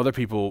 along with some other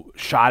people,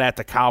 shot at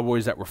the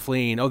cowboys that were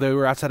fleeing. Oh, they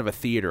were outside of a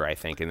theater, I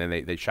think, and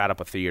then they shot up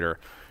a theater.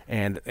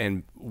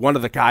 And one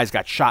of the guys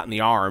got shot in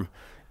the arm,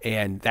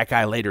 and that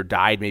guy later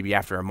died maybe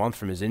after a month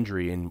from his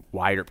injury, and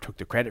Wyatt Earp took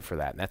the credit for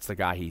that. And that's the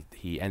guy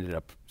he ended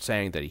up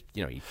saying that he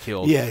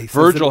killed. Yeah,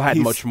 Virgil had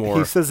much more.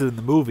 He says it in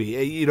the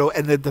movie,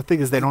 and the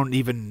thing is they don't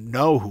even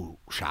know who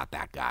shot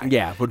that guy.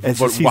 Yeah, but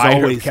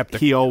Wyatt Earp kept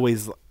he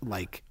always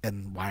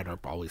and Wyatt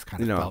Earp always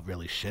kind of felt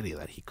really shitty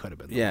that he could have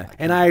been. Yeah,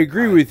 and I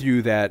agree with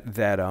you that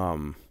these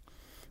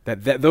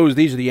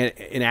are the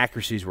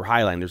inaccuracies we're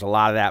highlighting. There's a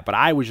lot of that, but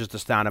I was just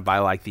astounded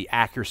by the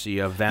accuracy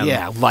of them.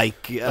 Yeah,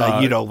 like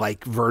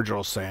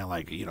Virgil saying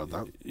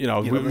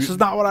this is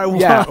not what I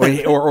want. Yeah,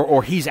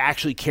 or he's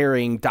actually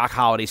carrying Doc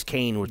Holliday's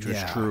cane, which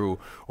was true.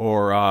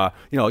 Or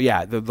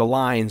the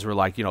lines were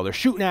like they're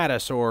shooting at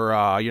us,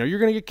 or you're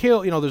gonna get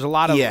killed. There's a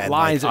lot of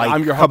lines.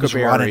 I'm your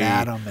Huckleberry.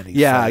 At him and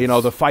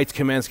says, the fights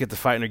commence, get the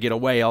fight or get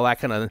away. All that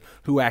kind of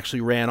who actually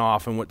ran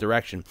off and what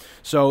direction.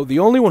 So the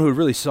only one who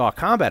really saw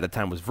combat at the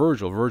time was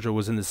Virgil. Virgil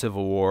was in the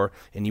Civil War,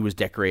 and he was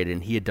decorated,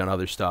 and he had done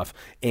other stuff.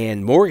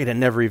 And Morgan had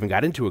never even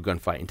got into a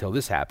gunfight until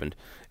this happened.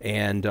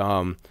 And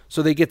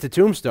so they get to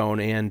Tombstone,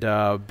 and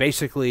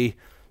basically,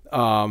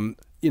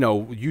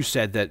 you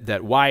said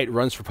that Wyatt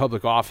runs for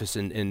public office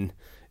in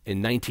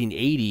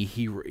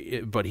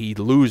 1980. But he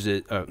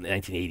loses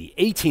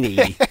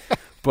 1880.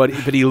 but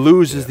he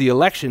loses the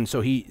election,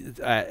 so he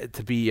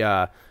to be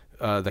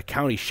the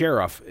county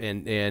sheriff,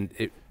 and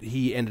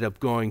he ended up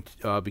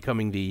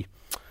becoming the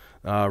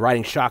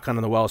riding shotgun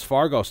on the Wells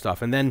Fargo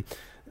stuff. And then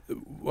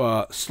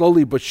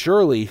slowly but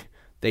surely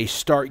they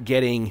start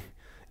getting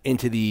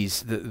into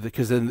these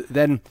because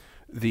then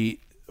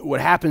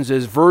what happens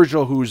is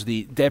Virgil, who's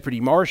the deputy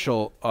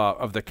marshal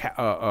of the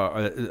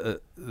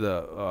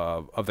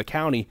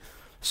county,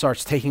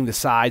 starts taking the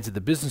sides of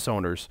the business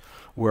owners,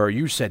 where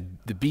you said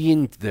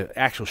the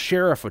actual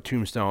sheriff of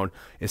Tombstone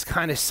is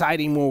kind of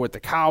siding more with the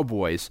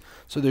cowboys.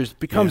 So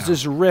becomes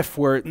this rift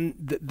where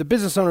the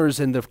business owners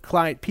and the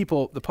client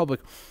people, the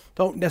public,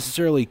 don't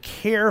necessarily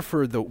care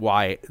for the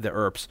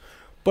Earps,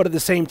 but at the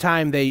same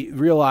time they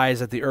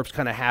realize that the Earps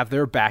kind of have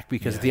their back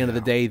because at the end of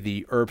the day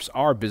the Earps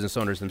are business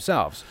owners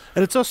themselves.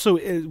 And it's also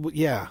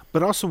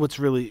but also what's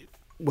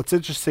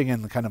interesting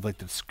in the kind of like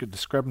the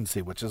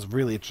discrepancy, which is a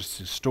really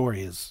interesting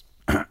story, is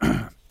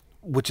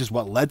which is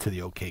what led to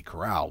the OK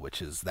Corral,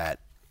 which is that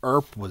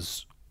Earp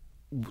was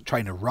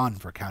trying to run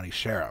for county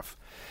sheriff,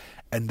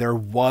 and there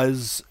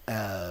was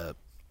a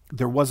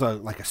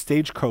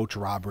stagecoach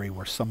robbery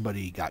where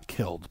somebody got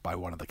killed by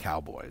one of the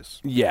cowboys.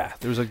 Yeah,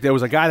 there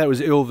was a guy that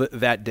was ill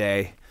that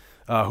day,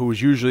 who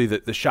was usually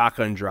the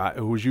shotgun driver,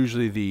 who was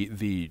usually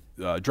the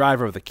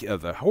driver of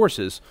the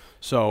horses.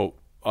 So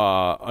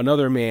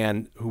another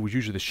man who was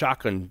usually the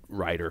shotgun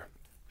rider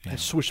had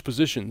switched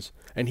positions,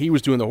 and he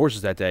was doing the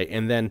horses that day.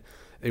 And then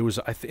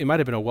it might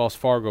have been a Wells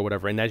Fargo or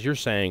whatever. And as you're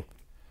saying,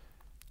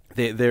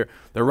 they're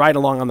riding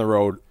along on the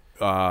road.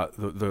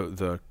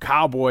 The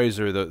cowboys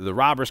or the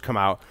robbers come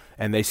out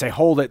and they say,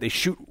 hold it. They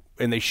shoot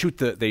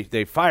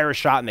they fire a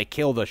shot and they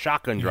kill the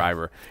shotgun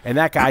driver. And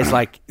that guy's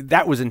like,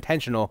 that was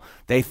intentional.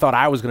 They thought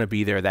I was going to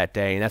be there that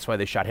day, and that's why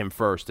they shot him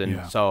first. And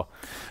there's a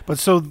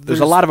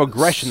lot of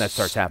aggression that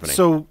starts happening.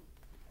 So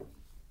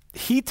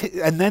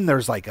and then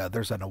there's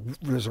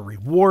there's a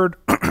reward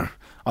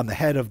on the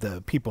head of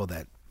the people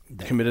that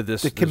committed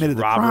this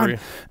robbery.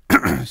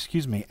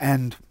 Excuse me.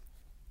 And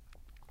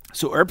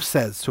so Earp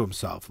says to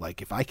himself,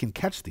 if I can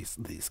catch these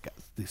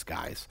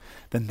guys,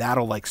 then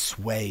that'll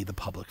sway the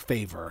public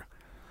favor,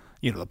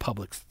 the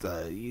public's,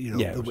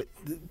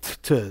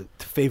 to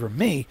favor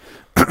me.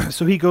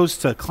 So he goes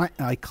to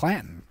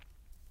Clanton,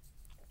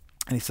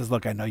 and he says,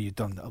 "Look, I know you've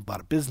done a lot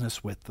of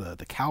business with the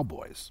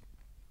cowboys.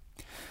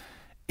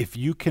 If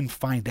you can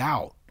find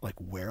out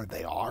where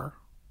they are,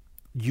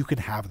 you can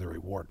have the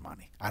reward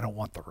money. I don't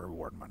want the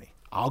reward money.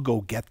 I'll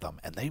go get them."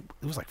 And it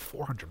was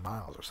 400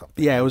 miles or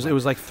something. Yeah, it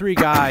was like three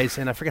guys,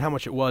 and I forget how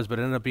much it was, but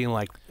it ended up being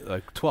like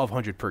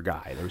 $1,200 per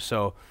guy.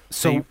 So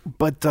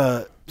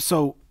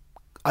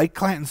Ike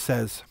Clanton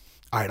says,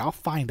 "All right, I'll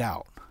find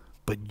out,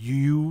 but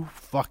you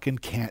fucking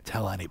can't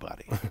tell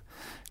anybody."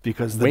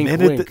 Because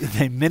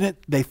the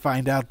minute they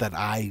find out that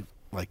I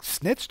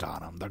snitched on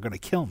them, they're going to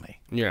kill me.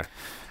 Yeah.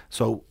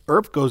 So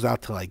Earp goes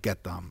out to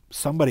get them.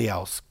 Somebody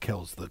else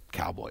kills the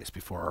cowboys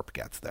before Earp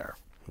gets there.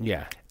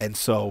 Yeah. And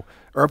so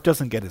Earp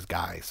doesn't get his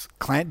guys.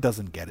 Clanton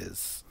doesn't get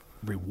his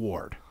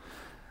reward.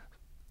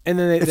 And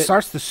then it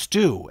starts to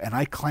stew, and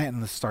Ike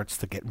Clanton starts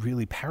to get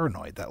really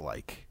paranoid that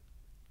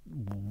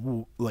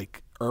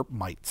Earp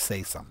might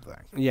say something.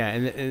 Yeah,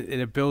 and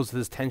it builds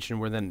this tension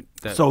where then...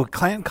 So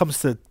Clanton comes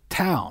to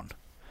town,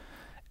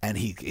 and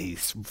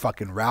he's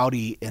fucking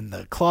rowdy in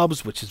the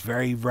clubs, which is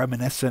very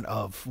reminiscent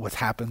of what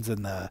happens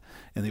in the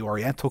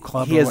Oriental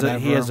Club. He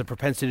has a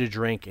propensity to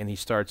drink, and he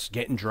starts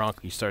getting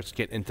drunk. He starts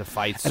getting into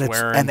fights,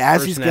 swearing. And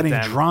as he's getting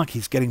drunk,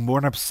 he's getting more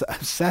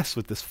obsessed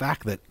with this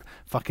fact that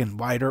fucking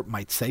Wyatt Earp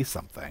might say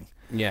something.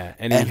 Yeah,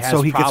 and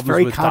he gets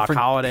very He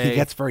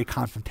gets very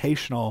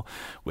confrontational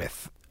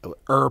with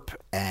Earp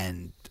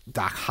and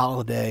Doc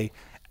Holliday.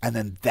 And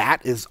then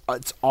it's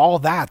all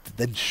that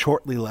then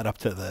shortly led up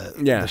to the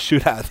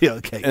shootout at the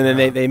OK. And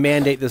then they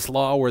mandate this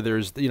law where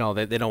there's, they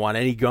don't want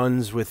any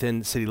guns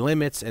within city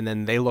limits. And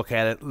then they look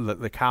at it,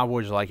 the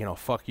cowboys are like,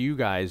 fuck you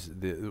guys,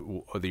 the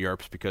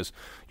Earps, because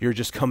you're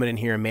just coming in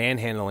here and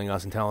manhandling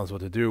us and telling us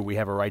what to do. We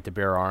have a right to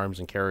bear arms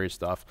and carry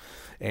stuff.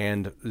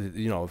 And,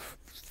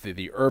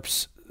 the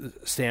Earps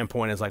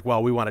standpoint is like,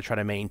 well, we want to try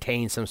to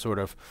maintain some sort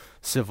of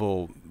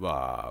civil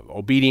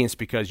obedience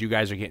because you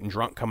guys are getting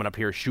drunk coming up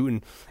here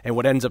shooting. And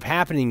what ends up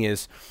happening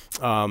is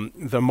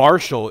the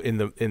marshal in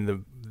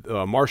the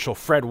Marshal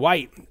Fred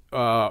White,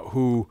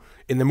 who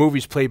in the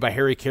movies played by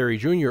Harry Carey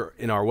Jr.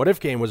 in our What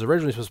If game, was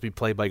originally supposed to be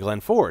played by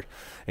Glenn Ford.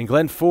 And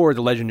Glenn Ford,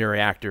 the legendary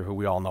actor who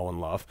we all know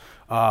and love,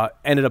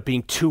 ended up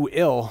being too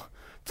ill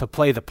to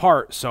play the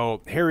part.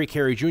 So Harry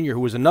Carey Jr.,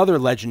 who was another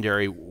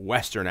legendary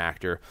Western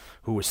actor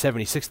who was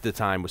 76 at the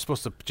time, was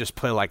supposed to just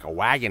play like a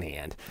wagon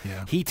hand.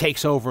 Yeah. He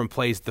takes over and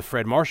plays the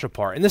Fred Marshall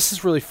part. And this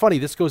is really funny.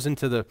 This goes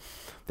into the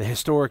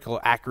historical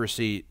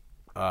accuracy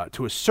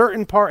to a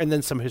certain part and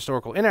then some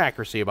historical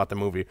inaccuracy about the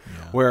movie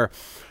where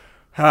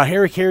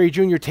Harry Carey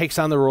Jr. takes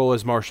on the role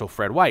as Marshal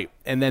Fred White.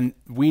 And then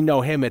we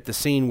know him at the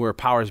scene where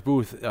Powers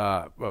Booth,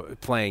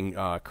 playing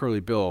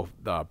Curly Bill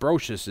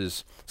Brocious,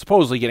 is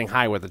supposedly getting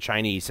high with the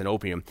Chinese and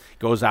opium,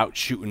 goes out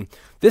shooting.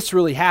 This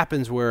really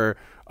happens where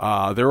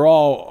they're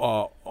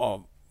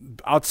all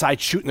outside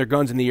shooting their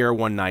guns in the air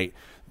one night.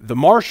 The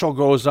marshal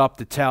goes up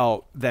to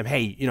tell them,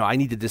 hey, I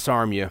need to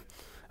disarm you.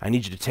 I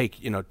need you to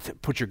take,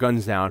 put your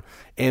guns down.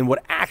 And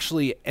what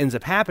actually ends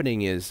up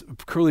happening is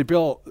Curly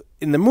Bill,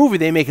 in the movie,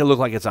 they make it look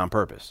like it's on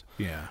purpose.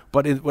 Yeah.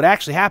 But what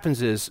actually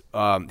happens is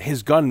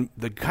his gun,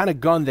 the kind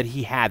of gun that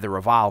he had, the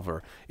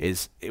revolver,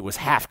 it was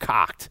half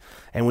cocked.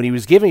 And when he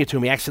was giving it to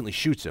him, he accidentally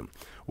shoots him.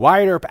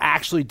 Wyatt Earp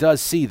actually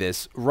does see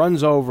this,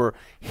 runs over,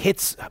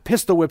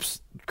 pistol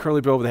whips Curly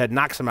Bill over the head,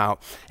 knocks him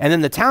out. And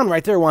then the town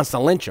right there wants to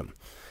lynch him.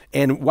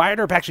 And Wyatt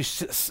Earp actually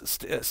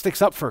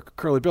sticks up for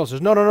Curly Bill.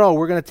 Says, no,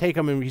 we're going to take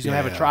him and he's going to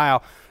have a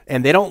trial.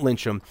 And they don't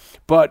lynch him.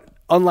 But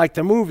unlike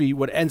the movie,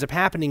 what ends up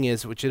happening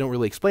is, which they don't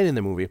really explain in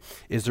the movie,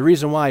 is the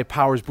reason why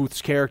Powers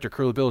Booth's character,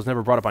 Curly Bill, is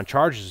never brought up on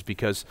charges is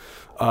because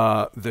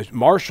the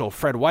marshal,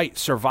 Fred White,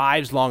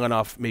 survives long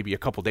enough, maybe a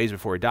couple days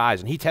before he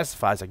dies, and he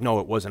testifies like, no,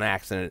 it was an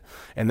accident.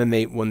 And then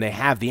when they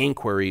have the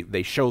inquiry,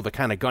 they show the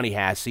kind of gun he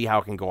has, see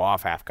how it can go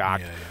off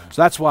half-cocked.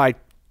 So that's why...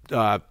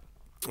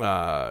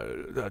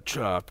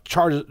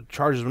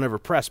 charges were never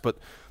pressed, but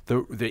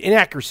the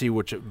inaccuracy,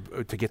 which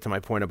to get to my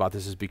point about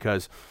this, is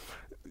because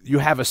you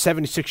have a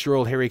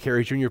 76-year-old Harry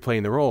Carey Jr.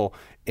 playing the role,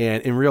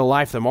 and in real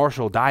life, the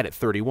marshal died at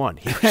 31.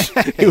 He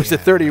was a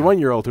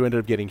 31-year-old who ended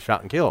up getting shot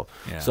and killed.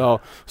 Yeah.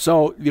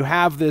 So you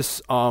have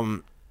this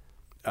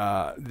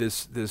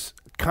this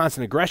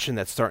constant aggression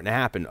that's starting to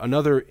happen.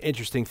 Another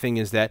interesting thing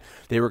is that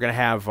they were going to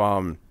have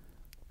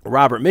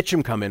Robert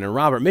Mitchum come in, and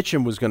Robert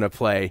Mitchum was going to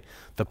play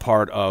the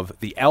part of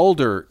the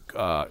elder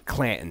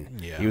Clanton.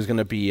 Yeah. He was going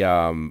to be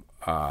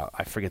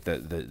I forget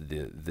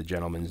the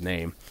gentleman's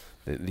name,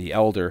 the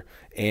elder.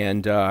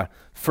 And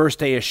first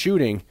day of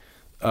shooting,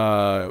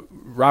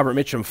 Robert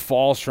Mitchum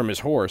falls from his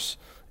horse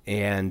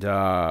and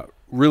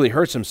really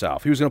hurts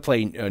himself. He was going to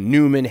play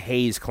Newman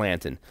Hayes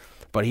Clanton,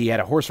 but he had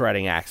a horse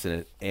riding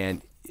accident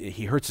and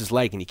he hurts his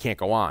leg and he can't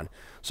go on.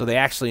 So they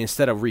actually,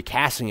 instead of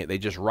recasting it, they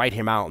just write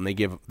him out and they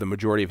give the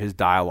majority of his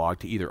dialogue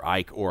to either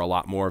Ike or a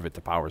lot more of it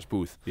to Powers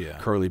Booth,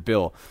 Curly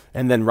Bill.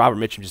 And then Robert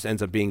Mitchum just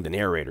ends up being the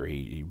narrator.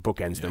 He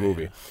bookends the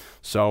movie.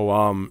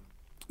 So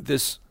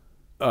this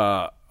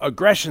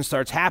aggression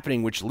starts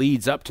happening, which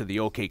leads up to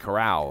the OK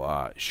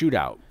Corral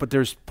shootout. But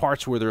there's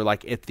parts where they're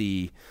like at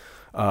the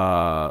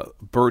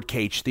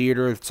Birdcage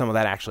Theater. Some of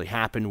that actually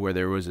happened where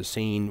there was a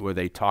scene where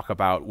they talk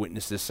about,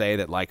 witnesses say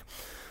that like,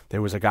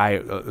 there was a guy,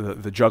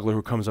 the juggler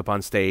who comes up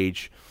on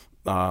stage,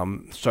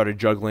 started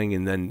juggling,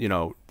 and then,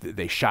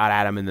 they shot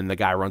at him, and then the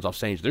guy runs off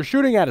stage. They're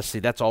shooting at us. See,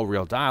 that's all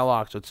real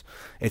dialogue. So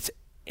it's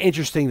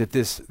interesting that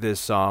this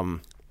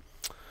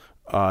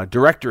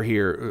director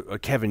here,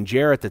 Kevin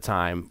Jarrett at the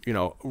time,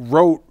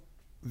 wrote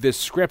this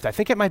script. I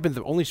think it might have been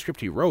the only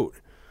script he wrote,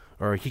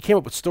 or he came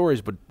up with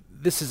stories, but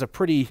this is a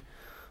pretty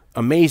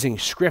amazing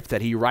script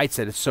that he writes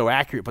that it's so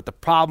accurate. But the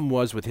problem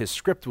was with his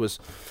script was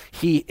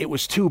it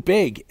was too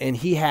big, and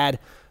he had...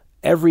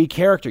 every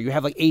character, you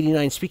have like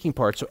 89 speaking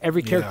parts, so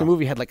every character in the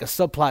movie had like a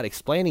subplot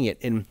explaining it.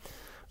 And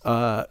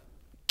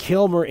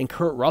Kilmer and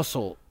Kurt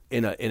Russell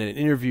in an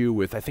interview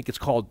with, I think it's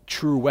called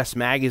True West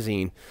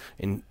Magazine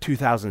in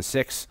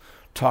 2006,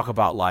 talk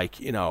about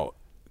like,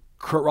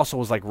 Kurt Russell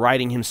was like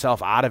writing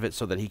himself out of it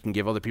so that he can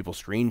give other people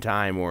screen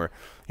time, or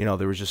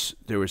there was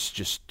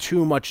just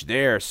too much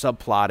there,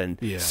 subplot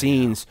and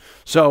scenes.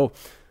 So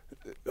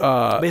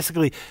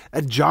basically,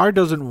 Jar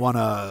doesn't want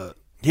to.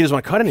 He doesn't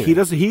want to cut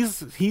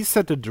anything. He's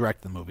set to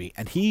direct the movie,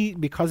 and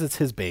because it's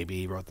his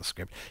baby, he wrote the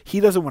script. He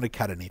doesn't want to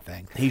cut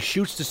anything. He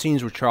shoots the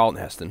scenes with Charlton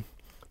Heston.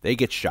 They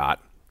get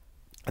shot,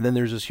 and then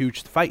there's this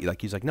huge fight.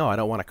 Like he's like, no, I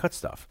don't want to cut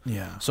stuff.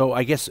 Yeah. So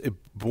I guess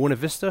Buena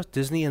Vista,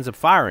 Disney ends up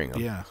firing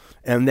him. Yeah.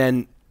 And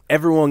then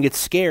everyone gets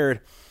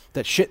scared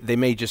that shit. They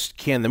may just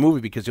can the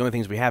movie because the only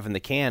things we have in the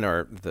can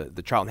are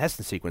the Charlton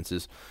Heston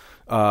sequences.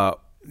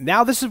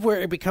 Now this is where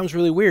it becomes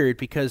really weird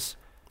because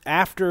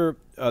after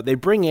they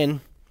bring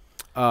in.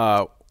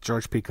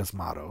 George P.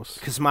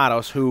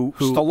 Cosmatos, who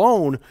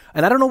Stallone,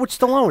 and I don't know which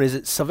Stallone, is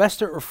it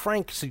Sylvester or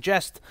Frank,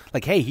 suggest,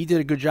 like, hey, he did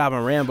a good job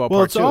on Rambo Part 2.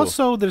 Well, it's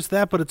also, there's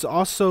that, but it's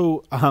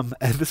also, and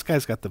this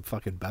guy's got the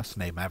fucking best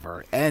name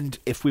ever. And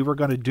if we were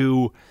going to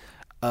do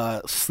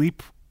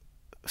Sleepover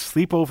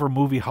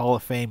Movie Hall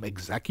of Fame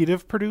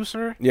executive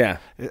producer,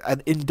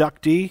 an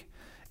inductee,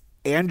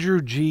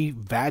 Andrew G.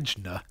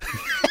 Vajna.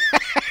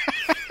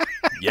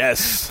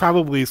 Yes.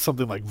 Probably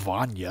something like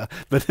Vanya,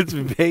 but it's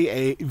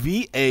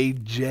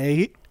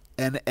Vajna.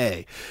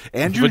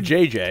 Andrew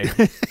G.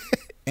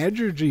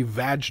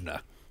 Vajna.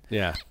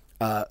 Yeah.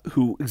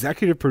 Who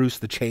executive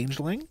produced The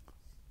Changeling,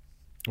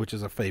 which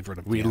is a favorite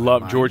of We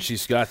love George C.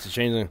 Scott's The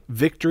Changeling.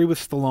 Victory with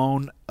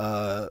Stallone,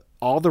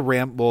 all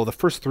the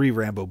first 3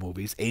 Rambo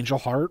movies, Angel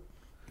Heart,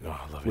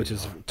 which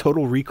is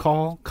Total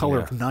Recall,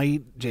 Color of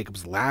Night,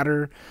 Jacob's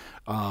Ladder.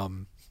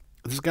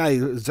 This guy,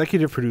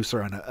 executive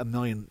producer on a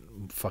million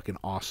fucking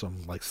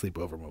awesome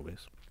sleepover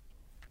movies.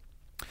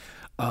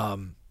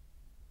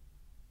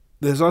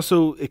 There's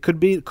also it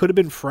could have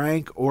been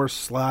Frank or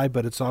Sly,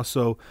 but it's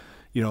also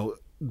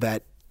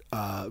that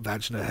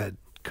Vajna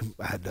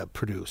had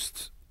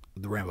produced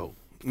the Rambo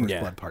First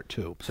Blood Part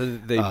 2. So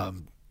they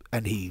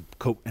and he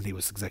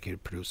was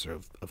executive producer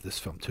of this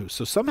film too.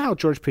 So somehow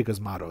George P.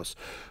 Cosmatos,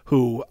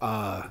 who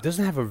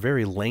doesn't have a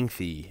very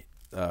lengthy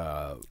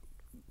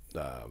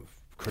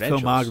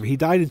filmography. He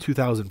died in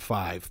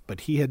 2005,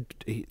 but he had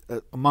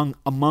among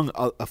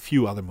a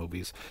few other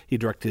movies, he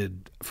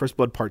directed First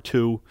Blood Part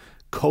 2,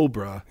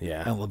 Cobra,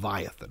 and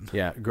Leviathan.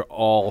 Yeah,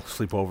 all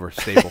sleepover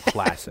staple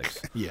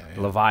classics. Yeah.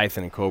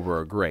 Leviathan and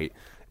Cobra are great.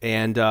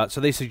 And so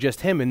they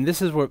suggest him, and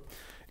this is what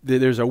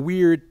there's a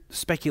weird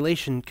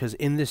speculation because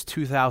in this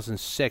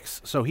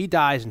 2006, so he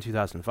dies in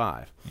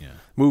 2005. Yeah.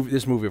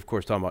 This movie, of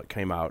course,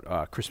 came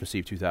out Christmas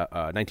Eve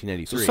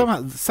 1993.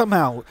 So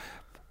somehow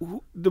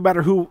no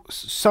matter who,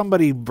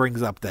 somebody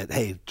brings up that,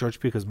 hey, George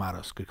P.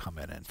 Cosmatos could come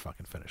in and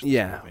fucking finish this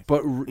movie.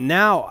 But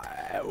now,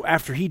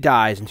 after he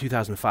dies in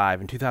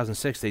 2005, in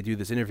 2006, they do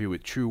this interview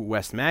with True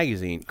West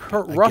Magazine.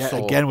 Kurt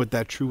Russell... Again with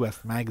that True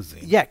West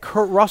Magazine. Yeah,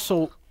 Kurt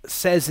Russell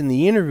says in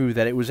the interview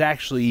that it was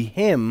actually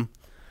him,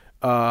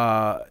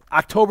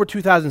 October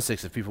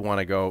 2006, if people want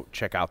to go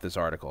check out this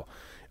article.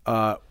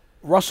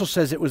 Russell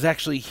says it was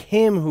actually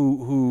him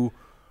who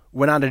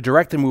went on to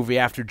direct the movie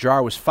after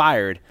Jar was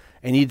fired,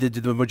 and he did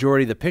the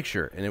majority of the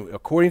picture. And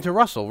according to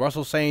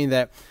Russell's saying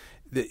that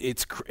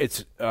it's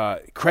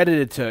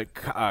credited to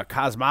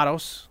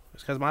Cosmatos.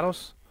 Is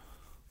Cosmatos?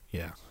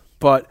 Yeah.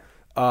 But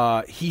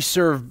he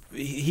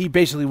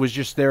basically was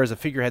just there as a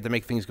figurehead to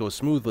make things go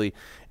smoothly.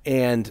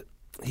 And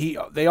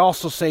they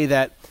also say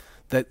that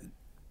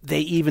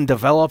they even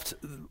developed.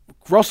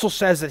 Russell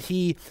says that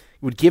he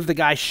would give the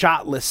guy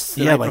shot lists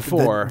the night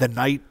before. The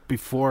night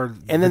before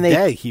and then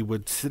day, he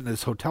would sit in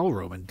his hotel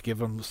room and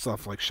give him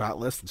stuff like shot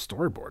lists and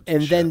storyboards.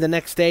 And then the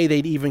next day,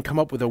 they'd even come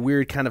up with a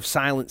weird kind of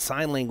silent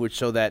sign language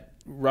so that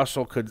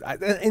Russell could...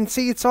 And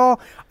see, it's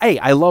all... Hey,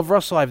 I love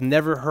Russell. I've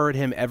never heard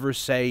him ever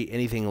say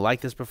anything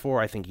like this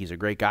before. I think he's a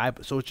great guy.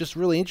 So it's just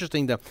really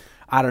interesting to,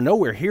 out of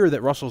nowhere, hear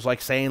that Russell's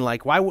saying,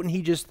 why wouldn't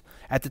he just,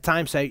 at the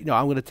time, say, I'm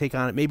going to take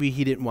on it. Maybe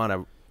he didn't want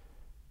to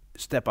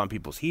step on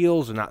people's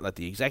heels and not let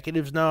the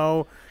executives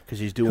know because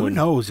he's doing... Who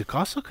knows? It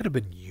also could have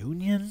been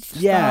union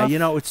stuff. Yeah,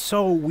 it's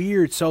so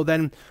weird. So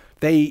then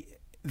they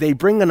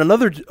bring in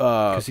another...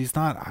 Because he's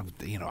not... I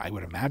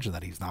would imagine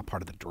that he's not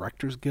part of the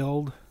Directors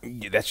Guild.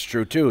 Yeah, that's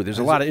true, too. There's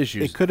a lot of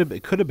issues. It could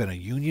have been a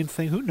union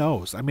thing. Who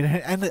knows? I mean,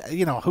 and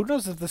who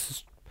knows if this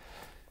is...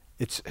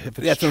 That's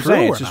what I'm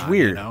saying. It's just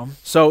weird.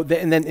 So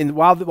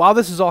while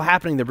this is all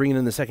happening, they're bringing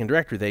in the second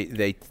director.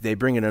 They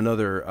bring in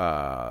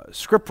another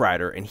script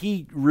writer, and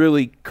he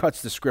really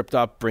cuts the script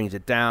up, brings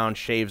it down,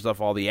 shaves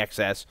off all the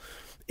excess,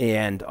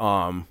 and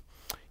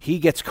he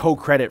gets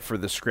co-credit for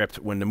the script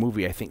when the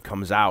movie I think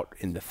comes out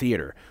in the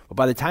theater. But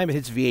by the time it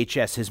hits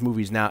VHS,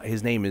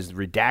 his name is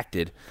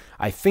redacted.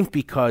 I think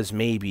because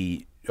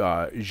maybe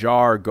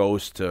Jar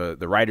goes to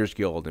the Writers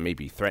Guild and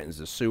maybe threatens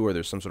to sue, or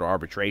there's some sort of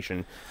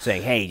arbitration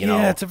saying, hey,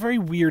 Yeah, it's a very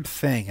weird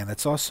thing. And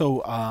it's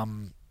also,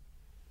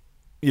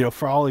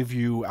 for all of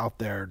you out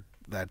there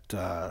that,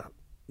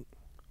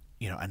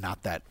 and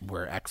not that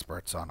we're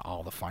experts on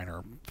all the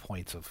finer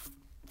points of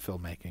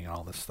filmmaking and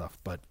all this stuff,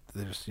 but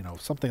there's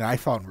something I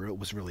thought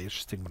was really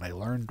interesting when I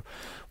learned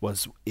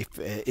was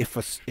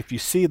if you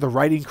see the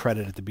writing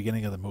credit at the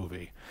beginning of the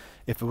movie,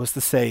 if it was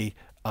to say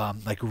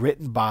like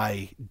written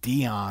by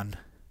Dion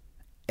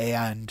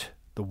and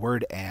the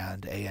word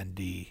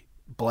A-N-D,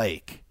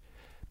 Blake,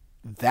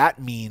 that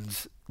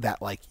means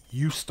that like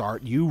you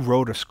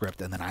wrote a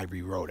script and then I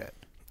rewrote it.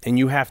 And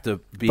you have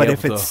to be But able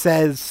if it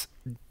says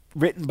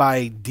written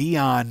by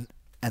Dion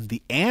and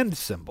the and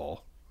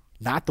symbol,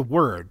 not the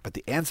word, but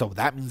the and symbol,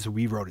 that means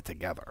we wrote it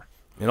together.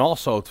 And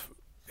also,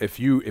 if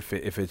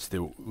it's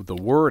the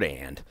word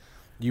and,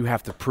 you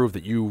have to prove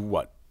that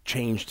you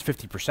changed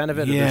 50% of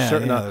it. Yeah,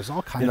 there's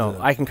all kinds of.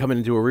 I can come in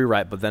and do a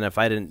rewrite, but then if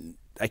I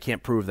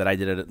can't prove that I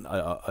did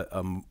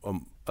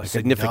a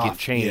significant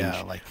change.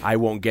 Yeah, I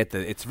won't get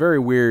the. It's very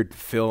weird.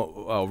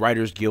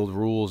 Writers Guild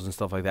rules and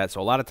stuff like that. So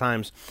a lot of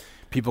times,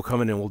 people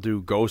come in and will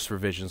do ghost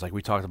revisions, like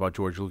we talked about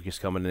George Lucas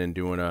coming in and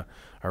doing a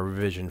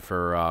revision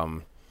for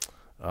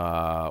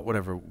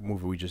whatever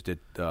movie we just did.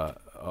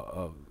 Was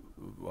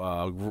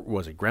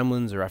it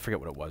Gremlins, or I forget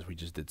what it was? We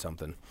just did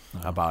something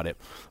about it,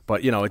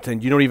 but you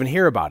don't even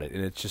hear about it,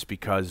 and it's just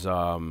because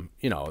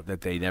that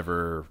they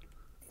never,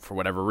 for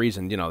whatever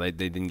reason, they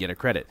didn't get a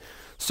credit.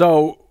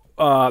 So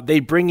they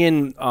bring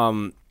in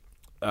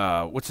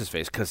what's his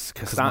face,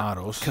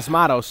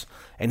 Cosmatos,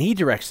 and he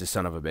directs this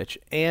son of a bitch,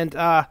 and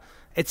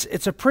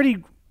it's a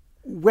pretty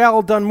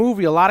well done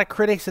movie. A lot of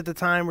critics at the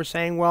time were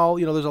saying, well,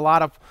 there's a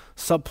lot of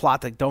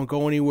subplot that don't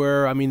go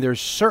anywhere. I mean,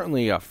 there's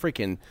certainly a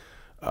freaking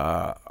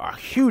a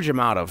huge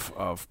amount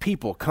of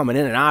people coming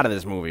in and out of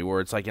this movie where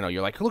it's like,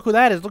 you're like, look who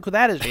that is,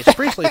 Jason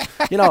Priestley,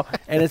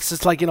 and it's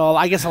just like,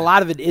 I guess a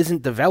lot of it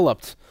isn't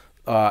developed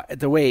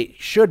the way it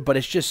should, but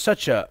it's just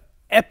such a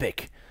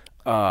epic,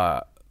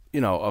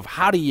 of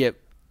how do you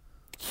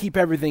keep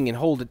everything and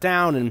hold it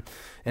down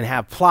and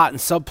have plot and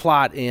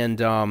subplot,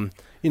 and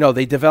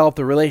they develop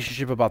the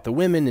relationship about the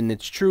women, and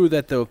it's true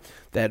that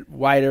that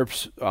Wyatt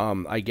Earp's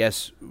I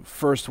guess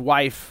first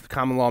wife,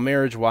 common law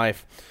marriage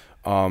wife,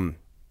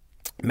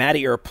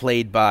 Mattie Earp,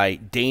 played by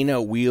Dana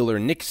Wheeler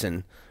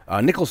Nicholson,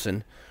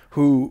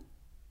 who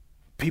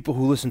people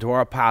who listen to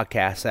our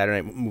podcast,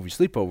 Saturday Night Movie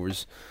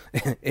Sleepovers,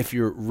 if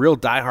you're real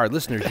diehard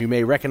listeners, you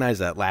may recognize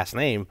that last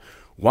name.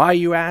 Why,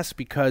 you ask?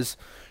 Because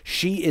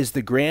she is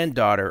the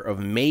granddaughter of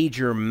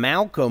Major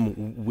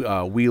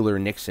Malcolm Wheeler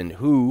Nixon,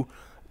 who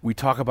we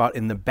talk about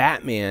in the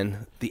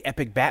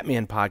Epic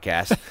Batman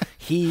podcast.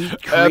 He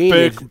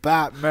created Epic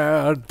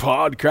Batman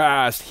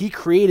podcast. He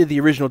created the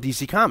original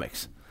DC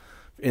Comics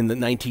in the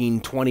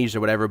 1920s or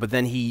whatever, but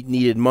then he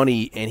needed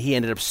money, and he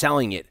ended up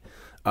selling it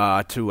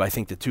to, I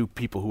think, the two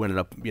people who ended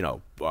up,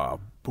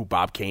 who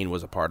Bob Kane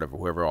was a part of, or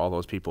whoever all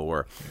those people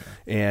were.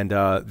 Yeah. And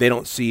they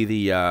don't see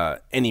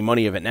the any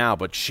money of it now,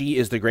 but she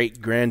is the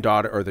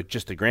great-granddaughter, or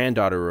just the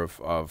granddaughter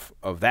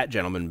of that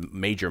gentleman,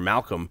 Major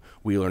Malcolm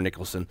Wheeler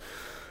Nicholson.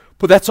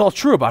 But that's all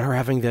true about her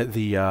having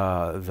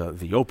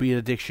the opiate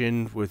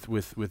addiction with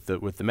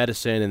the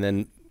medicine, and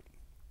then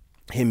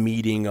him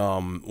meeting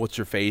what's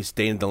her face,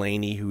 Dana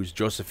Delaney, who's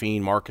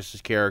Josephine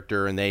Marcus's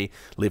character, and they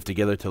live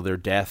together till their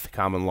death,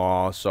 common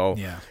law. So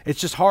it's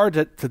just hard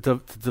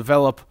to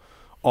develop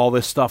all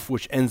this stuff,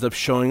 which ends up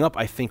showing up,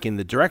 I think, in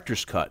the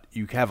director's cut.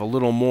 You have a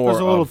little more.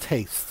 There's a little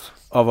taste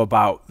of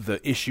about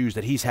the issues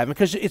that he's having,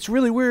 because it's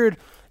really weird.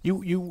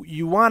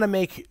 You want to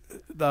make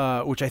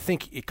which I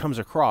think it comes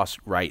across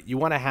right. You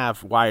want to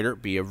have Wyatt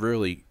Earp be a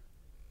really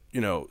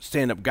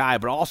stand-up guy,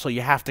 but also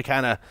you have to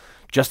kind of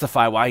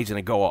justify why he's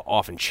going to go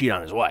off and cheat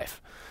on his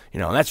wife.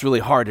 And that's really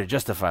hard to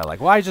justify.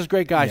 Like, why is this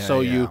great guy?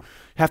 You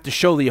have to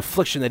show the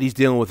affliction that he's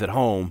dealing with at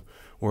home,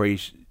 where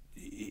he's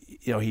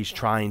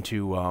trying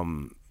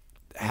to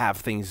have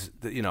things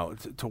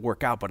to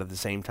work out, but at the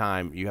same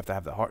time you have to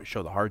have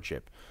show the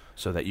hardship,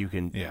 so that you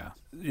can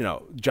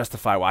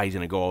justify why he's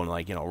going to go and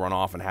run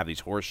off and have these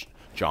horse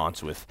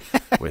jaunts with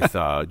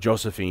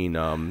Josephine,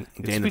 Dana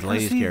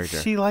Delaney's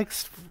character. She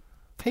likes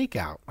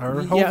takeout or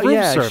room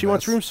service. She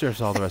wants room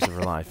service all the rest of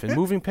her life, and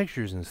moving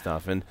pictures and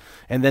stuff, and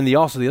then the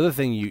other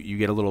thing you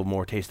get a little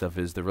more taste of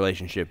is the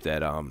relationship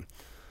that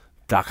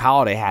Doc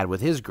Holliday had with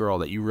his girl,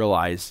 that you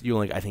realize you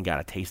only, I think, got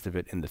a taste of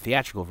it in the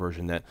theatrical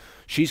version, that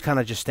she's kind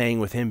of just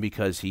staying with him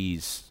because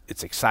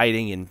it's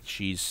exciting, and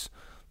he's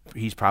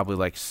probably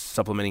like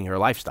supplementing her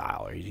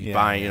lifestyle, or he's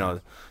buying,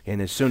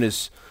 and as soon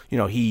as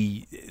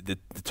the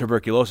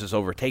tuberculosis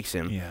overtakes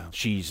him,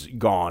 she's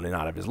gone and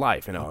out of his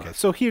life. Okay,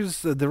 so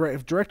here's the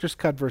director's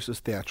cut versus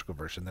theatrical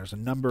version. There's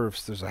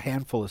a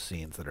handful of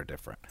scenes that are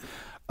different,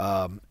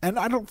 and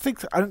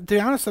to be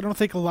honest, I don't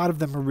think a lot of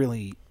them are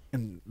really.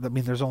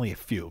 There's only a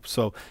few,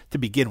 so to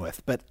begin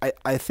with, but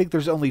I think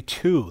there's only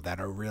two that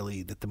are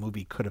really that the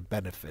movie could have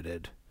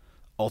benefited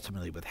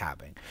ultimately with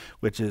having,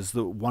 which is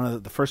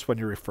the first one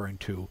you're referring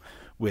to,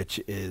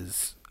 which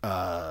is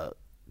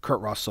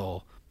Kurt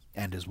Russell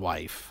and his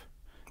wife,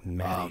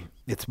 Mattie.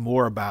 It's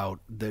more about,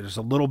 there's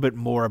a little bit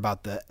more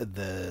about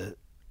the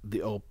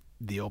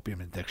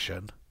opium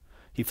addiction,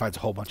 He finds a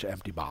whole bunch of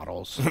empty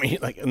bottles. I mean,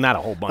 like not a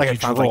whole bunch. Like he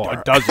finds drawer.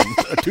 like a dozen,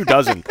 2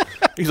 dozen.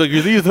 He's like,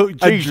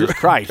 Jesus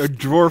Christ. A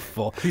drawer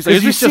full. He's like,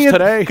 is this just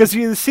today? Because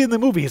you see in the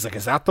movie, he's like,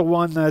 is that the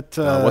one that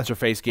What's Her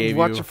Face gave you?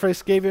 What's Her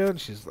Face gave you?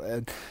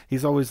 And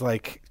he's always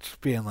like just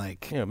being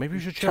like, yeah, maybe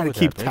you should trying to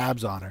keep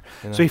tabs on her.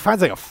 You know? So he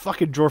finds like a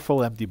fucking drawer full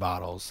of empty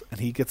bottles,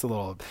 and he gets a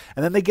little.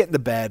 And then they get into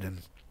bed,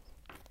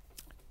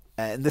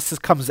 and this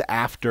comes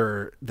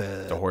after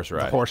the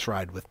horse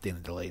ride with Dana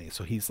Delaney.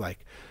 So he's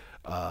like,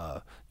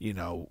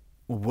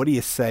 what do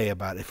you say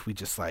about if we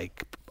just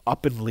like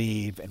up and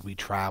leave and we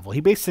travel?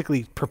 He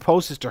basically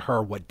proposes to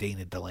her what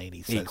Dana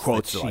Delaney says. He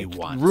quotes that she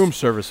wants. Room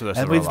service for the rest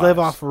and of our we live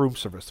lives. off room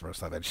service the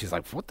rest of it. And she's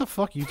like, what the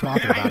fuck are you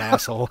talking about,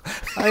 asshole?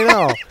 I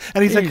know.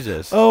 And he's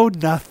Jesus. like, oh,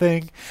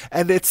 nothing.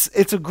 And it's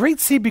a great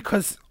scene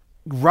because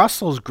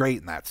Russell's great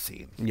in that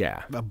scene.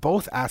 Yeah.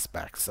 Both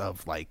aspects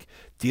of like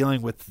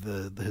dealing with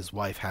his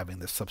wife having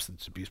this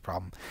substance abuse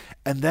problem,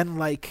 and then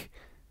like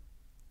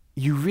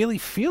you really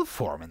feel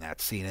for him in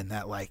that scene, and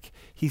that like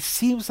he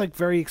seems like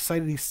very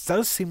excited. He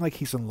does seem like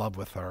he's in love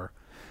with her,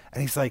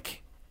 and he's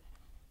like,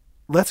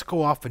 let's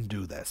go off and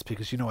do this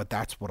because you know what,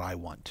 that's what I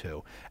want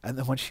to. And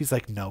then when she's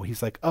like no,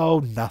 he's like, oh,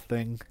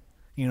 nothing,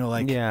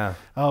 yeah,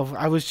 oh,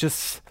 I was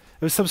just,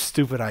 it was some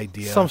stupid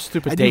idea, some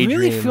stupid and daydream. You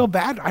really feel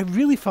bad. I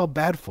really felt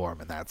bad for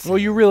him in that scene. Well,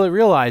 you really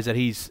realize that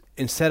he's,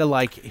 instead of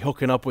like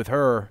hooking up with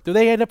her, do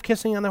they end up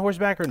kissing on the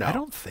horseback or no? I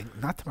don't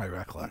think, not to my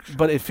recollection.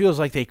 But it feels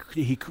like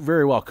he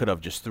very well could have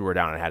just threw her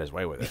down and had his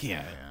way with it.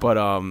 Yeah. But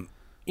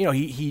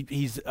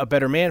he's a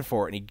better man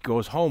for it, and he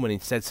goes home and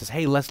instead says,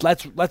 "Hey, let's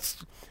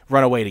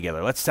run away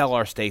together. Let's sell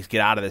our stakes,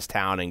 get out of this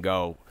town, and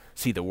go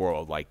see the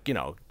world." Like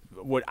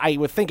what I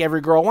would think every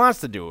girl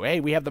wants to do. Hey,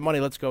 we have the money.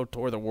 Let's go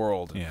tour the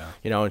world. Yeah.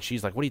 And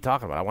she's like, "What are you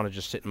talking about? I want to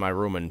just sit in my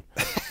room and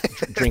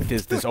drink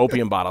this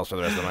opium bottles for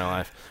the rest of my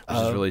life," which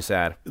is really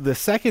sad. The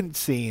second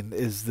scene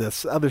is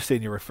this other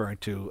scene you're referring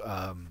to,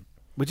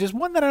 which is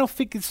one that I don't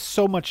think is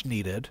so much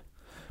needed,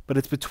 but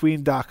it's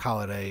between Doc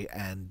Holliday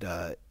and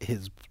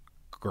his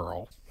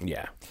girl.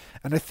 Yeah.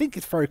 And I think,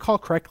 if I recall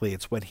correctly,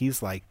 it's when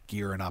he's like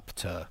gearing up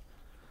to.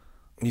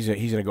 He's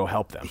gonna go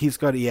help them. He's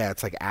gonna,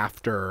 it's like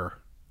after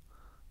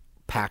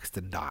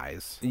Paxton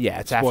dies. Yeah,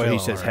 it's Spoiler after he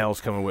says, alert.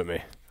 "Hell's coming with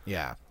me."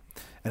 Yeah.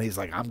 And he's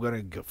like, I'm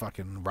going to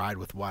fucking ride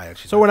with Wyatt.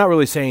 So we're not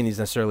really saying these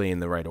necessarily in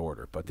the right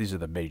order, but these are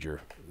the major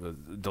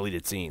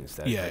deleted scenes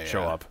that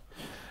show up.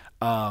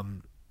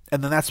 And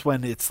then that's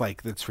when it's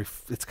like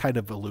it's kind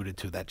of alluded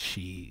to that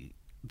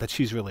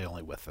she's really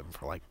only with him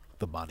for like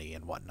the money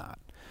and whatnot.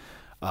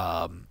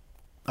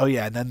 Oh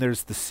yeah, and then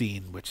there's the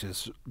scene which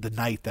is the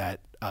night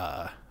that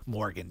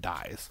Morgan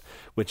dies,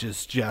 which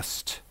is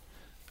just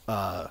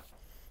Val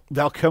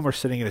Kilmer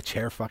sitting in a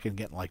chair fucking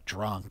getting like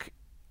drunk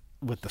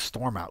with the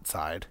storm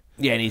outside.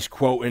 Yeah, and he's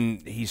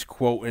quoting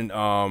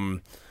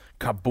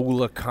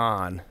Kabula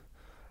Khan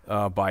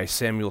by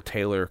Samuel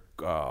Taylor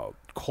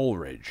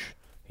Coleridge.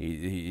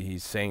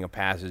 He's saying a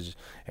passage,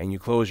 and you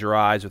close your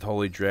eyes with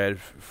holy dread,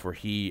 for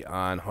he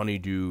on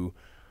honeydew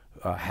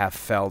hath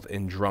felt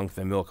and drunk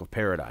the milk of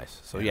paradise.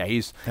 So yeah,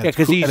 he's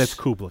because he's and it's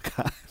Kubla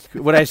Khan.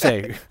 What did I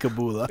say?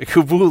 Kabula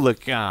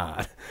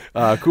Khan.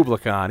 Kubla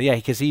Khan. Yeah,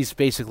 because he's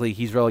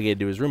relegated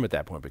to his room at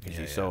that point because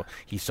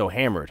he's so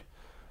hammered.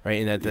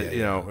 Right, and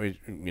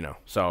that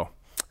So,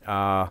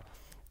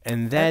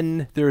 and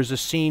then there's a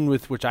scene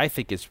which I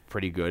think is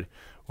pretty good,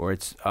 where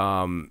it's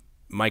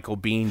Michael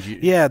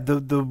Biehn.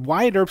 The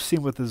Wyatt Earp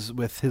scene with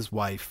his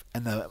wife,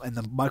 and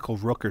the Michael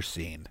Rooker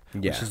scene,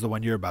 which is the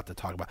one you're about to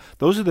talk about.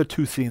 Those are the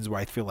two scenes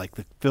where I feel like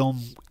the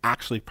film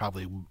actually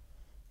probably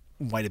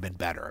might have been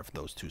better if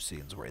those two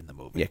scenes were in the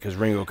movie. Yeah, because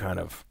Ringo kind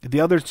of.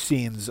 The other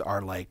scenes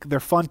are like, they're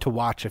fun to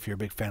watch if you're a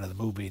big fan of the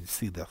movie and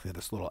see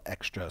this little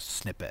extra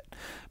snippet.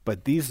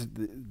 But the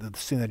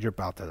scene that you're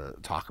about to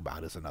talk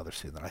about is another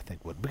scene that I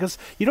think would, because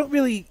you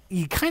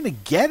kind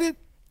of get it.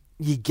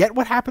 You get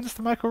what happens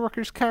to Michael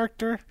Rooker's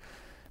character,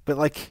 but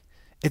like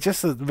it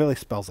just really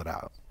spells it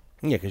out.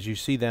 Yeah, because you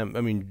see them.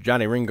 I mean,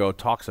 Johnny Ringo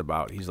talks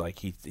about. He's like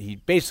he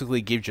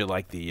basically gives you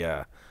like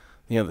the.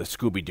 The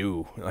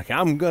Scooby-Doo. Like,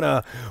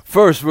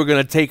 first we're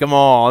going to take them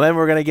all, then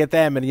we're going to get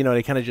them. And,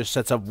 it kind of just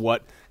sets up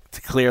what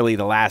clearly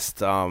the last,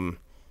 the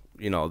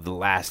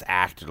last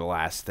act or the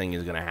last thing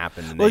is going to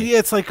happen. And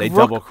it's like they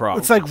double-cross.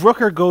 It's like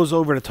Rooker goes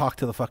over to talk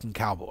to the fucking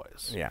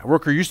cowboys. Yeah,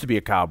 Rooker used to be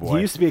a cowboy.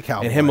 He used to be a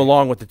cowboy. And him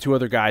along with the two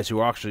other guys who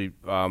are actually,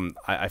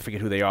 I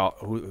forget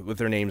what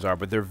their names are,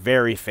 but they're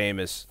very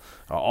famous,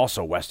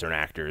 also Western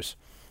actors.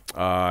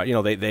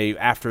 They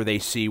after they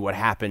see what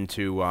happened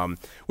to,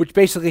 which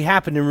basically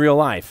happened in real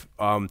life.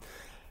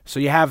 So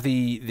you have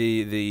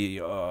the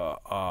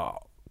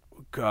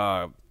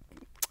gunfight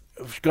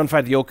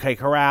at the OK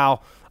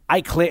Corral.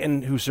 Ike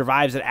Clinton, who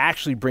survives it,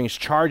 actually brings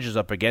charges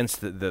up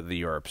against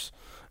the Earps.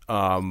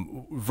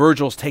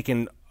 Virgil's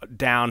taken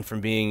down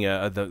from being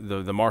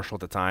the marshal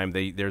at the time.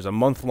 There's a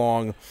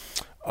month-long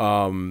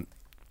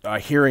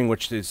hearing,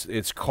 which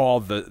it's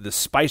called the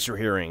Spicer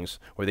hearings,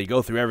 where they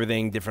go through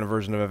everything, different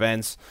version of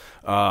events.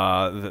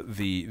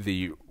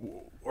 The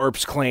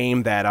Earps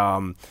claim that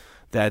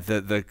that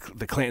the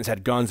Clantons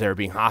had guns. They were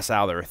being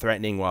hostile. They were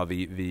threatening. While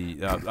the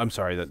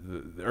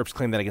Earps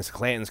claimed that against the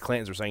Clantons.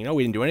 Clantons were saying, no,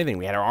 we didn't do anything.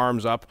 We had our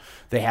arms up.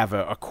 They have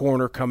a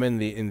coroner come in.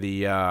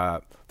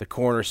 The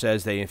coroner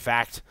says they in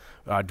fact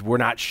were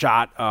not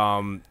shot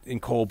in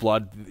cold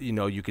blood. You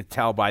know, you could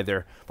tell by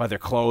their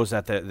clothes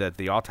that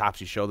the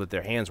autopsy showed that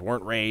their hands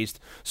weren't raised.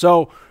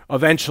 So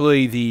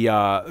eventually the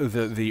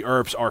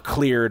Earps are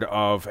cleared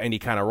of any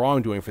kind of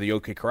wrongdoing for the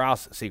OK Corral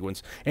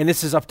sequence. And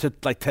this is up to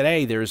like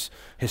today. There's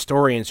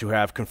historians who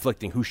have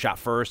conflicting who shot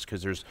first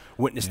because there's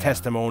witness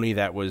testimony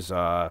that was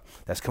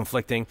that's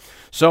conflicting.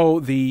 So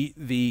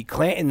the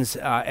Clantons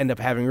end up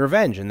having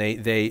revenge, and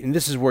they and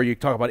this is where you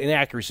talk about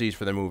inaccuracies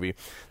for the movie.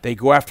 They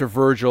go after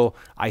Virgil.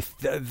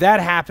 That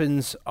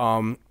happens.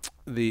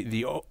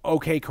 The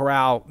OK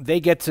Corral, they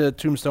get to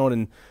Tombstone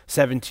in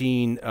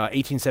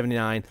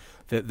 1879.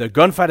 The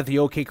gunfight at the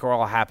OK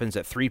Corral happens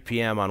at 3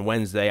 p.m. on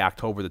Wednesday,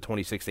 October the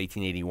 26th,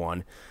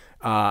 1881.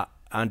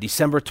 On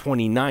December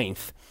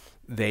 29th,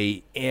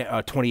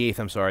 28th,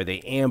 I'm sorry,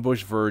 they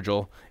ambush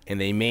Virgil and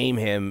they maim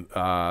him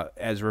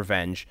as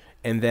revenge.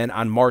 And then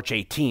on March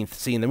 18th,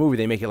 see in the movie,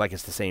 they make it like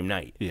it's the same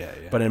night. Yeah.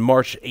 But on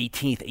March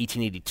 18th,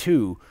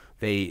 1882,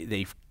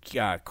 they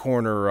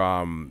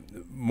corner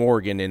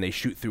Morgan and they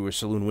shoot through a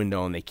saloon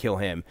window and they kill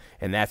him.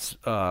 And that's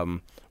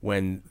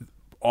when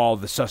all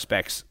the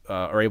suspects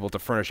are able to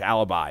furnish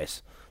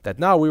alibis that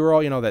no, we were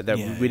all,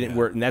 we didn't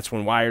work. And that's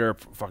when Wyatt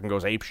Earp fucking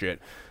goes apeshit,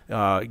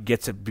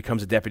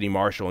 becomes a deputy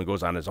marshal and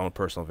goes on his own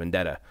personal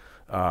vendetta.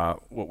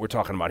 What we're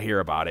talking about here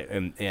about it.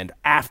 And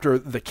after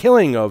the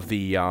killing of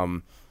the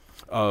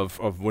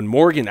of when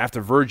Morgan,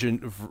 after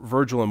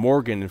Virgil and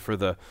Morgan, for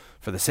the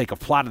sake of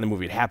plot in the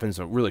movie, it happens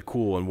really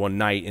cool in one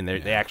night, and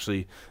they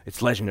actually,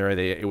 it's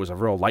legendary. It was a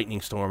real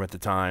lightning storm at the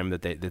time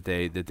that they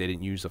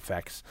didn't use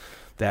effects.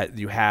 That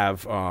you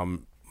have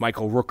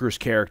Michael Rooker's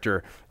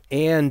character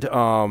and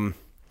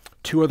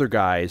two other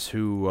guys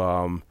who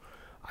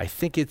I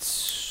think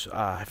it's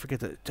I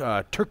forget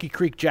the Turkey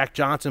Creek Jack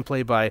Johnson,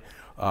 played by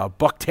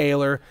Buck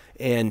Taylor,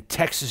 and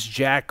Texas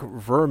Jack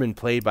Verman,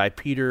 played by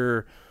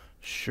Peter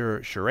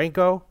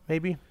Sharenko,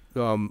 maybe.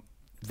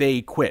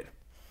 They quit.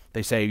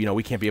 They say,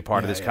 we can't be a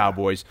part of this,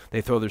 Cowboys.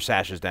 They throw their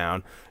sashes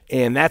down.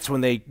 And that's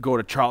when they go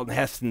to Charlton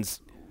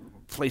Heston's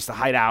place to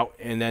hide out.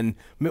 And then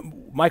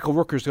Michael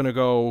Rooker's going to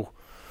go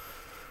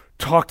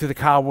talk to the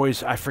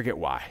Cowboys. I forget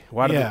why.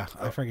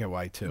 I forget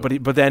why, too.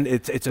 But then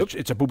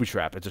it's a booby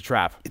trap. It's a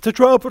trap. It's a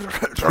trap. It's a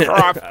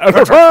trap. It's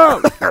a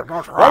trap.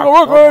 Michael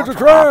Rooker, it's a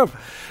trap.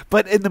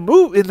 But in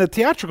the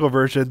theatrical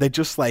version, they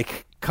just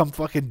come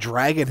fucking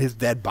dragging his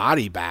dead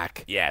body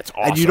back. Yeah, it's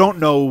awesome. And you don't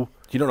know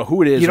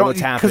who it is or what's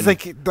happened.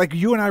 Because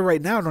you and I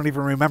right now don't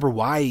even remember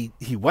why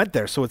he went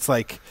there. So it's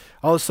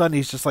all of a sudden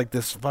he's just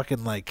this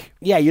fucking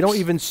Yeah, you don't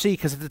even see,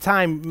 because at the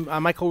time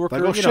Michael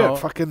Rooker, shit,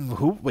 fucking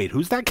who? Wait,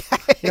 who's that guy?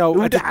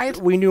 Who died?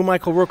 We knew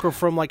Michael Rooker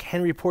from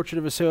Henry Portrait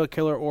of a Serial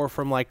Killer, or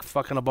from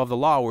fucking Above the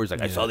Law, where he's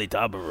I saw the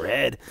top of her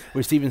head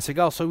with Steven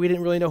Seagal. So we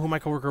didn't really know who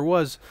Michael Rooker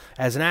was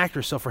as an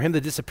actor. So for him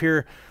to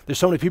disappear, there's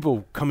so many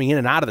people coming in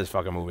and out of this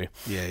fucking movie.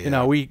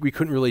 Yeah. We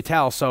couldn't really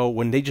tell. So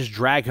when they just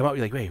drag him up,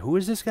 you're like, wait, who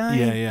is this guy?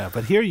 Yeah.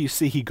 But here you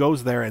see he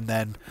goes there, and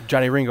then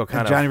Johnny Ringo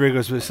Johnny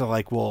Ringo's just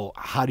well,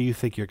 how do you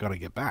think you're going to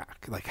get back?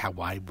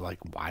 Why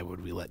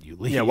would we let you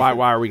leave? Yeah, why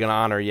are we going to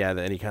honor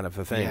any kind of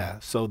a thing? Yeah.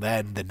 So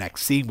then the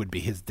next scene would be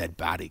his dead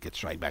body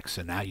gets right back.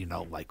 So now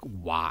how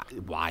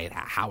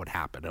it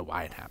happened and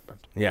why it happened.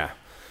 Yeah.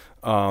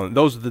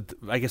 Those are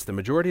the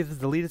majority of the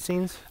deleted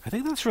scenes. I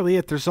think that's really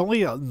it. There's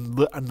only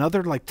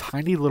another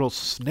tiny little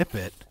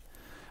snippet,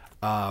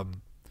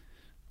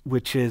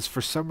 which is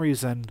for some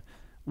reason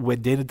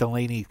when Dana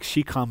Delaney,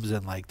 she comes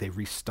in, they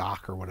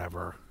restock or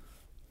whatever,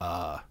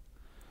 at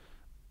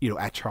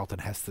Charlton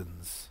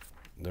Heston's.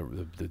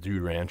 The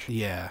Dude Ranch.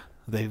 Yeah,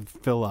 they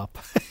fill up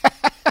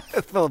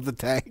the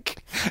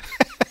tank.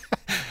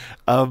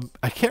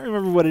 I can't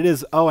remember what it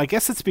is. Oh, I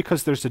guess it's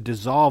because there's a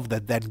dissolve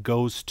that then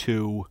goes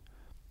to...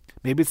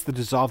 Maybe it's the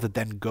dissolve that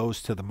then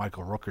goes to the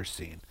Michael Rooker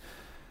scene.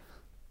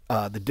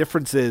 The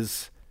difference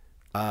is,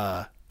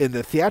 in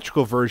the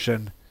theatrical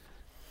version,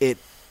 it,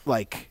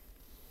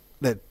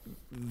 that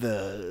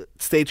the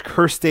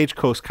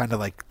stagecoach kind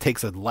of,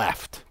 takes a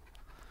left.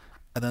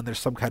 And then there's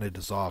some kind of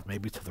dissolve,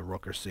 maybe to the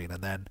Rooker scene.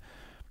 And then...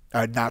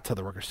 not to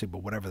the Rooker scene,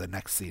 but whatever the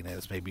next scene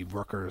is, maybe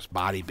Rooker's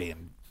body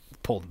being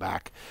pulled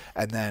back,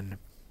 and then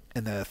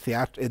in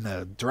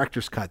the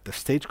director's cut, the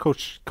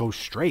stagecoach goes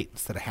straight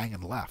instead of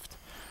hanging left,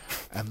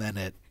 and then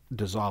it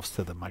dissolves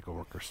to the Michael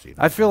Rooker scene.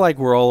 I feel like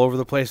we're all over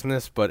the place in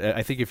this, but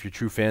I think if you're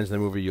true fans of the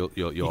movie,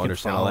 you'll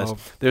understand all this.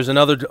 There's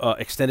another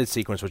extended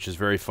sequence which is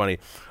very funny.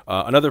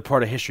 Another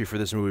part of history for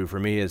this movie for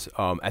me is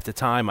at the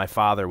time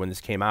when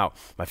this came out,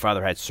 my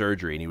father had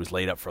surgery and he was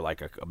laid up for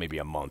maybe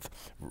a month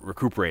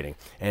recuperating.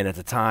 And at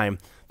the time,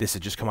 this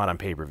had just come out on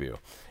pay-per-view.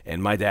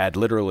 And my dad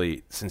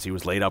literally, since he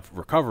was laid up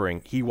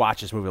recovering, he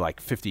watched this movie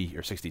 50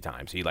 or 60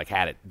 times. He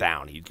had it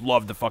down. He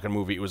loved the fucking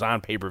movie. It was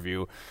on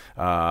pay-per-view.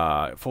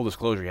 Full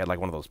disclosure, he had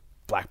one of those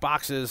black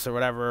boxes or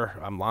whatever.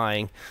 I'm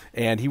lying.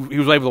 And he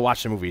was able to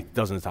watch the movie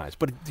dozens of times.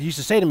 But he used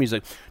to say to me, he's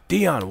like,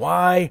 Dion,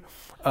 why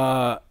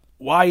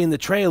why in the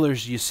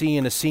trailers you see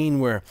in a scene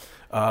where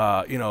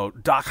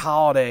Doc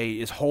Holliday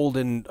is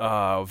holding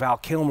Val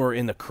Kilmer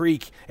in the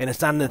creek, and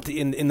it's not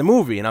in the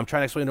movie. And I'm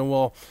trying to explain to him,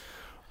 well,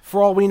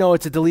 for all we know,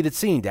 it's a deleted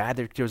scene, Dad.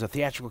 There was a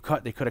theatrical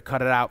cut. They could have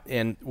cut it out.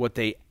 And what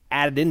they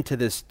added into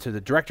this, to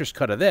the director's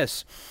cut of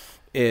this,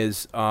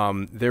 is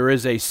there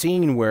is a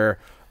scene where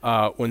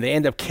when they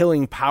end up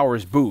killing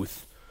Powers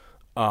Booth.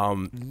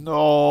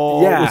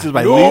 This is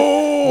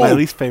my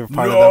least favorite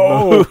part of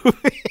the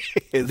movie.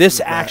 This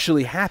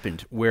actually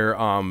happened where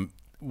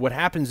what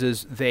happens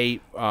is they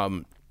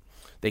corner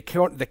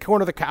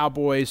the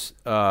Cowboys.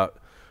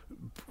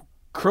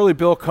 Curly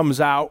Bill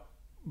comes out.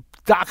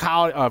 Doc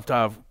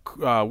Holliday,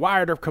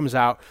 Wyatt Earp comes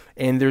out,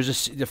 and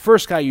there's the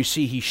first guy you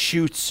see. He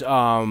shoots this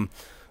guy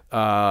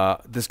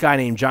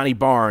named Johnny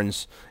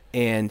Barnes,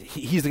 and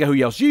he's the guy who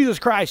yells, "Jesus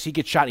Christ!" He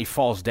gets shot, and he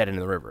falls dead in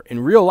the river. In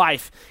real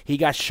life, he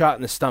got shot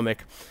in the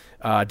stomach,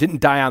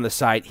 didn't die on the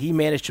site. He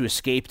managed to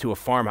escape to a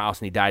farmhouse,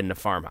 and he died in a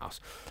farmhouse.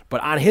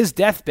 But on his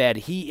deathbed,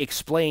 he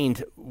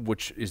explained,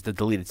 which is the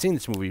deleted scene in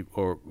this movie,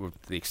 or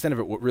the extent of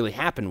it, what really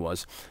happened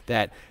was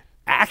that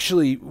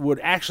what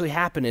actually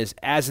happened is,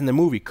 as in the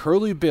movie,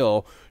 Curly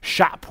Bill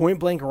shot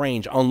point-blank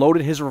range,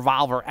 unloaded his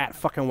revolver at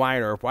fucking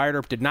Wyatt Earp. Wyatt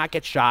Earp did not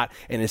get shot,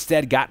 and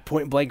instead got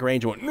point-blank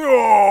range and went,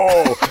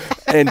 "No!"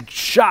 and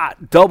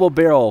shot, double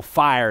barrel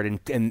fired,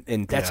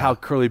 and that's how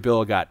Curly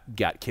Bill got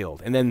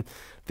killed. And then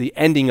the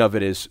ending of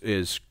it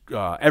is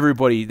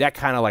everybody, that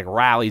kind of like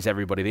rallies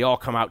everybody. They all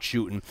come out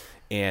shooting,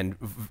 and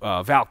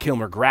Val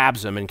Kilmer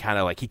grabs him and kind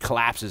of like he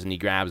collapses and he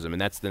grabs him,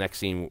 and that's the next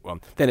scene.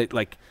 Then it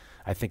like,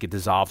 I think it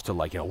dissolves to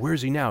like,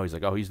 where's he now? He's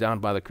like, he's down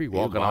by the creek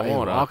walking on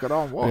water. Walking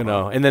on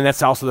water. And then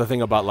that's also the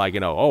thing about like,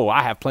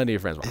 I have plenty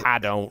of friends. Well, I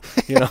don't.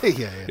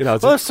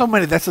 There's so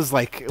many. This is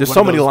like there's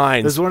so many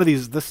lines. There's one of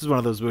these. This is one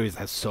of those movies that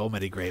has so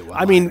many great ones.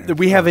 I mean,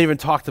 we haven't even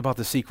talked about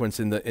the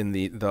sequence in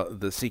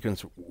the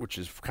sequence, which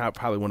is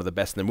probably one of the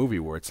best in the movie,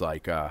 where it's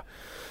like.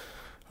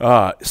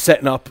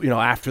 Setting up,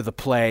 after the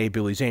play,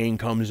 Billy Zane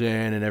comes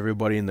in and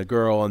everybody and the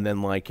girl, and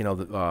then like,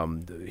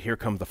 here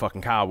comes the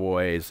fucking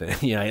Cowboys, and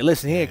hey,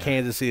 listen here,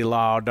 Kansas City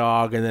Law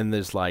Dog, and then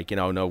there's like,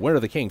 no, Winter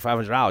of the King,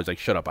 $500, like,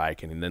 shut up,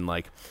 Ike, and then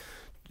like,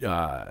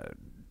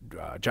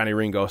 Johnny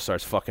Ringo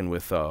starts fucking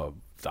with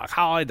Doc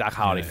Holliday. Doc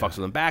Holliday fucks with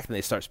them back, and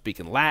they start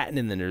speaking Latin,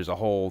 and then there's a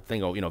whole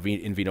thing,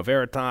 in Vino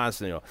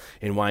Veritas,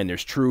 in Wine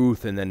There's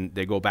Truth, and then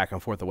they go back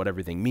and forth of what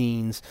everything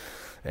means.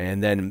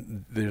 And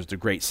then there's the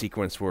great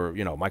sequence where,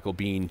 Michael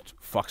Biehn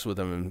fucks with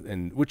him,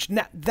 and which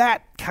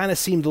that kind of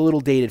seemed a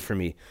little dated for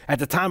me. At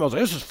the time, I was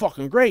like, this is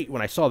fucking great.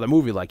 When I saw the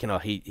movie, like,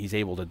 he's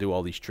able to do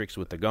all these tricks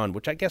with the gun,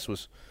 which I guess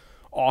was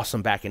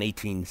awesome back in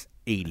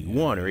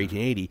 1881 or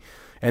 1880.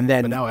 And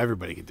then, but now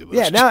everybody can do this.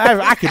 Yeah, now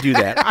I could do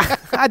that.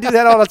 I do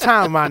that all the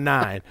time with my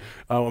 9,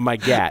 with my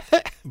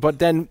GAT. But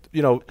then,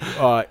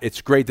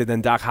 it's great that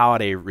then Doc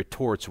Holliday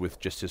retorts with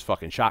just his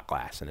fucking shot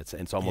glass, and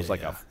it's almost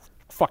like a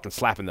fucking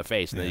slap in the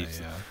face. And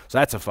so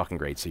that's a fucking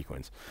great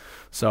sequence.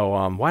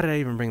 So why did I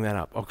even bring that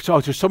up? Oh, so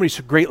there's so many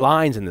great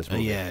lines in this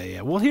movie.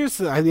 Yeah. Well, I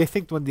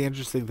think one of the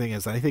interesting thing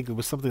is, I think it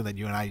was something that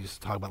you and I used to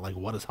talk about, like,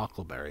 what does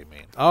Huckleberry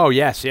mean? Oh,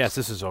 yes. This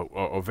is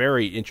a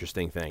very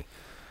interesting thing.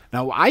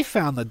 Now, I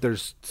found that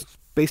there's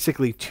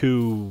basically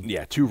two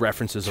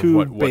references of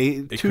what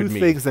it two could mean.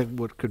 Things that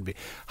what could be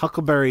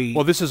Huckleberry.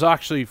 Well, this is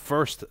actually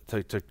first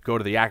to go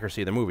to the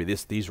accuracy of the movie.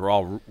 These were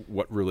all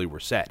what really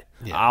were said.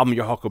 Yeah. I'm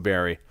your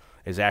Huckleberry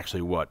is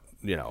actually what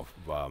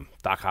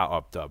Doc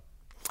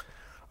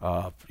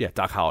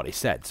Holliday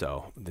said.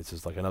 So this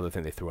is like another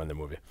thing they threw in the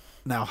movie.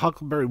 Now,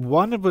 Huckleberry,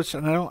 one of which,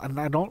 and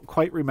I don't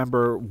quite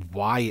remember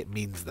why it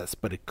means this,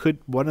 but it could,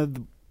 one of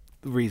the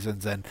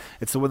reasons, and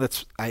it's the one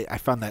that's I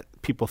found that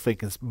people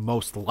think is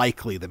most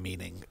likely the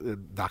meaning,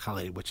 Doc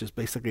Holliday, which is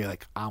basically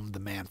like, I'm the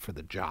man for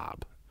the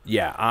job.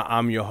 Yeah,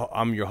 I'm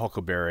your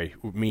Huckleberry,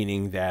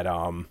 meaning that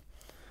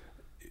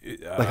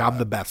like I'm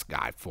the best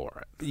guy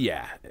for it.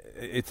 Yeah,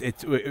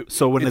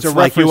 so when it's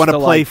like you want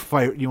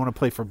to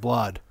play for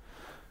blood,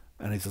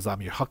 and he says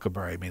I'm your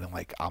Huckleberry, meaning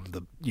like I'm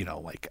the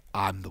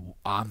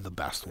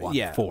best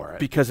one for it.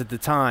 Because at the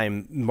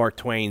time, Mark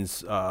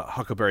Twain's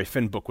Huckleberry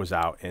Finn book was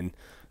out, and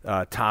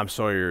Tom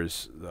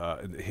Sawyer's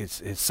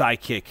his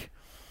sidekick.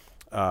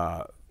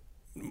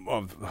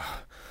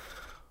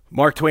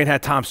 Mark Twain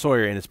had Tom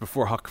Sawyer, and it's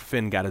before Huck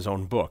Finn got his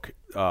own book.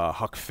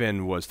 Huck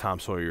Finn was Tom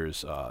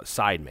Sawyer's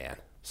side man.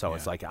 So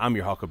it's like, I'm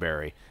your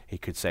Huckleberry. He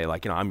could say,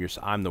 like,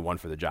 I'm the one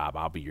for the job.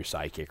 I'll be your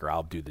sidekick, or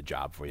I'll do the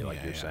job for you,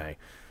 like you're saying.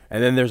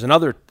 And then there's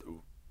another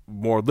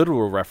more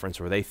literal reference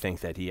where they think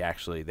that he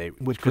actually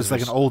which was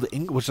like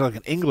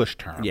an English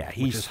term. Yeah,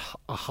 he's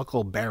a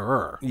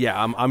hucklebearer.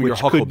 Yeah, I'm your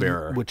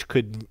hucklebearer,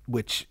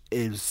 which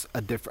is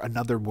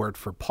another word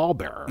for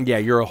pallbearer. Yeah,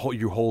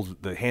 you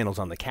hold the handles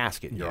on the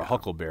casket. You're a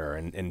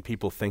hucklebearer, and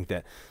people think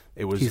that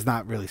it was. He's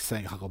not really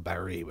saying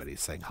huckleberry, but he's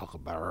saying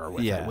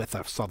hucklebearer with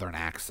a southern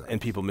accent. And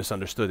people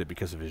misunderstood it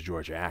because of his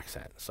Georgia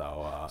accent.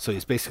 So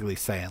he's basically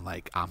saying,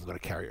 like, I'm going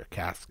to carry your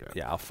casket.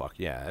 Yeah, I'll fuck.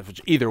 Yeah,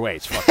 either way,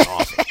 it's fucking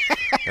awesome.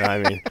 You know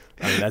what I mean,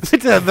 that's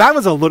that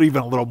was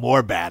even a little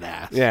more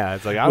badass. Yeah,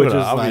 it's like I'll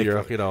be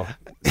your,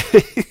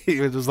 He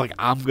was just like,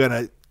 I'm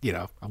gonna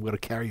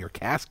carry your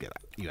casket,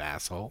 you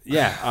asshole.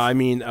 Yeah, I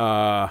mean,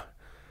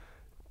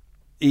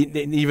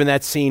 even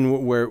that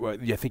scene where I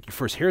think you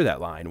first hear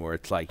that line where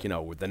it's like,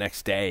 the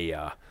next day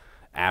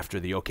after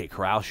the OK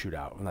Corral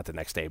shootout, well, not the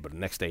next day, but the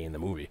next day in the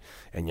movie,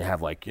 and you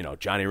have like,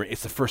 Johnny.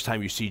 It's the first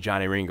time you see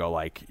Johnny Ringo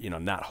like,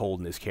 not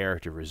holding his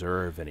character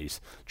reserve, and he's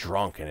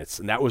drunk, and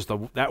that was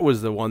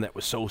the one that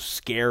was so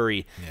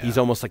scary. Yeah. He's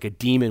almost like a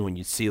demon when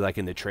you see like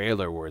in the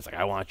trailer where it's like,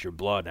 I want your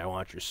blood, and I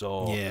want your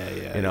soul.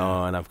 Yeah. And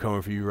I'm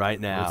coming for you right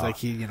now.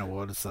 It's like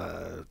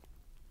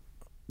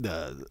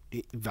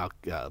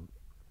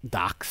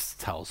Doc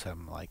tells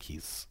him like he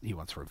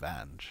wants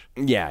revenge.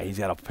 Yeah, he's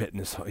got a pit in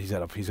his. He's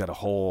got a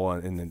hole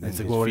in his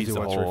like, what feet's does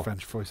he want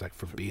revenge for? He's like,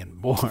 for being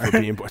born. For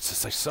being born. It's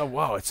just like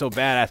it's so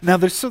badass. Now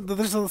there's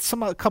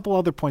a couple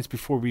other points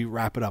before we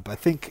wrap it up. I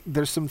think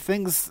there's some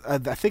things. I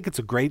think it's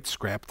a great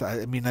script.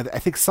 I mean, I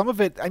think some of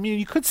it. I mean,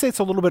 you could say it's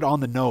a little bit on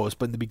the nose,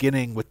 but in the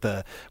beginning with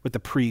the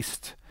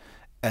priest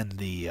and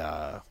the.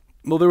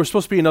 Well, there was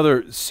supposed to be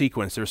another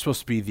sequence. There was supposed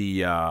to be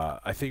the.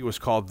 I think it was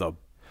called the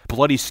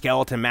Bloody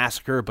Skeleton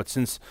Massacre, but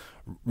since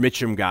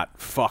Mitchum got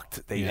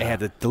fucked, they had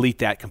to delete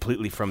that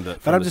completely from the.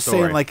 But I'm just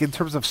saying, like in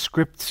terms of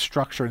script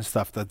structure and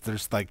stuff, that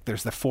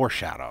there's the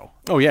foreshadow.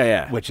 Oh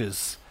yeah. Which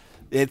is.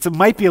 It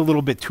might be a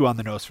little bit too on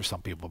the nose for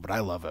some people, but I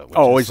love it.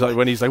 He's like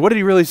when he's like, "What did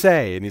he really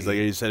say?" And he's like,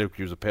 "He said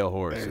he was a pale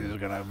horse. He's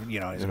gonna,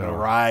 he's gonna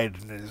ride.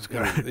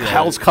 And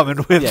hell's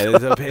coming with him."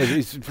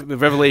 The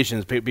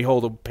Revelations.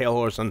 Behold, a pale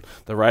horse, and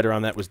the rider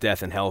on that was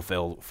death, and hell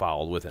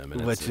followed with him.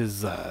 And which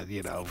is,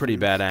 pretty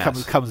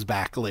badass. Comes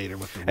back later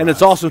with the. And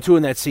it's also too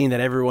in that scene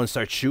that everyone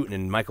starts shooting,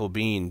 and Michael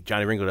Biehn,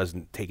 Johnny Ringo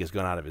doesn't take his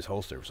gun out of his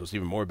holster, so it's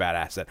even more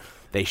badass that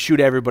they shoot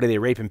everybody, they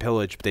rape and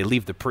pillage, but they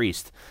leave the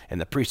priest,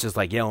 and the priest is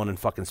like yelling in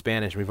fucking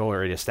Spanish. We've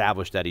already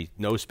established that he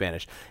knows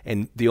Spanish,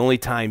 and the only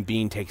time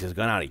Biehn takes his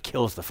gun out, he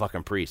kills the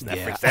fucking priest. And that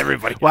freaks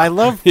everybody. Well, I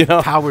love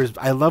Powers.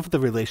 I love the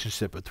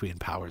relationship between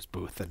Powers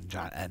Booth and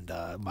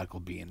Michael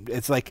Biehn.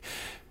 It's like.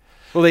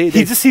 Well, he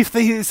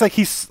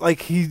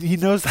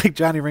knows like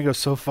Johnny Ringo's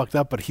so fucked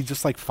up, but he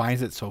just like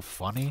finds it so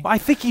funny. Well, I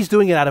think he's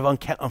doing it out of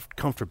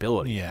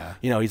uncomfortability. Yeah,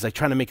 he's like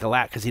trying to make a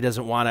laugh because he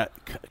doesn't want to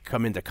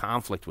come into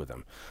conflict with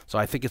him. So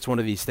I think it's one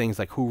of these things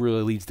like who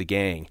really leads the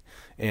gang,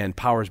 and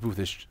Powers Booth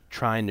is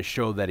trying to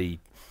show that he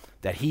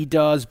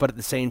does, but at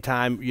the same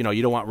time, you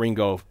don't want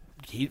Ringo.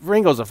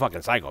 Ringo's a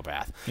fucking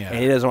psychopath, and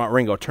he doesn't want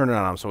Ringo turning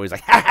on him. So he's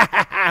like,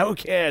 "Who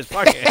cares?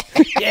 Fuck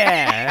it,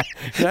 yeah,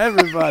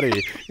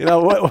 everybody."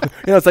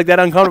 It's like that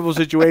uncomfortable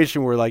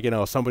situation where, like,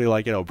 somebody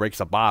like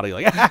breaks a bottle,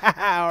 like,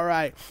 all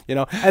right,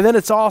 And then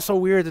it's also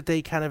weird that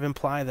they kind of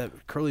imply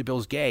that Curly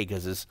Bill's gay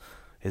because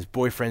his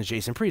boyfriend's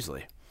Jason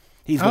Priestley.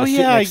 He's gonna sit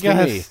next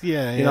to me.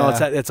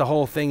 Yeah. It's a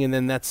whole thing, and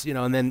then that's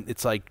and then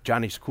it's like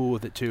Johnny's cool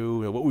with it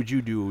too. What would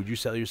you do? Would you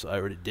sell yourself? I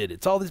already did.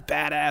 It's all this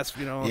badass,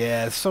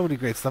 Yeah, so many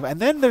great stuff. And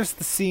then there's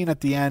the scene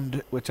at the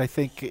end, which I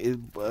think is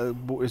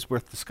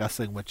worth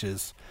discussing, which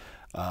is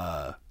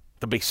the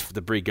big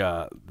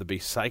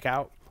psych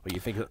out. What you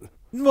think?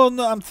 Well,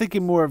 no, I'm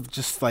thinking more of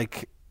just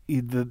like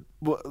it's a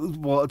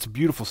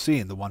beautiful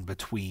scene, the one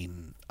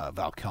between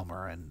Val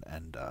Kilmer and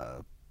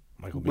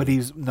Michael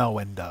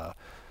Biehn. And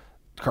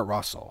Kurt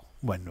Russell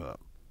when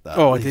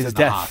he's in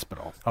the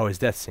hospital. Oh, his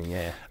death scene,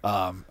 yeah.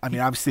 I mean,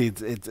 obviously,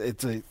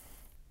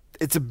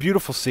 it's a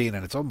beautiful scene,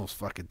 and it's almost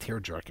fucking tear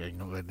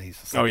jerking. When he's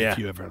just like,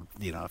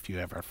 if you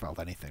ever felt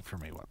anything for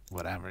me,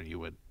 whatever, you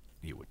would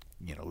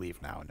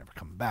leave now and never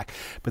come back.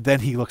 But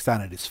then he looks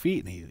down at his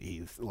feet and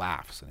he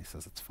laughs and he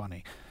says it's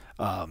funny.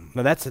 Now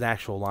that's an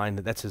actual line.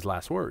 That's his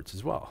last words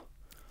as well.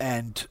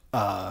 And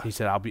he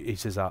said, what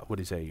did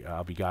he say?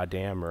 I'll be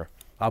goddamn, or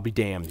I'll be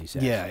damned. He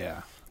said,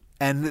 yeah.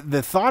 And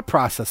the thought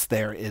process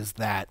there is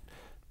that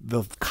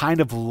the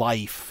kind of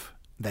life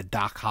that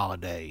Doc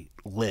Holliday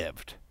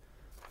lived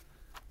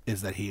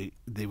is that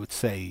they would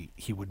say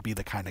he would be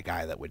the kind of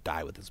guy that would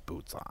die with his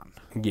boots on.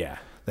 Yeah.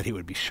 That he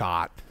would be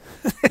shot.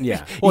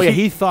 Yeah. Well,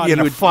 he thought he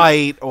would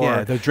fight,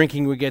 or the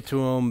drinking would get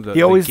to him.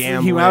 He always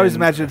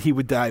imagined he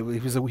would die.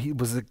 He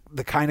was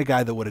the kind of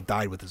guy that would have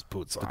died with his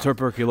boots on. The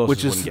tuberculosis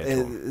which wouldn't get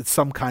to him. It's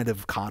some kind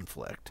of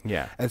conflict.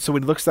 Yeah. And so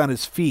when he looks down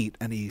his feet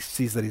and he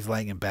sees that he's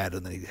laying in bed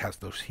and then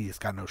he's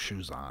got no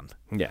shoes on.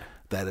 Yeah.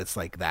 That it's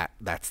like that.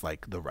 That's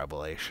like the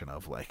revelation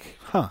of like,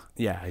 huh?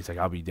 Yeah. He's like,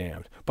 I'll be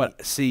damned.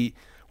 But see,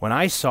 when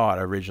I saw it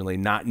originally,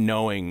 not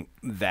knowing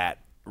that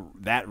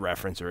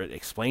reference or it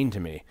explained to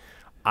me,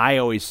 I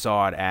always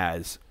saw it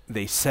as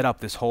they set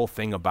up this whole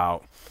thing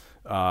about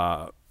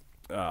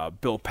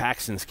Bill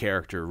Paxton's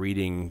character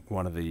reading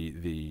one of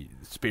the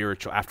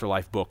spiritual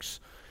afterlife books,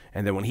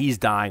 and then when he's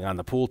dying on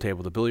the pool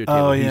table, the billiard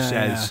table, he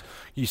says,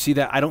 "You see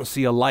that? I don't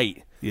see a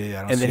light."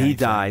 Yeah, and then he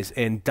dies.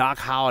 And Doc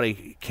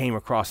Holliday came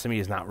across to me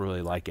as not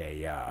really like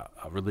a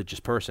religious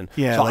person.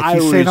 Yeah, so like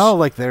he's saying, "Oh,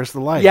 like there's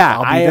the light." Yeah,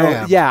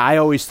 I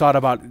always thought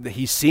about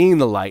he's seeing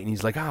the light, and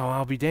he's like, "Oh,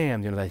 I'll be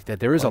damned," that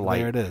there is a light.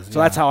 There it is. So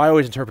that's how I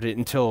always interpreted it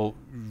until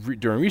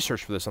during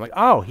research for this. I'm like,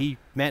 "Oh, he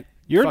meant."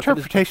 Your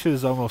interpretation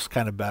is almost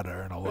kind of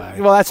better in a way.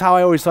 Well, that's how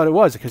I always thought it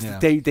was because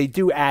they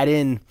do add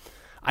in.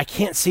 I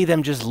can't see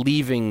them just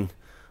leaving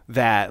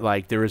that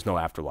like there is no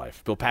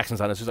afterlife. Bill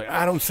Paxton's on this. He's like,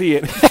 I don't see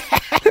it,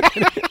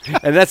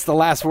 and that's the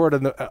last word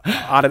in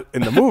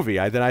the movie.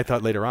 Then I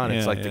thought later on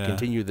it's like to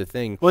continue the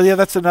thing. Well, yeah,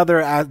 that's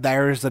another.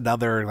 There's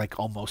another like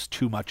almost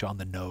too much on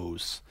the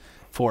nose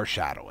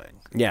foreshadowing.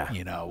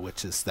 Yeah,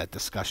 which is that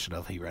discussion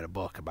of he read a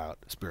book about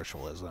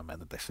spiritualism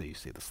and that they say you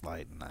see this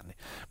light, and then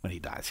when he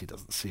dies he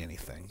doesn't see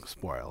anything.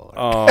 Spoiler.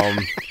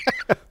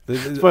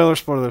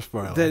 Spoiler.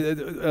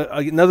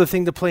 Another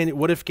thing to play in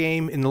What If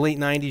game in the late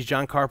 90s,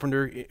 John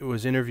Carpenter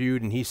was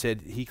interviewed, and he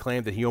said he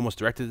claimed that he almost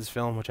directed this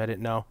film, which I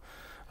didn't know.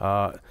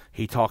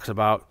 He talks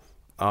about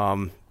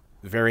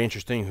very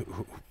interesting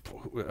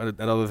and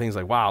other things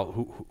like,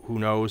 wow, who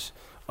knows?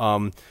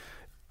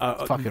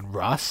 Fucking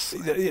Russ,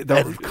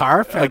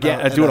 Carp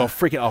again, doing a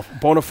freaking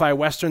bona fide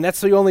Western.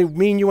 That's the only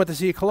me and you went to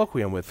see a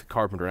Colloquium with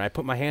Carpenter, and I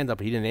put my hand up.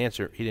 He didn't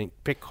answer. He didn't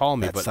call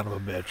me. That son of a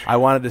bitch. I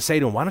wanted to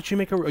say to him, "Why don't you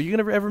make are you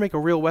gonna ever make a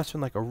real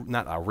Western, like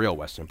not a real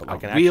Western, but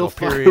like an actual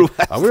period,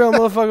 a real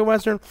motherfucking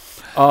Western?"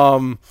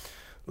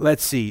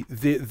 Let's see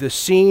the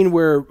scene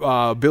where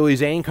Billy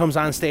Zane comes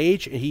on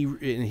stage and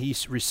he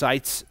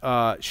recites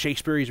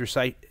Shakespeare. He's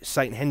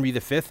reciting Henry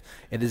V.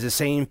 It is the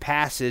same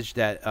passage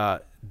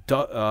that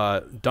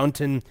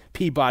Dunton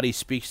Peabody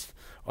speaks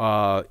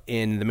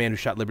in The Man Who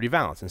Shot Liberty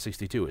Valance in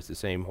 '62. It's the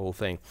same whole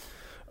thing.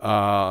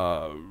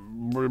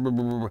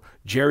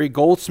 Jerry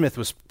Goldsmith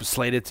was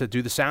slated to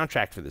do the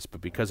soundtrack for this,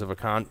 but because of a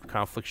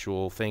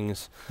conflictual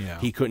things,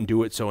 he couldn't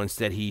do it. So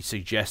instead, he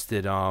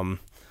suggested the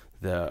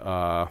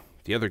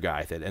other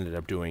guy that ended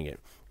up doing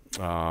it,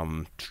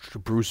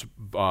 Bruce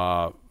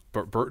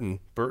Burton,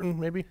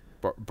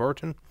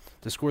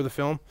 to score the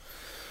film.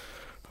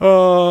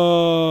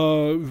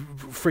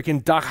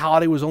 Freaking Doc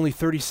Holliday was only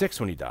 36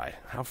 when he died.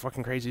 How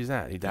fucking crazy is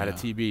that? He died of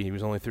TB. He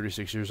was only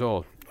 36 years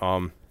old.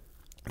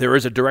 There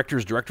is a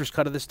director's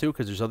cut of this too,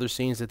 because there's other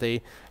scenes that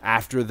they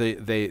after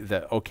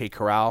the OK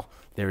Corral.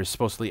 There's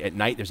supposedly at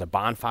night there's a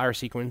bonfire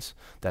sequence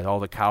that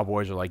all the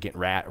cowboys are like getting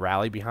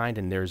rallied behind,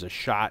 and there's a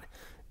shot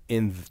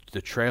in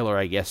the trailer,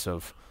 I guess,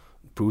 of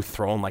Booth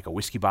throwing like a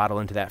whiskey bottle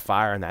into that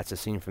fire, and that's a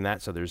scene from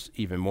that. So there's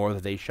even more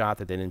that they shot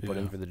that they didn't put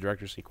in for the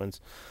director's sequence.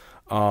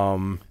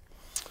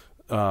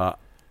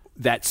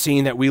 That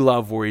scene that we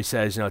love where he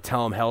says,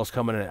 tell him hell's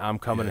coming and I'm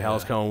coming and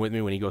hell's coming with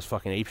me, when he goes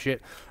fucking apeshit.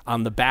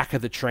 On the back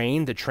of the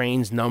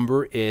train's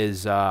number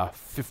is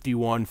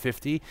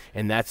 5150,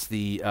 and that's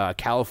the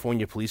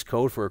California police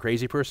code for a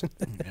crazy person.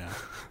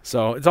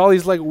 So it's all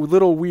these like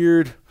little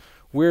weird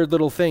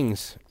little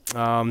things.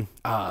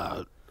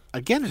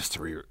 Again, just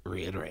to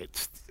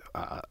reiterate,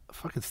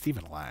 fucking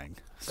Stephen Lang.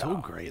 So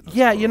great.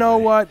 Yeah, you know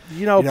what?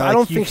 I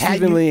don't think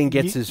Stephen Lang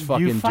gets his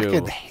fucking due. You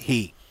fucking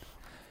hate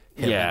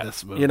him in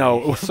this movie. He's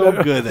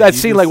so good. That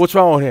scene, like, what's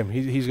wrong with him?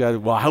 He's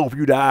got, well, I hope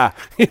you die.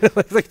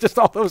 Like just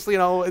all those,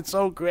 it's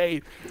so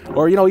great.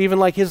 Or, even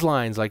like his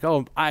lines, like,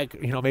 oh,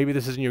 maybe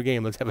this isn't your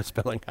game. Let's have a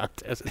spelling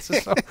contest. It's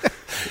just so.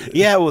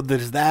 Yeah, well,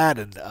 there's that,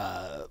 and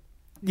the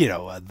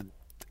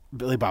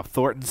Billy Bob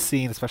Thornton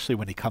scene, especially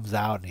when he comes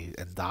out and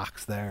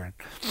Doc's there,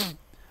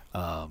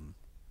 and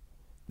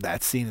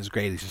that scene is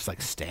great. He's just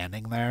like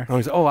standing there.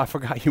 Oh, I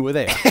forgot you were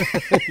there.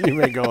 You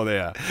may go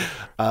there.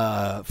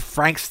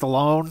 Frank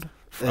Stallone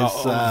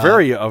is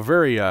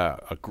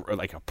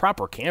like a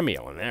proper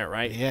cameo in there,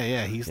 right?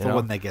 Yeah. He's the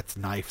one that gets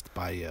knifed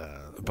by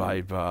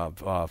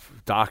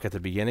Doc at the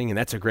beginning, and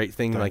that's a great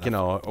thing. Like,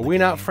 are we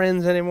not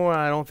friends anymore?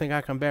 I don't think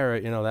I can bear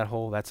it.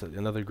 That's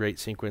another great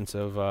sequence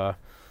of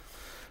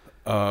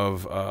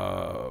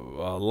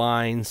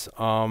lines.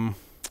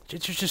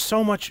 There's just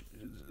so much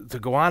to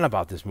go on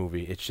about this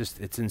movie.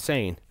 It's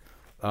insane.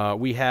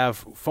 We have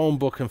phone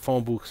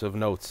books of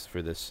notes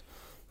for this,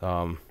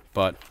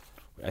 but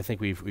I think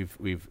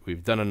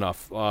we've done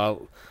enough.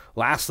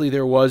 Lastly,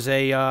 there was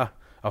a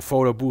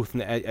photo booth,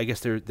 and I guess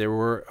there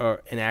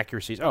were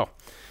inaccuracies.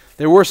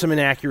 There were some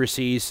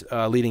inaccuracies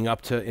leading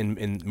up to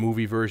in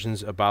movie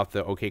versions about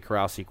the OK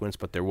Corral sequence,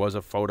 but there was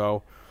a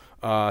photo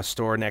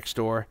store next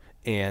door,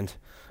 and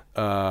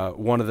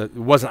it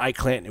wasn't Ike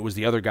Clanton, it was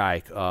the other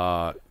guy,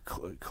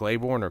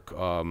 Claiborne, or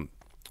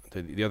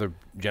the other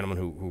gentleman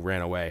who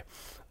ran away.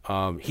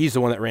 He's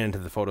the one that ran into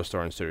the photo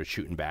store and started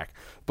shooting back.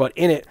 But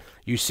in it,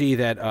 you see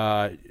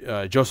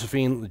that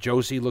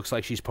Josie looks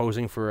like she's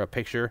posing for a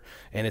picture,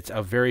 and it's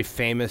a very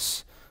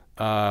famous,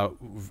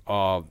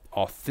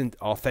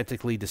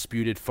 authentically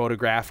disputed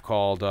photograph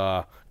called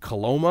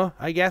Coloma,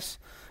 I guess.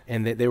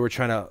 And they were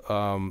trying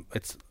to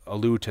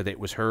allude to that it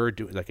was her,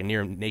 like a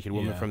near naked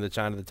woman from the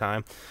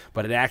time.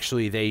 But it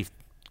actually, they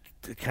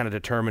kind of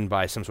determined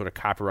by some sort of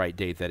copyright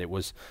date that it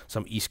was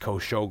some East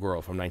Coast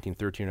showgirl from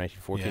 1913 or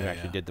 1914 who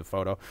actually did the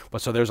photo.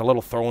 But so there's a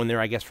little throw in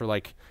there, I guess, for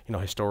like,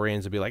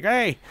 historians to be like,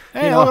 hey,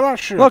 look at that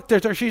shit. Look,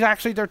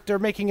 they're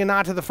making a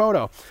nod to the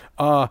photo.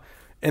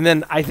 And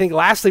then I think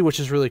lastly,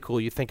 which is really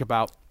cool, you think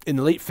about in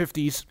the late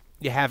 50s,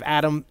 you have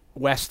Adam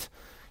West.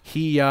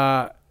 He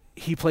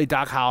played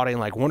Doc Holliday in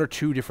like one or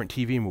two different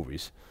TV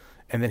movies,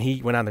 and then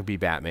he went on to be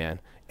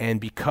Batman.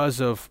 And because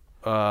of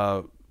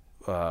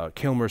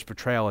Kilmer's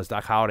portrayal as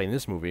Doc Holliday in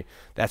this movie,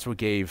 that's what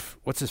gave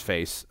what's his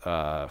face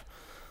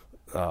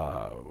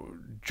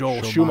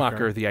Joel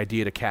Schumacher the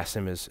idea to cast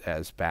him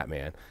as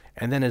Batman.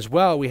 And then as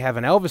well, we have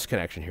an Elvis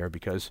connection here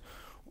because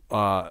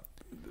Kurt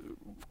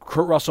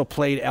Russell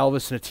played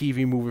Elvis in a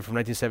TV movie from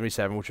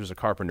 1977, which was a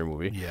Carpenter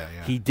movie. Yeah.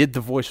 He did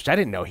the voice, which I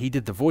didn't know. He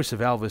did the voice of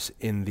Elvis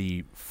in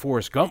the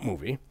Forrest Gump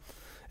movie,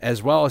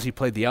 as well as he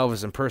played the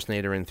Elvis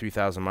impersonator in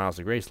 3,000 Miles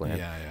to Graceland.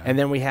 Yeah. And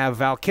then we have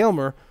Val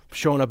Kilmer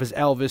showing up as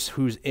Elvis,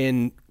 who's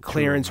in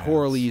Clarence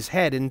Horley's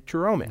head in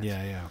True Romance.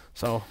 Yeah.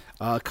 So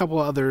a couple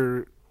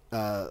other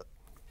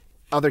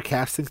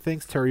casting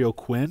things. Terry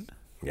O'Quinn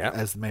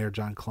as Mayor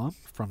John Clump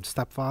from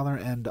Stepfather,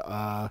 and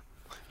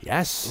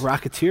yes,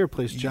 Rocketeer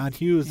plays John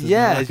Hughes.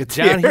 Yes,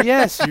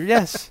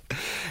 yes.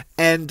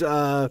 And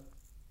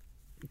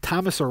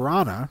Thomas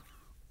Arana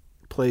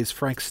plays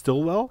Frank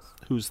Stillwell,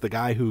 who's the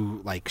guy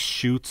who like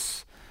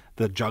shoots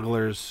the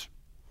juggler's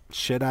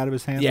shit out of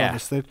his hands on the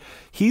stage.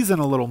 He's in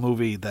a little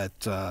movie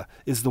that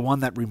is the one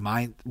that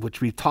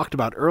which we talked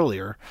about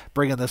earlier,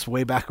 bringing this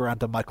way back around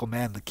to Michael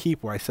Mann, The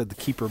Keep, where I said The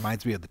Keep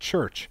reminds me of The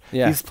Church.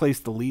 Yeah. He's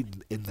placed the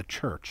lead in The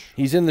Church.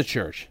 He's in The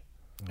Church.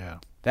 Yeah.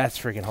 That's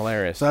freaking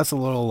hilarious. So that's a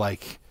little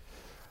like,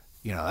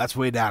 that's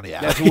way down the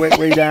alley. That's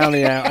way down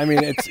the alley. I mean,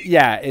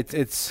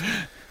 it's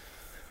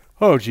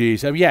oh,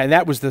 geez. And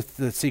that was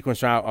the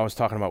sequence I was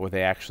talking about where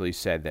they actually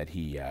said that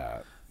he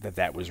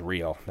that was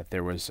real, that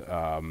there was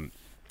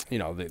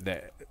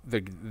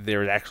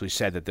they actually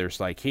said that there's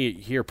like,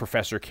 here,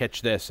 Professor,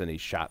 catch this, and he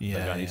shot the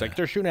gun. He's like,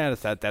 they're shooting at us.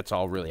 That's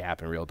all really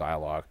happened, real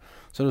dialogue.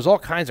 So there's all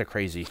kinds of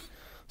crazy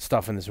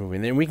stuff in this movie,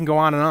 and then we can go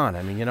on and on.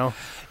 I mean,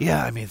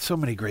 Yeah, I mean, so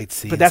many great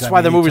scenes. But that's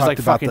why the movie's like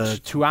fucking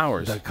 2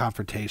 hours. The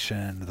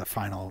confrontation, the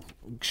final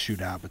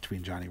shootout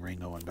between Johnny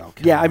Ringo and Val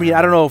Kilmer. Yeah, I mean,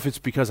 I don't know if it's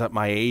because of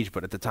my age,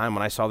 but at the time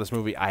when I saw this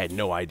movie, I had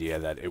no idea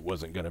that it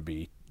wasn't going to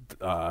be.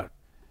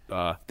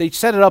 They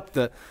set it up.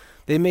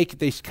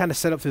 They kind of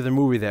set up through the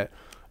movie that,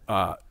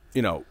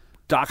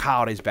 Doc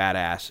Holliday's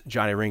badass,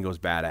 Johnny Ringo's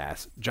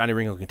badass. Johnny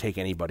Ringo can take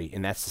anybody,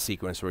 and that's the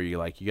sequence where you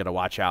got to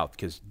watch out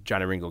because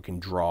Johnny Ringo can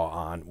draw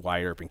on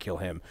Wyatt Earp and kill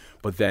him.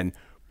 But then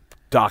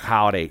Doc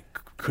Holliday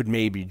could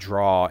maybe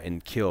draw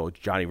and kill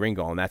Johnny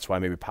Ringo, and that's why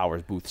maybe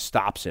Powers Booth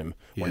stops him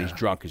when he's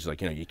drunk. Because he's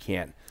like, you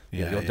can't,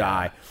 you'll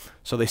die.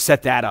 So they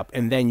set that up,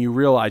 and then you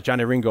realize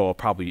Johnny Ringo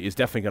is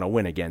definitely going to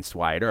win against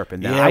Wyatt Earp.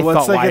 And then I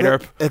thought Wyatt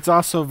Earp. It's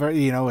also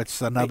very,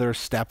 it's another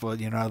step,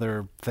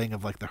 another thing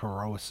of like the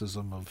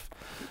heroicism of,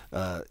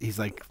 he's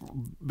like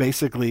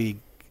basically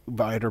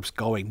Wyatt Earp's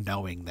going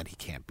knowing that he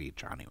can't beat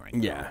Johnny Ringo.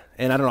 Yeah,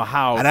 and I don't know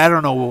how. And I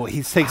don't know,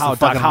 he takes the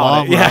fucking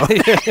long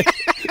road. Yeah.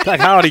 Doc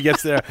Holliday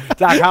gets there.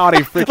 Doc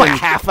Holliday freaking like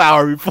half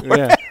hour before.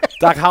 Yeah.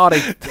 Doc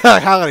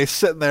Holliday's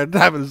sitting there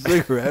having a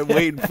cigarette,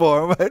 waiting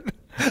for him.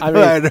 I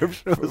mean,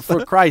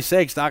 for Christ's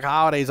sakes, Doc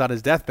Holliday's on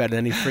his deathbed, and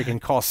then he freaking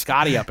calls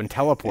Scotty up and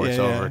teleports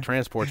over,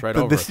 transports right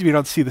over. You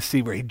don't see the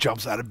scene where he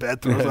jumps out of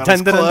bed, throws on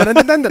his clothes.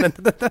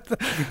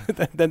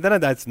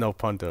 That's no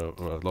pun to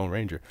Lone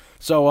Ranger.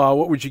 So,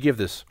 what would you give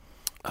this?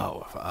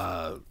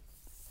 I'll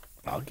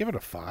give it a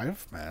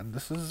 5, man.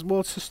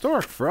 It's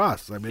historic for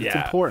us. I mean, it's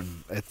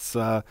important. It's,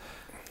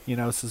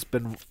 this has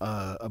been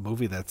a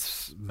movie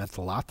that's meant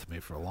a lot to me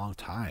for a long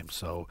time.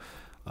 So,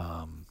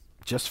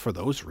 just for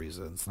those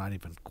reasons, not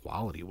even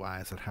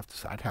quality-wise,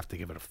 I'd have to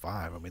give it a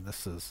 5. I mean,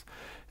 it's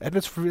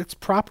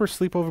proper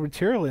sleepover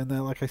material. And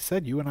then, like I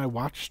said, you and I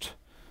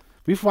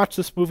we've watched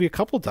this movie a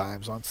couple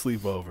times on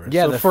sleepover.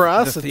 Yeah, so for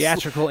us, the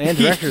theatrical and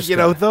director's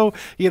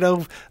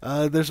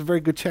there's a very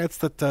good chance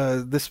that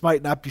this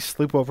might not be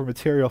sleepover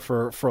material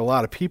for a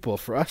lot of people.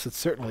 For us, it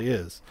certainly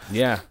is.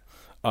 Yeah.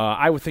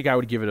 I would think I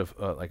would give it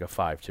a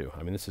 5 too.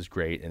 I mean, this is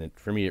great, and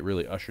for me, it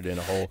really ushered in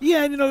a whole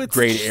it's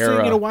great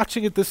era.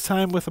 Watching it this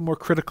time with a more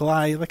critical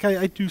eye, like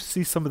I do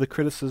see some of the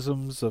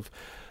criticisms of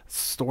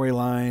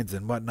storylines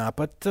and whatnot,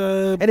 but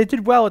and it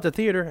did well at the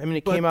theater. I mean,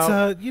 it came out.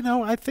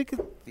 I think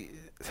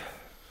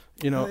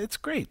it's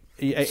great.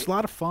 It's a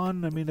lot of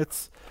fun. I mean,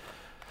 it's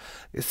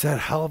a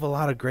hell of a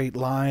lot of great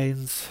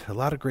lines, a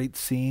lot of great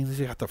scenes.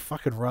 You got the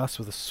fucking Russ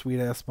with a sweet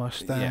ass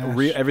mustache.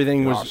 Yeah,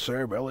 everything was.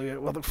 Sam Elliott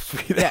with a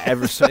sweet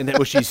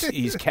which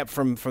he's kept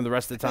from the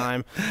rest of the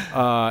time.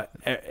 All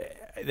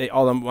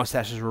the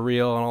mustaches were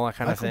real and all that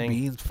kind of thing.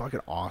 Michael Biehn's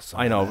fucking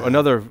awesome. I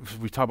know.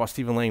 We talk about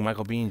Stephen Lang.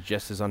 Michael Biehn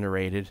just as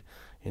underrated.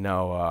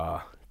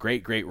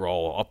 Great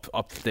role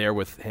up there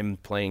with him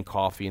playing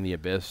Coffee in the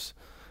Abyss.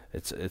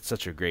 It's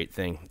such a great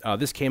thing.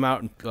 This came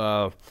out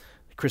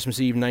Christmas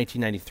Eve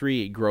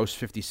 1993. It grossed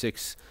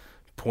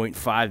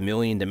 $56.5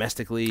 million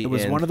domestically. It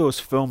was one of those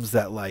films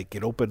that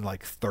it opened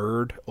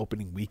third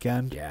opening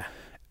weekend. Yeah.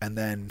 And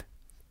then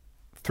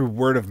through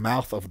word of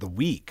mouth over the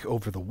week,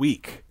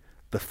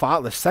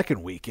 the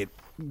second week, it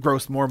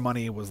grossed more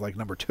money. It was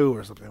number 2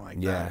 or something like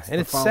that. Yeah,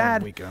 and it's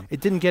sad. Weekend.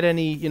 It didn't get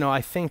any,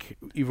 I think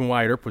even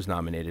Wyatt Earp was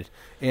nominated.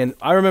 And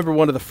I remember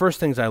one of the first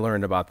things I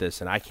learned about this,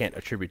 and I can't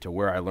attribute to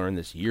where I learned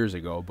this years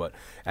ago, but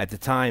at the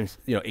time,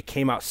 it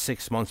came out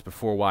 6 months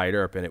before Wyatt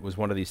Earp, and it was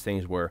one of these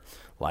things where,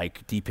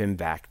 Deep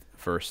Impact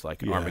first,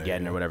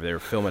 Armageddon or whatever, they were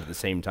filming at the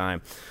same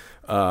time,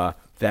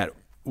 that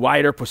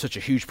Wyatt Earp was such a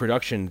huge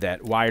production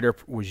that Wyatt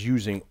Earp was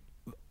using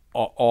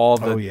all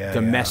the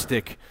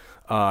domestic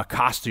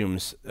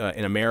costumes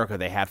in America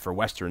they had for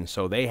Westerns.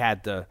 So they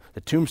had the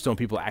Tombstone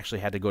people actually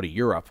had to go to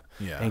Europe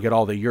and get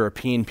all the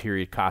European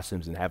period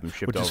costumes and have them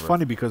shipped over. Which is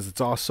funny because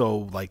it's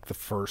also like the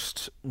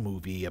first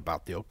movie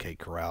about the OK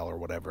Corral or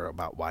whatever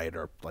about Wyatt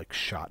Earp like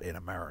shot in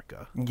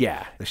America.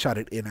 Yeah. They shot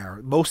it in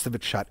most of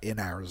it shot in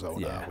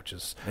Arizona, which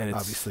is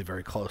obviously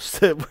very close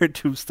to where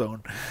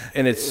Tombstone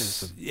and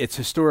it's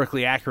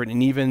historically accurate,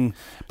 and even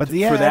for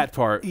that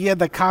part. Yeah,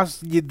 that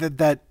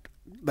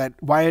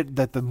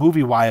the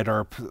movie Wyatt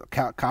Earp,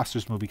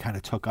 Costner's movie, kind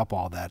of took up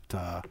all that,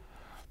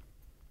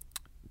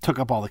 took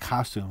up all the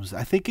costumes.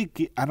 I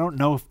think I don't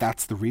know if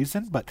that's the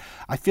reason, but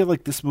I feel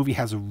like this movie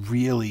has a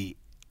really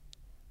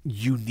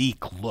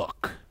unique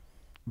look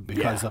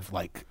because of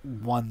like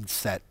one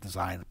set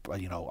design,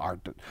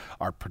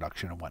 art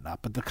production and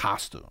whatnot, but the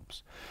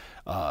costumes.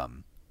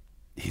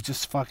 He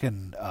just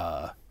fucking.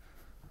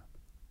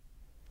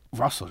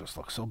 Russell just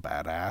looks so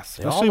badass,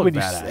 especially when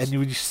badass.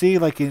 When you see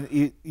like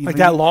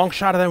that long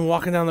shot of them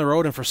walking down the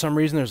road, and for some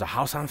reason there's a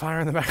house on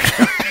fire in the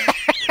background.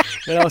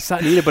 It's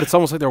not needed, but it's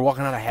almost like they're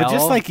walking out of hell. But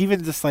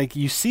just like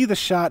you see the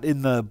shot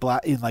in the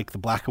black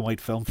and white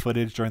film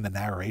footage during the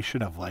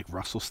narration of like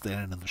Russell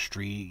standing in the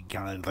street,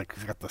 kind of like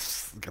he's got the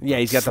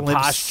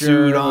posture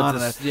suit on,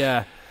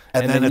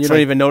 and then you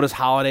don't even notice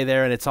Holiday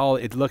there, and it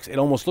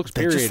almost looks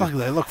period.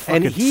 They look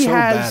fucking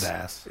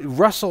badass.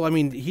 Russell, I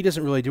mean, he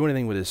doesn't really do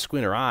anything with his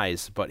squinter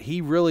eyes, but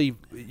he really,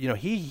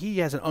 he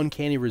has an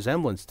uncanny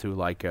resemblance to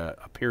like a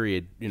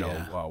period,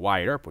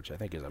 Wyatt Earp, which I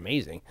think is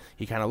amazing.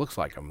 He kind of looks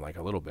like him, like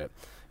a little bit.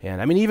 And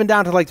I mean, even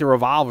down to like the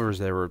revolvers,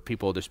 there were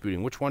people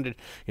disputing which one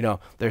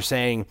they're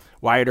saying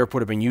Wyatt Earp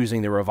would have been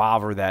using the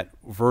revolver that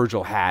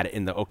Virgil had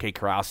in the OK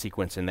Corral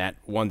sequence, and that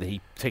one that he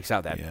takes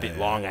out that big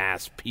long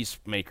ass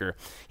Peacemaker.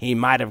 He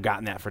might have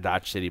gotten that for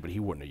Dodge City, but he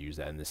wouldn't have used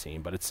that in the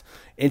scene. But it's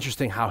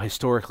interesting how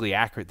historically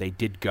accurate they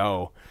did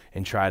go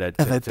and try to.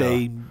 And that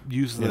they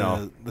use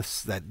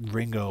that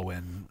Ringo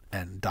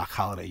and Doc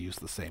Holliday use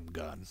the same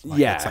gun.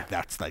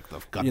 That's like the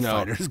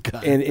gunfighter's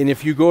gun. And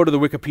if you go to the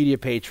Wikipedia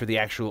page for the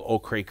actual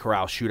OK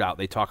Corral shootout,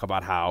 they talk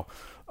about how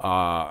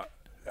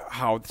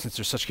since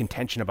there's such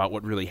contention about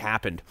what really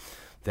happened,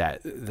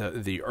 that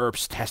the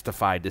Earps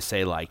testified to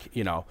say like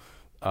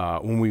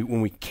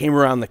when we came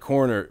around the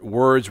corner,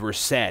 words were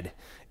said,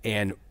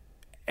 and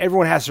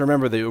everyone has to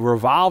remember the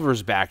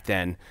revolvers back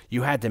then.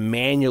 You had to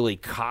manually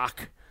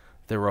cock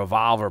the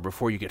revolver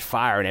before you could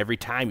fire, and every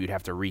time you'd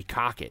have to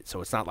recock it. So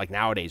it's not like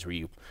nowadays where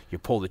you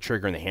pull the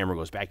trigger and the hammer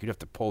goes back. You'd have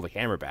to pull the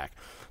hammer back.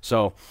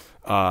 So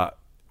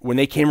when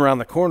they came around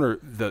the corner,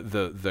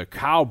 the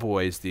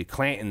cowboys, the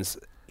Clantons,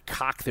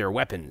 cock their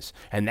weapons,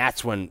 and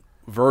that's when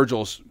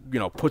Virgil's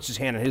puts his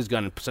hand on his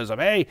gun and says,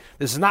 "Hey,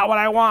 this is not what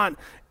I want."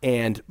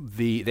 And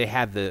they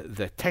had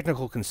the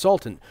technical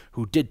consultant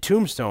who did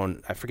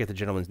Tombstone, I forget the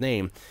gentleman's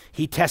name,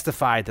 he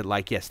testified that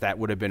like, yes, that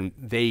would have been,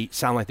 they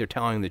sound like they're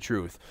telling the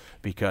truth,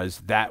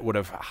 because that would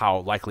have, how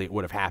likely it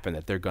would have happened,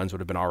 that their guns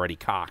would have been already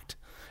cocked.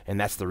 And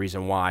that's the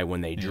reason why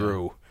when they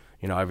drew,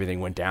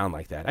 everything went down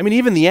like that. I mean,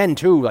 even the end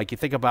too, like you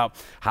think about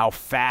how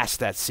fast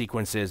that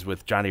sequence is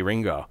with Johnny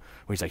Ringo,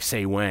 where he's like,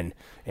 "Say when,"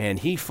 and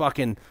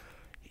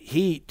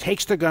he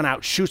takes the gun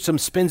out, shoots him,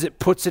 spins it,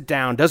 puts it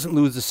down, doesn't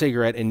lose the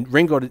cigarette, and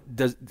Ringo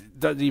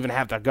doesn't even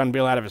have the gun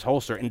bail out of his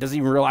holster and doesn't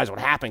even realize what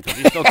happened because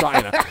he's still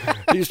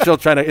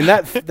trying to. And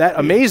that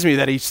amazed me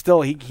that he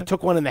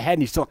took one in the head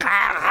and he's still,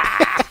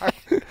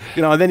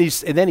 and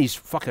then he's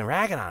fucking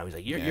ragging on him. He's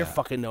like, "You're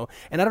fucking no,"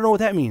 and I don't know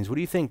what that means. What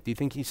do you think? Do you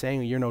think he's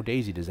saying you're no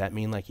Daisy? Does that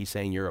mean like he's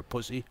saying you're a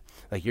pussy?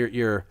 Like are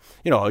you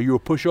a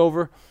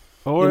pushover?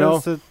 Or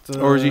is it?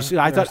 Or is he?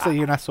 I thought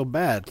you're not so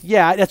bad.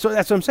 Yeah, that's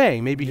what I'm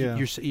saying. Maybe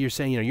you're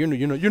saying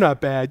you're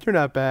not bad. You're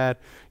not bad.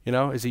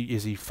 Is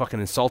he fucking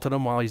insulted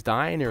him while he's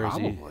dying, or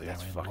Probably. is he?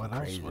 That's fucking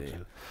crazy.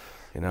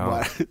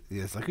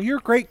 It's like, "You're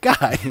a great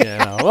guy."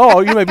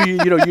 Oh, you maybe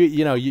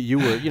you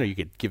were you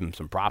could give him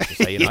some props to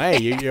say hey,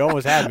 you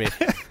almost had me.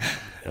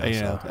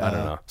 So, I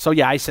don't know. So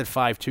I said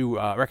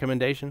 5-2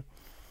 recommendation.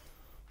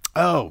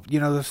 Oh,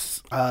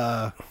 this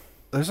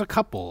there's a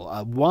couple.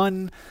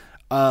 One.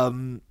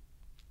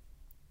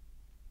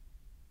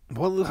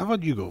 Well, how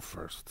about you go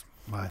first?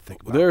 I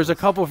think there's a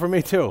couple for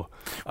me too.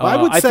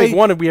 I think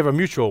one we have a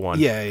mutual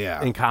one.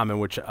 In common,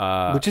 which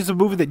is a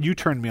movie that you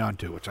turned me on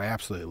to, which I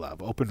absolutely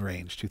love. Open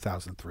Range,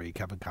 2003,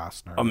 Kevin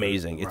Costner.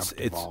 Amazing.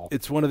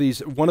 It's one of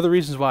the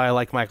reasons why I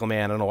like Michael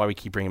Mann. I don't know why we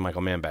keep bringing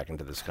Michael Mann back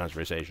into this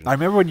conversation. I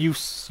remember when you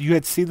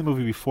had seen the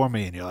movie before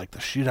me, and you're like, the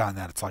shootout on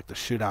that, it's like the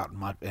shootout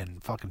in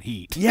fucking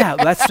Heat. Yeah,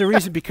 that's the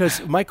reason,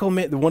 because Michael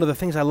Mann. One of the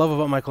things I love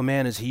about Michael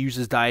Mann is he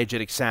uses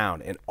diegetic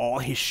sound in all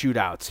his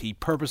shootouts. He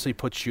purposely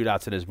puts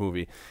shootouts in his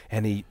movie,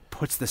 and he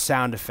puts the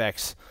sound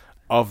effects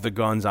of the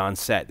guns on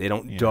set. They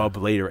don't dub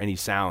later any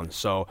sound.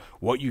 So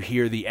what you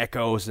hear, the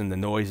echoes and the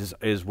noises,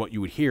 is what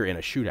you would hear in a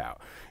shootout.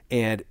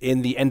 And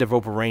in the end of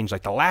Open Range,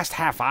 like the last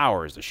half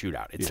hour is the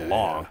shootout. It's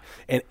long,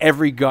 and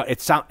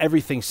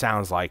everything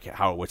sounds like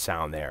how it would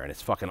sound there, and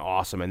it's fucking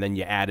awesome. And then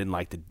you add in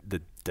like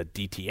the the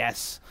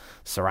DTS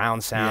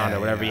surround sound or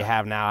whatever you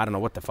have now. I don't know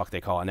what the fuck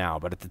they call it now,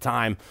 but at the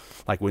time,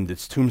 like when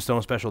this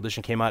Tombstone Special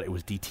Edition came out, it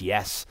was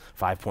DTS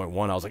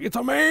 5.1. I was like, it's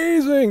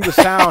amazing, the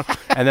sound.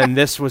 And then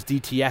this was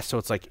DTS, so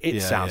it's like,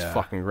 it sounds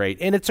fucking great.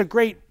 And it's a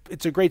great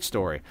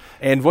story.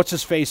 And what's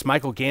his face,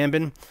 Michael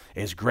Gambon,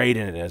 is great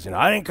in it. As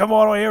I didn't come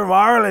all the way here from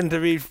Ireland to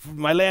be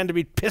my land to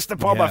be pissed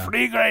upon by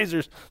free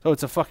grazers. So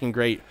it's a fucking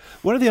great.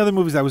 One of the other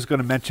movies I was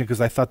going to mention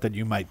because I thought that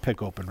you might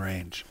pick Open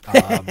Range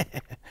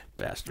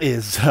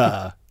is,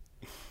 and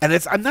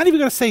I'm not even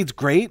going to say it's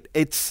great.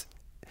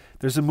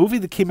 There's a movie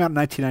that came out in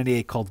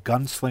 1998 called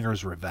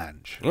Gunslinger's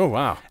Revenge. Oh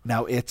wow!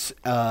 Now it's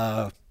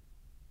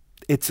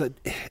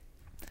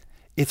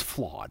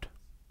flawed.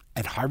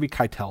 And Harvey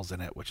Keitel's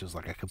in it, which is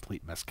like a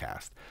complete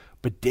miscast.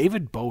 But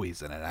David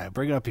Bowie's in it. I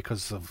bring it up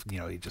because of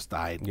he just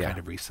died kind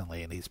of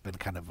recently, and he's been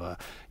kind of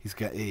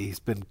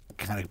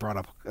brought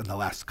up in the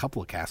last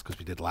couple of casts because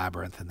we did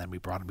Labyrinth, and then we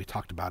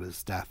talked about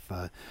his death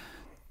on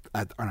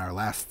our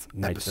last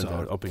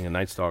episode, opening of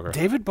Night Stalker.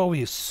 David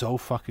Bowie is so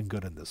fucking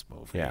good in this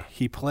movie. Yeah,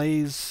 he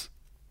plays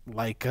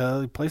like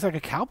a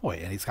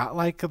cowboy, and he's got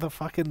like the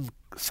fucking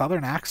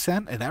Southern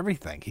accent and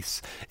everything.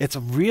 It's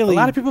really, a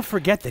lot of people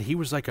forget that he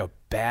was like a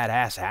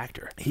badass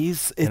actor.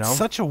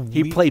 Such a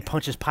he played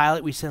Pontius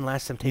Pilate. We said in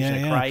Last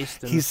Temptation of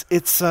Christ.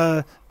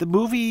 The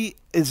movie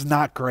is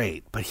not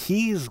great, but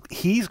he's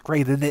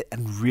great in it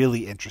and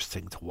really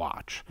interesting to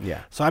watch.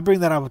 Yeah. So I bring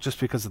that up just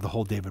because of the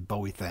whole David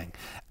Bowie thing.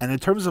 And in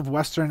terms of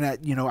Western, I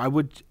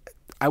would,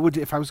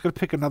 if I was going to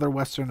pick another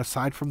Western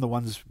aside from the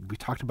ones we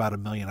talked about, a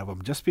million of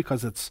them, just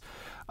because it's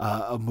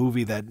a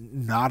movie that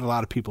not a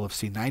lot of people have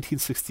seen.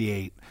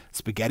 1968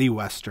 spaghetti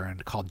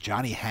Western called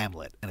Johnny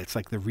Hamlet, and it's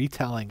like the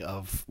retelling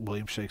of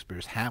William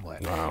Shakespeare's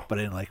Hamlet, but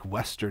in like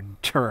Western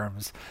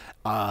terms.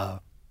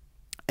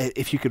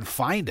 If you can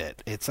find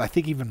it, I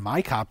think even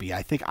my copy.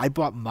 I think I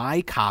bought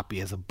my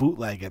copy as a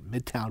bootleg at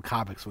Midtown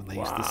Comics when they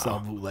used to sell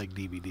bootleg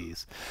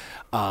DVDs.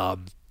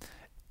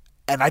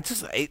 And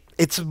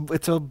it's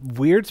a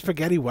weird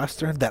spaghetti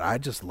Western that I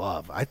just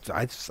love. I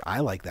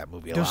like that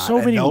movie a lot. So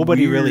many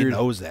nobody really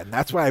knows it. And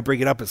that's why I bring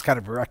it up as kind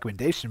of a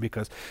recommendation,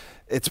 because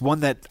it's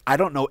one that I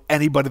don't know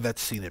anybody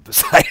that's seen it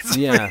besides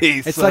me.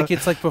 It's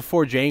like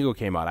before Django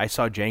came out. I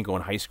saw Django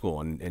in high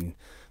school, and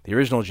the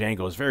original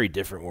Django is very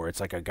different, where it's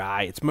like a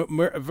guy. It's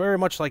very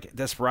much like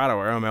Desperado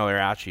or El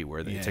Mariachi, where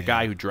it's a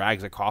guy who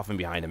drags a coffin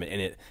behind him,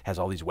 and it has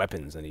all these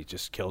weapons, and he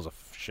just kills a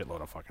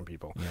shitload of fucking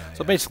people.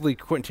 Basically,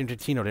 Quentin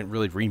Tarantino didn't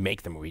really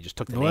remake the movie; he just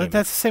took the name.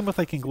 That's the same with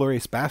like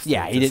Inglourious Basterds.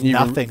 Yeah, he didn't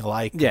nothing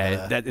like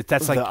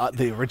that's like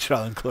the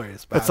original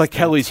Inglourious Basterds. It's like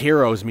Kelly's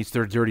Heroes meets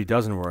their Dirty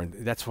Dozen were.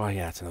 That's why.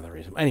 Yeah, that's another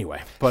reason.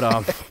 Anyway, but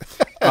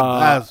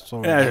I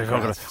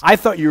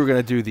thought you were going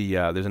to do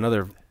the. There's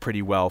another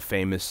pretty well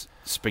famous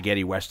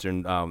spaghetti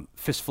Western,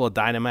 Fistful of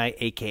Dynamite,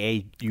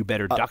 a.k.a. You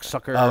Better Duck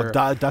Sucker.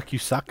 Duck You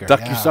Sucker.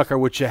 Duck You Sucker,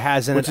 which it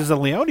has in which is a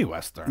Leone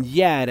Western.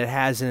 Yeah, and it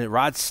has in it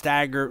Rod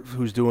Steiger,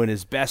 who's doing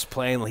his best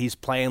playing. He's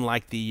playing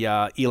like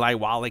the Eli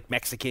Wallach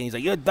Mexican. He's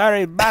like, you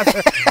dirty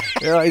bastard.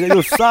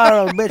 You son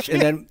of a bitch.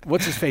 And then,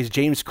 what's his face?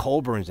 James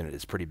Colburn's in it.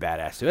 It's pretty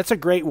badass, too. That's a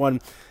great one.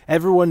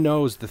 Everyone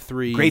knows the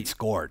three. Great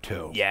score,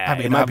 too. Yeah, I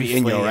mean, it might be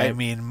in you, right? I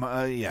mean,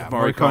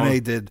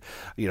 Morricone did,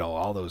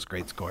 all those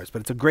great scores.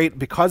 But it's a great,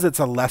 because it's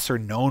a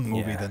lesser-known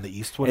movie than the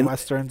Eastwood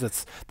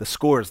Westerns, the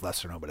score is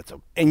lesser known, but it's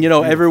a... And,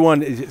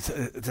 everyone,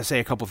 to say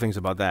a couple things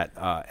about that,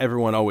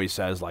 everyone always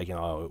says, like,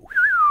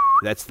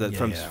 that's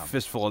from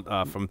Fistful,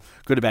 from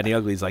Good, Bad, and the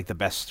Ugly is like the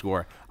best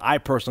score. I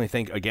personally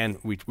think, again,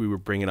 we were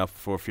bringing up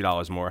for a few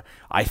dollars more.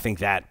 I think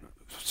that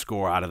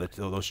score out of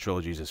those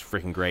trilogies is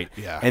freaking great.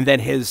 Yeah. And then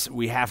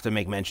we have to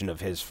make mention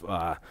of his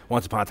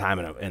Once Upon a Time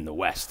in the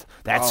West.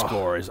 That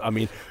score is,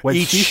 when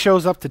she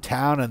shows up to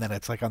town and then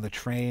it's like on the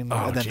train,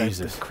 and then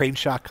Jesus. the crane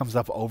shot comes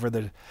up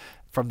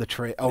from the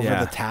train over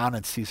the town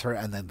and sees her,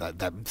 and then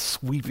that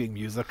sweeping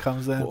music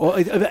comes in. Well,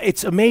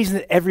 it's amazing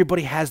that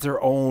everybody has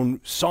their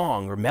own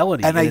song or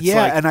melody. And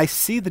I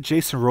see the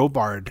Jason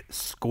Robard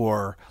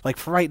score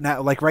like right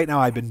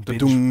now. I've been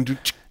binge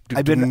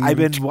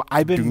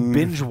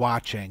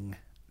watching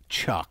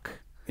Chuck.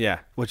 Yeah,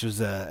 which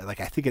was I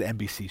think an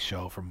NBC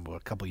show from a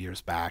couple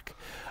years back.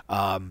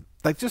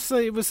 It's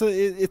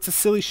a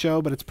silly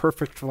show, but it's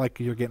perfect for like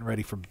you're getting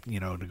ready for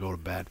to go to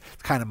bed.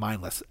 It's kind of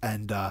mindless.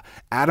 And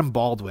Adam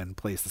Baldwin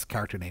plays this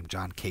character named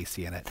John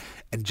Casey in it.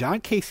 And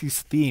John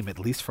Casey's theme, at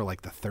least for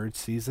like the third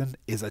season,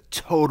 is a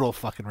total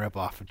fucking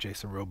ripoff of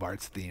Jason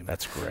Robard's theme.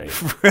 That's great.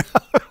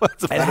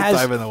 It's a better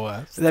time in the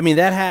West.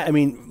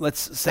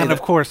 Let's say, and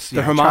of course,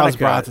 the harmonica. Charles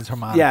Bronson's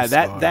harmonica. Yeah,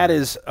 that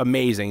is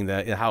amazing.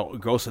 How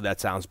ghostly that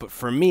sounds. But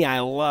for me,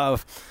 I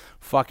love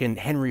fucking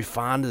Henry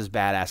Fonda's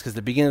badass, because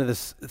the beginning of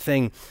this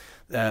thing,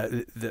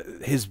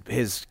 his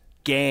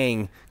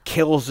gang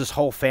kills this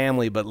whole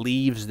family, but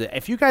leaves the.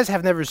 If you guys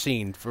have never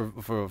seen for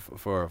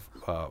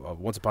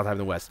Once Upon a Time in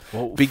the West,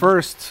 well,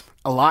 first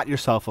allot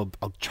yourself a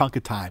chunk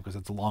of time because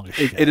it's long as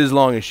shit. It is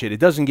long as shit.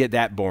 It doesn't get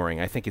that boring.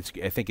 I think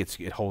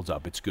it holds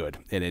up. It's good,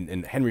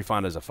 and Henry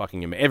Fonda's a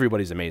fucking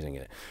everybody's amazing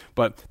in it.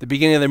 But the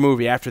beginning of the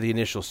movie, after the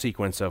initial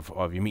sequence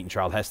of you meeting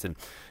Charles Heston,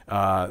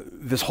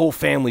 this whole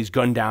family's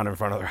gunned down in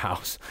front of their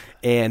house,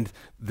 and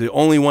the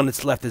only one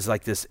that's left is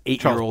like this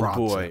 8-year-old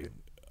boy.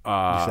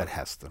 You said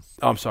Heston.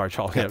 Oh, I'm sorry,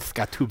 Charles. It's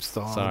got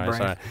tombstone.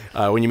 Sorry.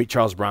 When you meet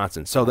Charles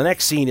Bronson. So the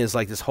next scene is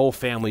like this whole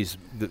family's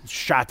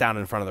shot down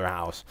in front of their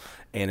house,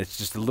 and it's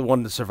just the little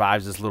one that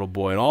survives, this little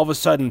boy. And all of a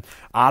sudden,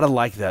 out of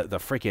like the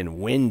freaking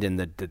wind and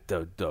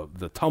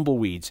the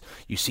tumbleweeds,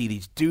 you see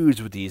these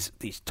dudes with these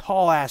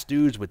tall ass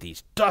dudes with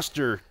these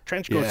duster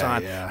trench coats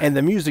on, and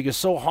the music is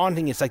so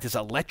haunting. It's like this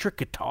electric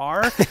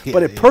guitar,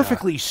 but it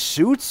perfectly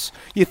suits.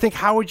 You think,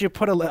 how would you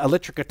put an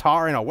electric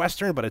guitar in a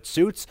Western? But it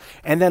suits.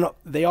 And then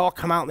they all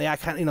come out and they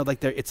act kind of,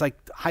 like it's like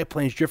High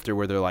Plains Drifter,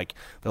 where they're like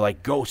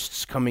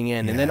ghosts coming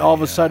in, and then all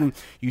of a sudden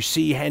you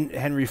see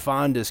Henry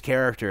Fonda's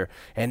character,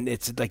 and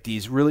it's like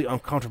these really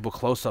uncomfortable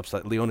close-ups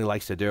that Leone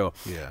likes to do.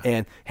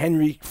 And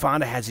Henry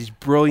Fonda has these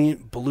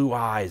brilliant blue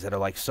eyes that are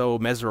like so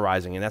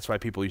mesmerizing, and that's why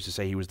people used to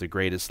say he was the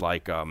greatest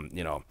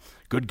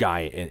good guy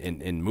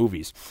in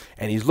movies.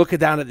 And he's looking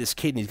down at this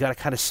kid, and he's got a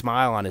kind of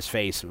smile on his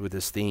face with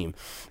this theme.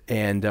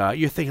 And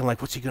you're thinking, like,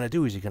 what's he going to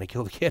do? Is he going to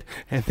kill the kid?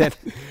 And then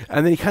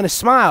he kind of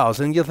smiles,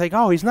 and you're like,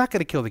 oh, he's not going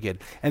to kill the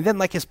kid. And then,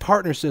 like, his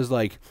partner says,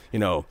 like,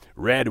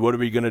 Red, what are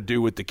we going to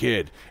do with the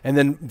kid? And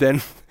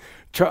then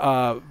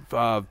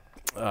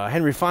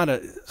Henry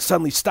Fonda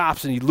suddenly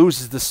stops, and he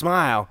loses the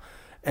smile.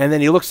 And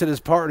then he looks at his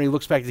partner, and he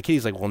looks back at the kid.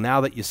 He's like, well, now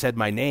that you said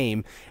my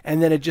name.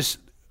 And then it just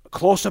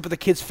close-up of the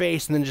kid's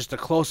face, and then just a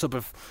close-up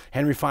of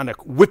Henry Fonda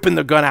whipping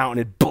the gun out, and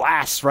it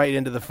blasts right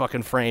into the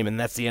fucking frame, and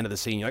that's the end of the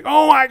scene. You're like,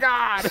 oh, my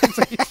God!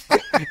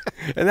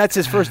 And that's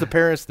his first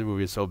appearance in the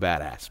movie. It's so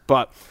badass.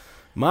 But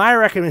my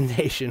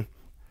recommendation,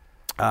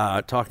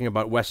 talking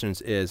about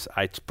Westerns, is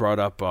I brought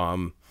up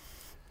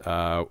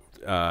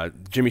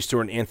Jimmy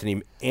Stewart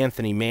and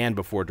Anthony Mann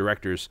before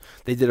directors.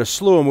 They did a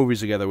slew of movies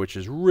together, which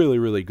is really,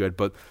 really good.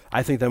 But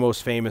I think the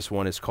most famous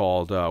one is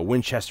called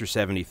Winchester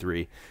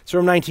 73. It's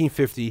from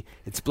 1950.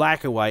 It's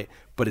black and white,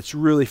 but it's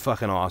really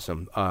fucking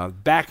awesome.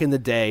 Back in the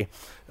day,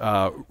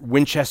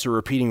 Winchester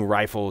repeating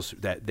rifles,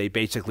 that they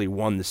basically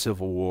won the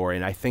Civil War,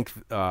 and I think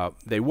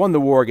they won the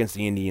war against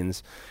the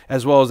Indians,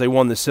 as well as they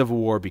won the Civil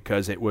War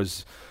because it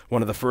was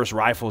one of the first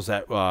rifles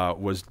that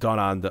was done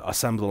on the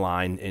assembly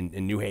line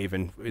in New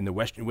Haven in the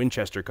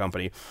Winchester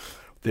Company.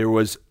 There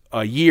was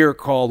a year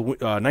called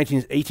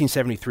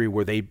 1873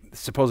 where they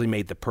supposedly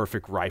made the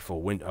perfect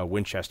rifle,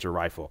 Winchester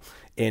rifle.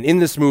 And in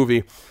this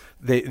movie,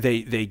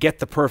 they get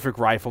the perfect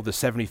rifle, the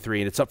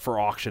 73, and it's up for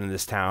auction in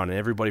this town, and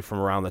everybody from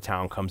around the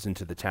town comes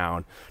into the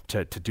town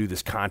to do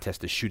this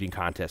contest, this shooting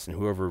contest, and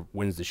whoever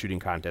wins the shooting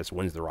contest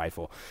wins the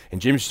rifle. And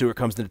Jimmy Stewart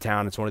comes into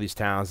town. It's one of these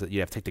towns that you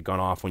have to take the gun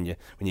off when you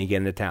get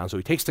into town. So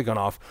he takes the gun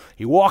off.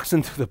 He walks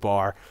into the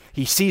bar.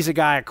 He sees a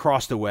guy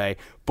across the way.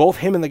 Both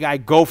him and the guy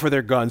go for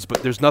their guns,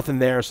 but there's nothing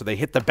there, so they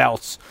hit the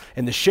belts.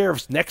 And the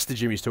sheriff's next to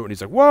Jimmy Stewart, and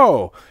he's like,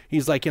 whoa.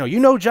 He's like, you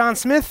know John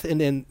Smith? And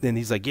then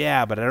he's like,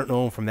 yeah, but I don't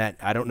know him from that.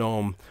 I don't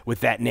know him with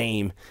that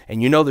name.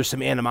 And there's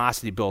some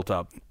animosity built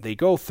up. They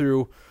go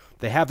through.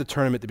 They have the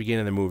tournament at the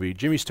beginning of the movie.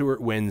 Jimmy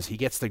Stewart wins. He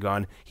gets the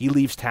gun. He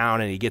leaves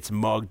town, and he gets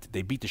mugged.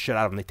 They beat the shit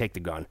out of him. They take the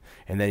gun.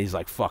 And then he's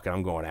like, fuck it,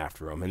 I'm going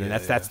after him. And then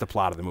that's the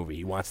plot of the movie.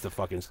 He wants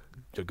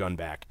the gun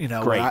back.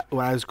 Great.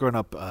 When I was growing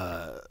up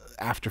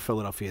after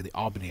Philadelphia, the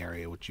Albany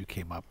area, which you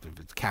came up,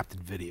 it's Captain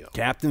Video.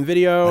 Captain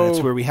Video. And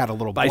it's where we had a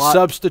little by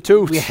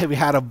substitute. We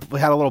had a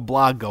little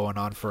blog going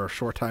on for a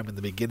short time in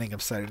the beginning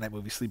of Saturday Night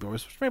Movie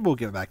Sleepovers, which maybe we'll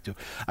get back to.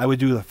 I would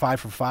do the 5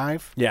 for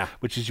 5. Yeah.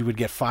 Which is you would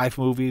get 5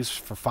 movies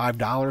for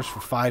 $5 for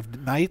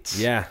 5 nights.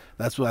 Yeah.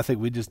 That's what I think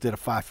we just did, a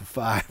 5 for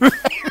 5.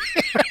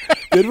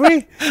 Did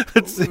we?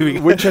 Let's see.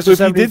 Winchester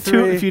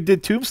 73. If you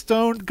did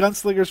Tombstone,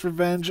 Gunslinger's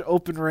Revenge,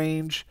 Open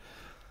Range,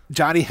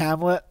 Johnny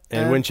Hamlet,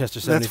 and Winchester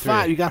 73. That's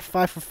 5. You got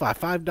 5 for 5.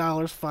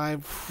 $5,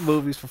 5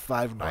 movies for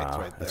 5 nights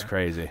right there. That's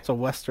crazy. It's a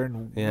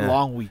Western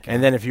long weekend.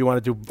 And then if you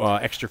want to do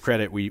extra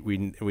credit, we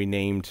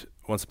named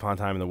Once Upon a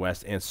Time in the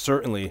West. And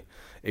certainly,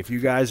 if you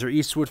guys are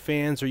Eastwood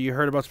fans or you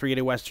heard about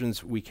spaghetti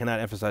westerns, we cannot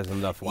emphasize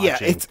enough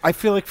watching. Yeah, I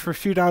feel like For a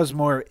Few Dollars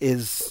More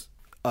is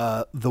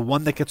the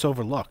one that gets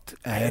overlooked.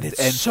 And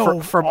it's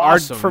so from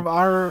awesome. From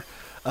our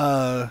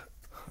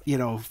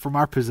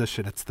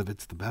position, it's the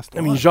best.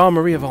 I mean,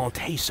 Jean-Marie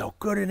Volonté so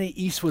good in it.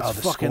 Eastwood's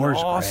fucking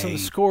awesome. Great.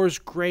 The score's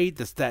great.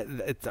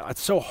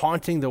 It's so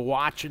haunting to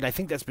watch, and I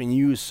think that's been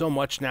used so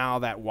much now.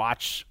 That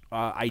watch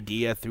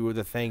idea through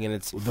the thing, and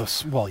it's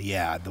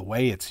the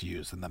way it's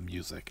used in the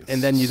music is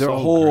and then so the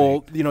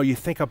whole great. you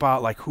think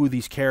about like who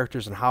these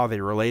characters and how they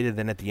related,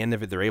 then at the end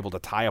of it they're able to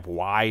tie up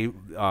why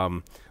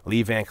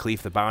Lee Van Cleef,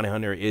 the bounty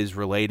hunter, is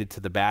related to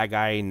the bad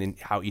guy, and then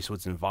how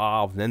Eastwood's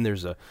involved. And then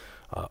there's a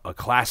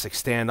classic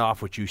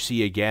standoff, which you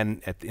see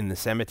again in the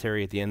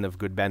cemetery at the end of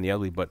Good, Bad, and the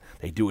Ugly, but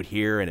they do it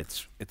here, and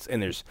it's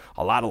and there's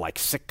a lot of like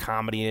sick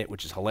comedy in it,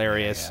 which is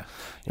hilarious. Yeah.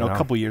 You know, a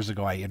couple years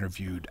ago, I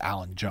interviewed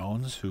Alan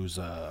Jones, who's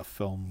a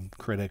film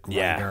critic,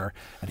 writer,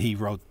 and he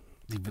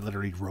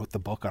literally wrote the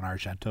book on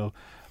Argento,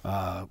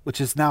 which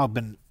has now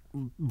been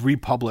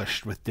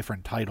republished with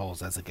different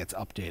titles as it gets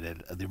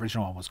updated. The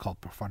original one was called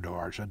Profundo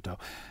Argento,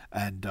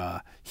 and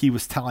he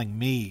was telling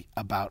me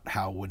about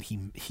how when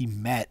he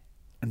met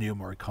Ennio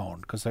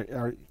Morricone, because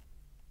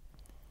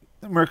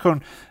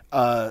Morricone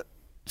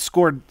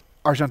scored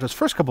Argento's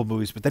first couple of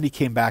movies, but then he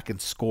came back and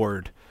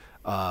scored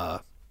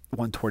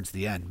one towards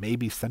the end,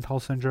 maybe Stendhal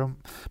Syndrome.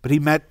 But he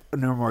met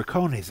Ennio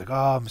Morricone, and he's like,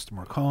 "Oh, Mr.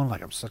 Morricone,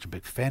 like I'm such a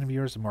big fan of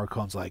yours." And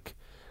Morricone's like,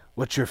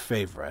 "What's your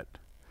favorite?"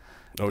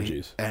 Oh,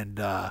 jeez. And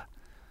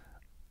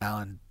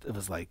Alan, it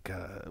was like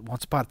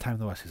Once Upon a Time in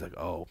the West. He's like,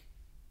 "Oh,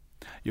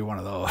 you're one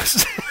of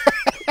those."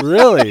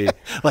 Really?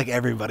 Like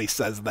everybody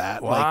says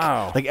that.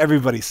 Wow. Like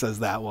everybody says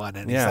that one.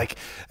 And he's like,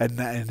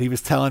 and he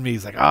was telling me,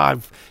 he's like,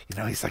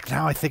 he's like,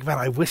 now I think about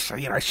it, I wish,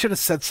 I should have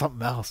said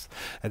something else.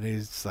 And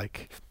he's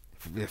like,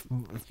 if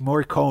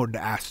Morricone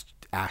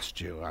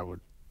asked you,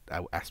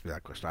 ask me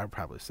that question, I would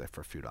probably say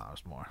for a few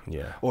dollars more.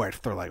 Yeah. Or I'd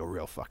throw like a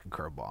real fucking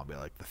curveball and be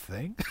like, The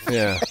Thing?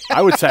 Yeah.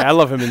 I would say I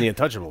love him in The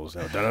Untouchables.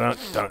 Dun,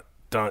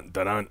 dun,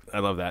 dun. I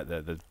love that.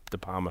 The De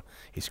Palma,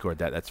 he scored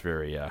that. That's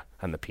very,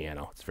 on the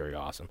piano. It's very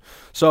awesome.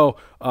 So,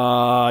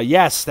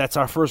 yes, that's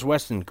our first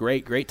Western.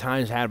 Great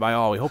times had by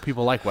all. We hope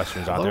people like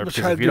Westerns out there. We'll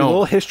try to do a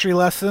little history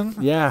lesson.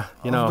 Yeah.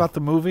 About the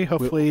movie.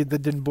 Hopefully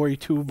that didn't bore you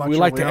too much. We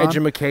like to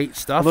educate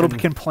stuff. A little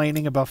bit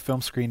complaining about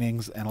film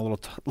screenings and a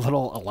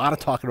lot of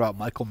talking about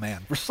Michael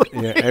Mann.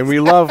 Yeah, and we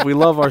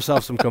love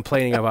ourselves some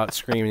complaining about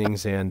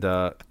screenings and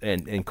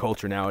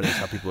culture nowadays,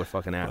 how people are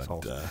fucking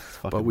assholes.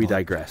 But we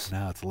digress.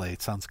 Now it's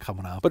late. Sun's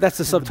coming up. But that's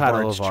the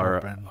subtitle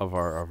of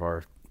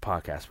our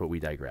podcast, but we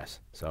digress.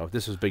 So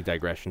this was big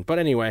digression. But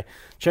anyway,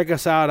 check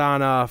us out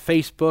on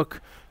Facebook.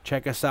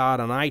 Check us out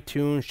on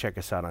iTunes. Check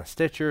us out on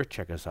Stitcher.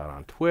 Check us out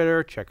on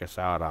Twitter. Check us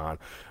out on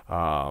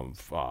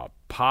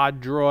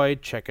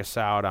Poddroid. Check us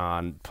out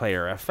on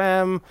Player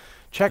FM.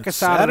 Check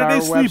us out at our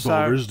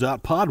website.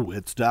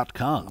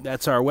 SaturdaySleepovers.podwits.com.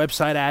 That's our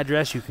website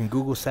address. You can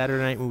Google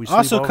Saturday Night Movie Sleepovers.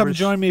 Also, come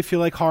join me if you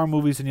like horror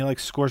movies and you like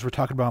scores. We're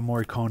talking about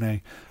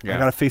Morricone. Yeah. I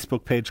got a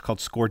Facebook page called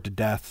Scored to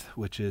Death,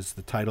 which is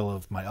the title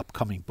of my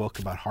upcoming book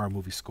about horror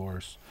movie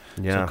scores.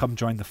 Yeah. So come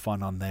join the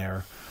fun on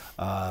there.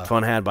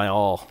 Fun had by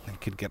all. And you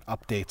could get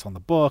updates on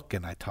the book,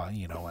 and I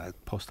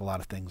post a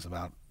lot of things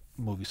about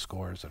movie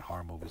scores and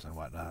horror movies and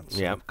whatnot.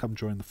 So come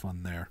join the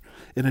fun there.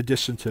 In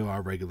addition to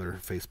our regular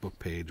Facebook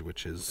page,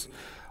 which is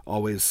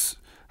always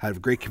have a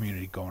great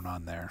community going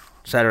on there.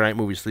 Saturday Night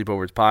Movie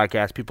Sleepovers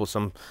podcast.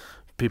 Some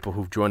people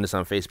who've joined us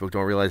on Facebook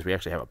don't realize we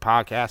actually have a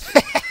podcast.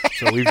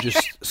 So we've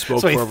just spoke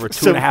for over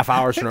 2.5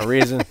 hours for no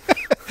reason.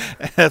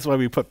 That's why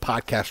we put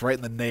podcast right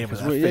in the name of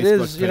that Facebook page.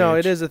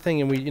 It is a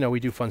thing, and we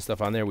do fun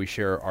stuff on there. We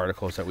share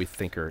articles that we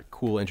think are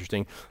cool,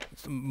 interesting.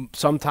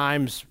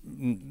 Sometimes,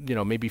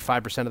 maybe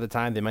 5% of the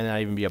time, they might not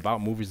even be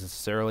about movies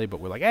necessarily, but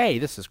we're like, hey,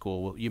 this is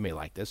cool. Well, you may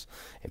like this,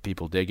 and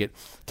people dig it.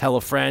 Tell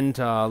a friend.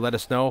 Let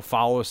us know.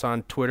 Follow us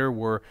on Twitter.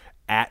 We're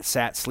at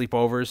Sat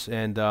Sleepovers,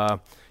 and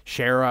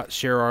share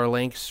our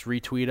links,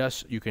 retweet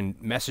us. You can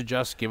message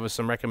us, give us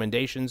some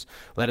recommendations,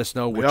 let us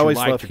know what you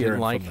liked or didn't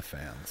like. From the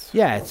fans.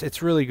 Yeah,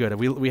 it's really good.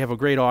 We have a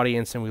great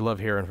audience, and we love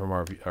hearing from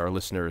our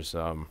listeners.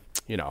 What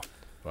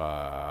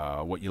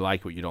you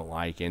like, what you don't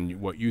like,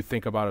 and what you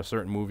think about a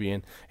certain movie,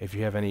 and if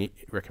you have any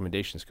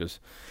recommendations, because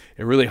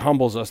it really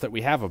humbles us that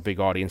we have a big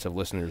audience of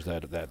listeners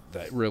that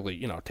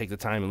really take the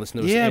time and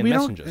listen to us and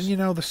message us.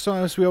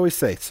 And as we always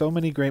say, so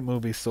many great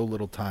movies, so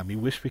little time. We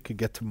wish we could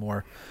get to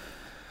more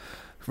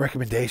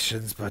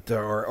recommendations, but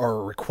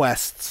or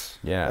requests.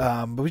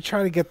 Yeah. But we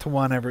try to get to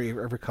one every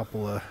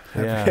couple of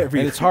and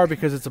it's hard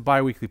because it's a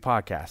bi-weekly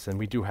podcast, and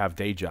we do have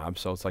day jobs.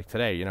 So it's like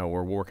today,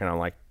 we're working on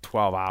like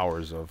 12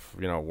 hours of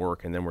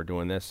work, and then we're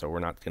doing this, so we're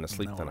not going to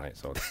sleep tonight.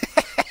 So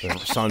the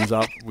sun's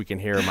up. We can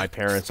hear my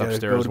parents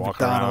upstairs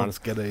walking around.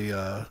 Get an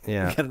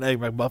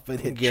Egg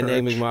McMuffin. Get an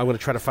Egg McMuffin. I'm going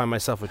to try to find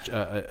myself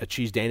a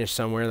cheese Danish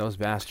somewhere. Those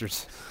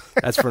bastards.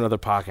 That's for another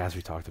podcast.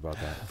 We talked about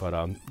that. But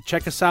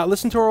check us out.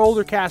 Listen to our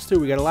older cast too.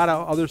 We got a lot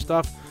of other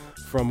stuff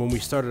from when we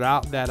started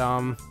out that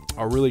are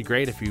really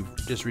great. If you've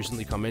just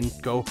recently come in,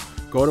 go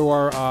to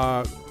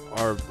our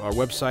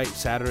website,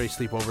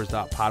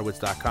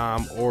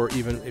 SaturdaySleepovers.podwits.com, or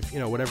even if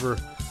whatever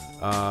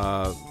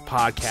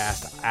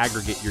podcast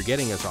aggregate you're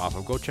getting us off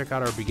of, go check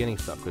out our beginning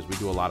stuff, because we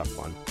do a lot of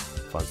fun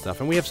stuff,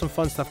 and we have some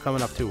fun stuff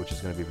coming up too, which is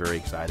going to be very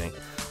exciting.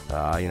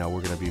 We're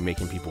going to be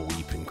making people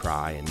weep and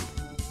cry and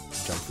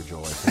jump for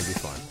joy. It's going to be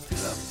fun.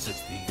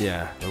 2016.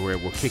 Yeah, we're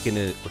kicking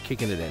it. We're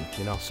kicking it in.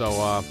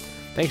 So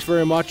thanks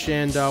very much,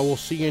 and we'll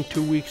see you in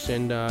 2 weeks.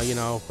 And I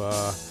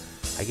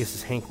I guess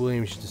as Hank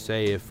Williams used to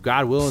say, if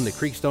God willing, the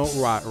creeks don't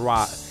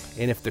rise,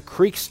 and if the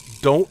creeks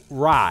don't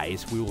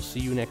rise, we will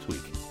see you next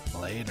week.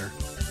 Later.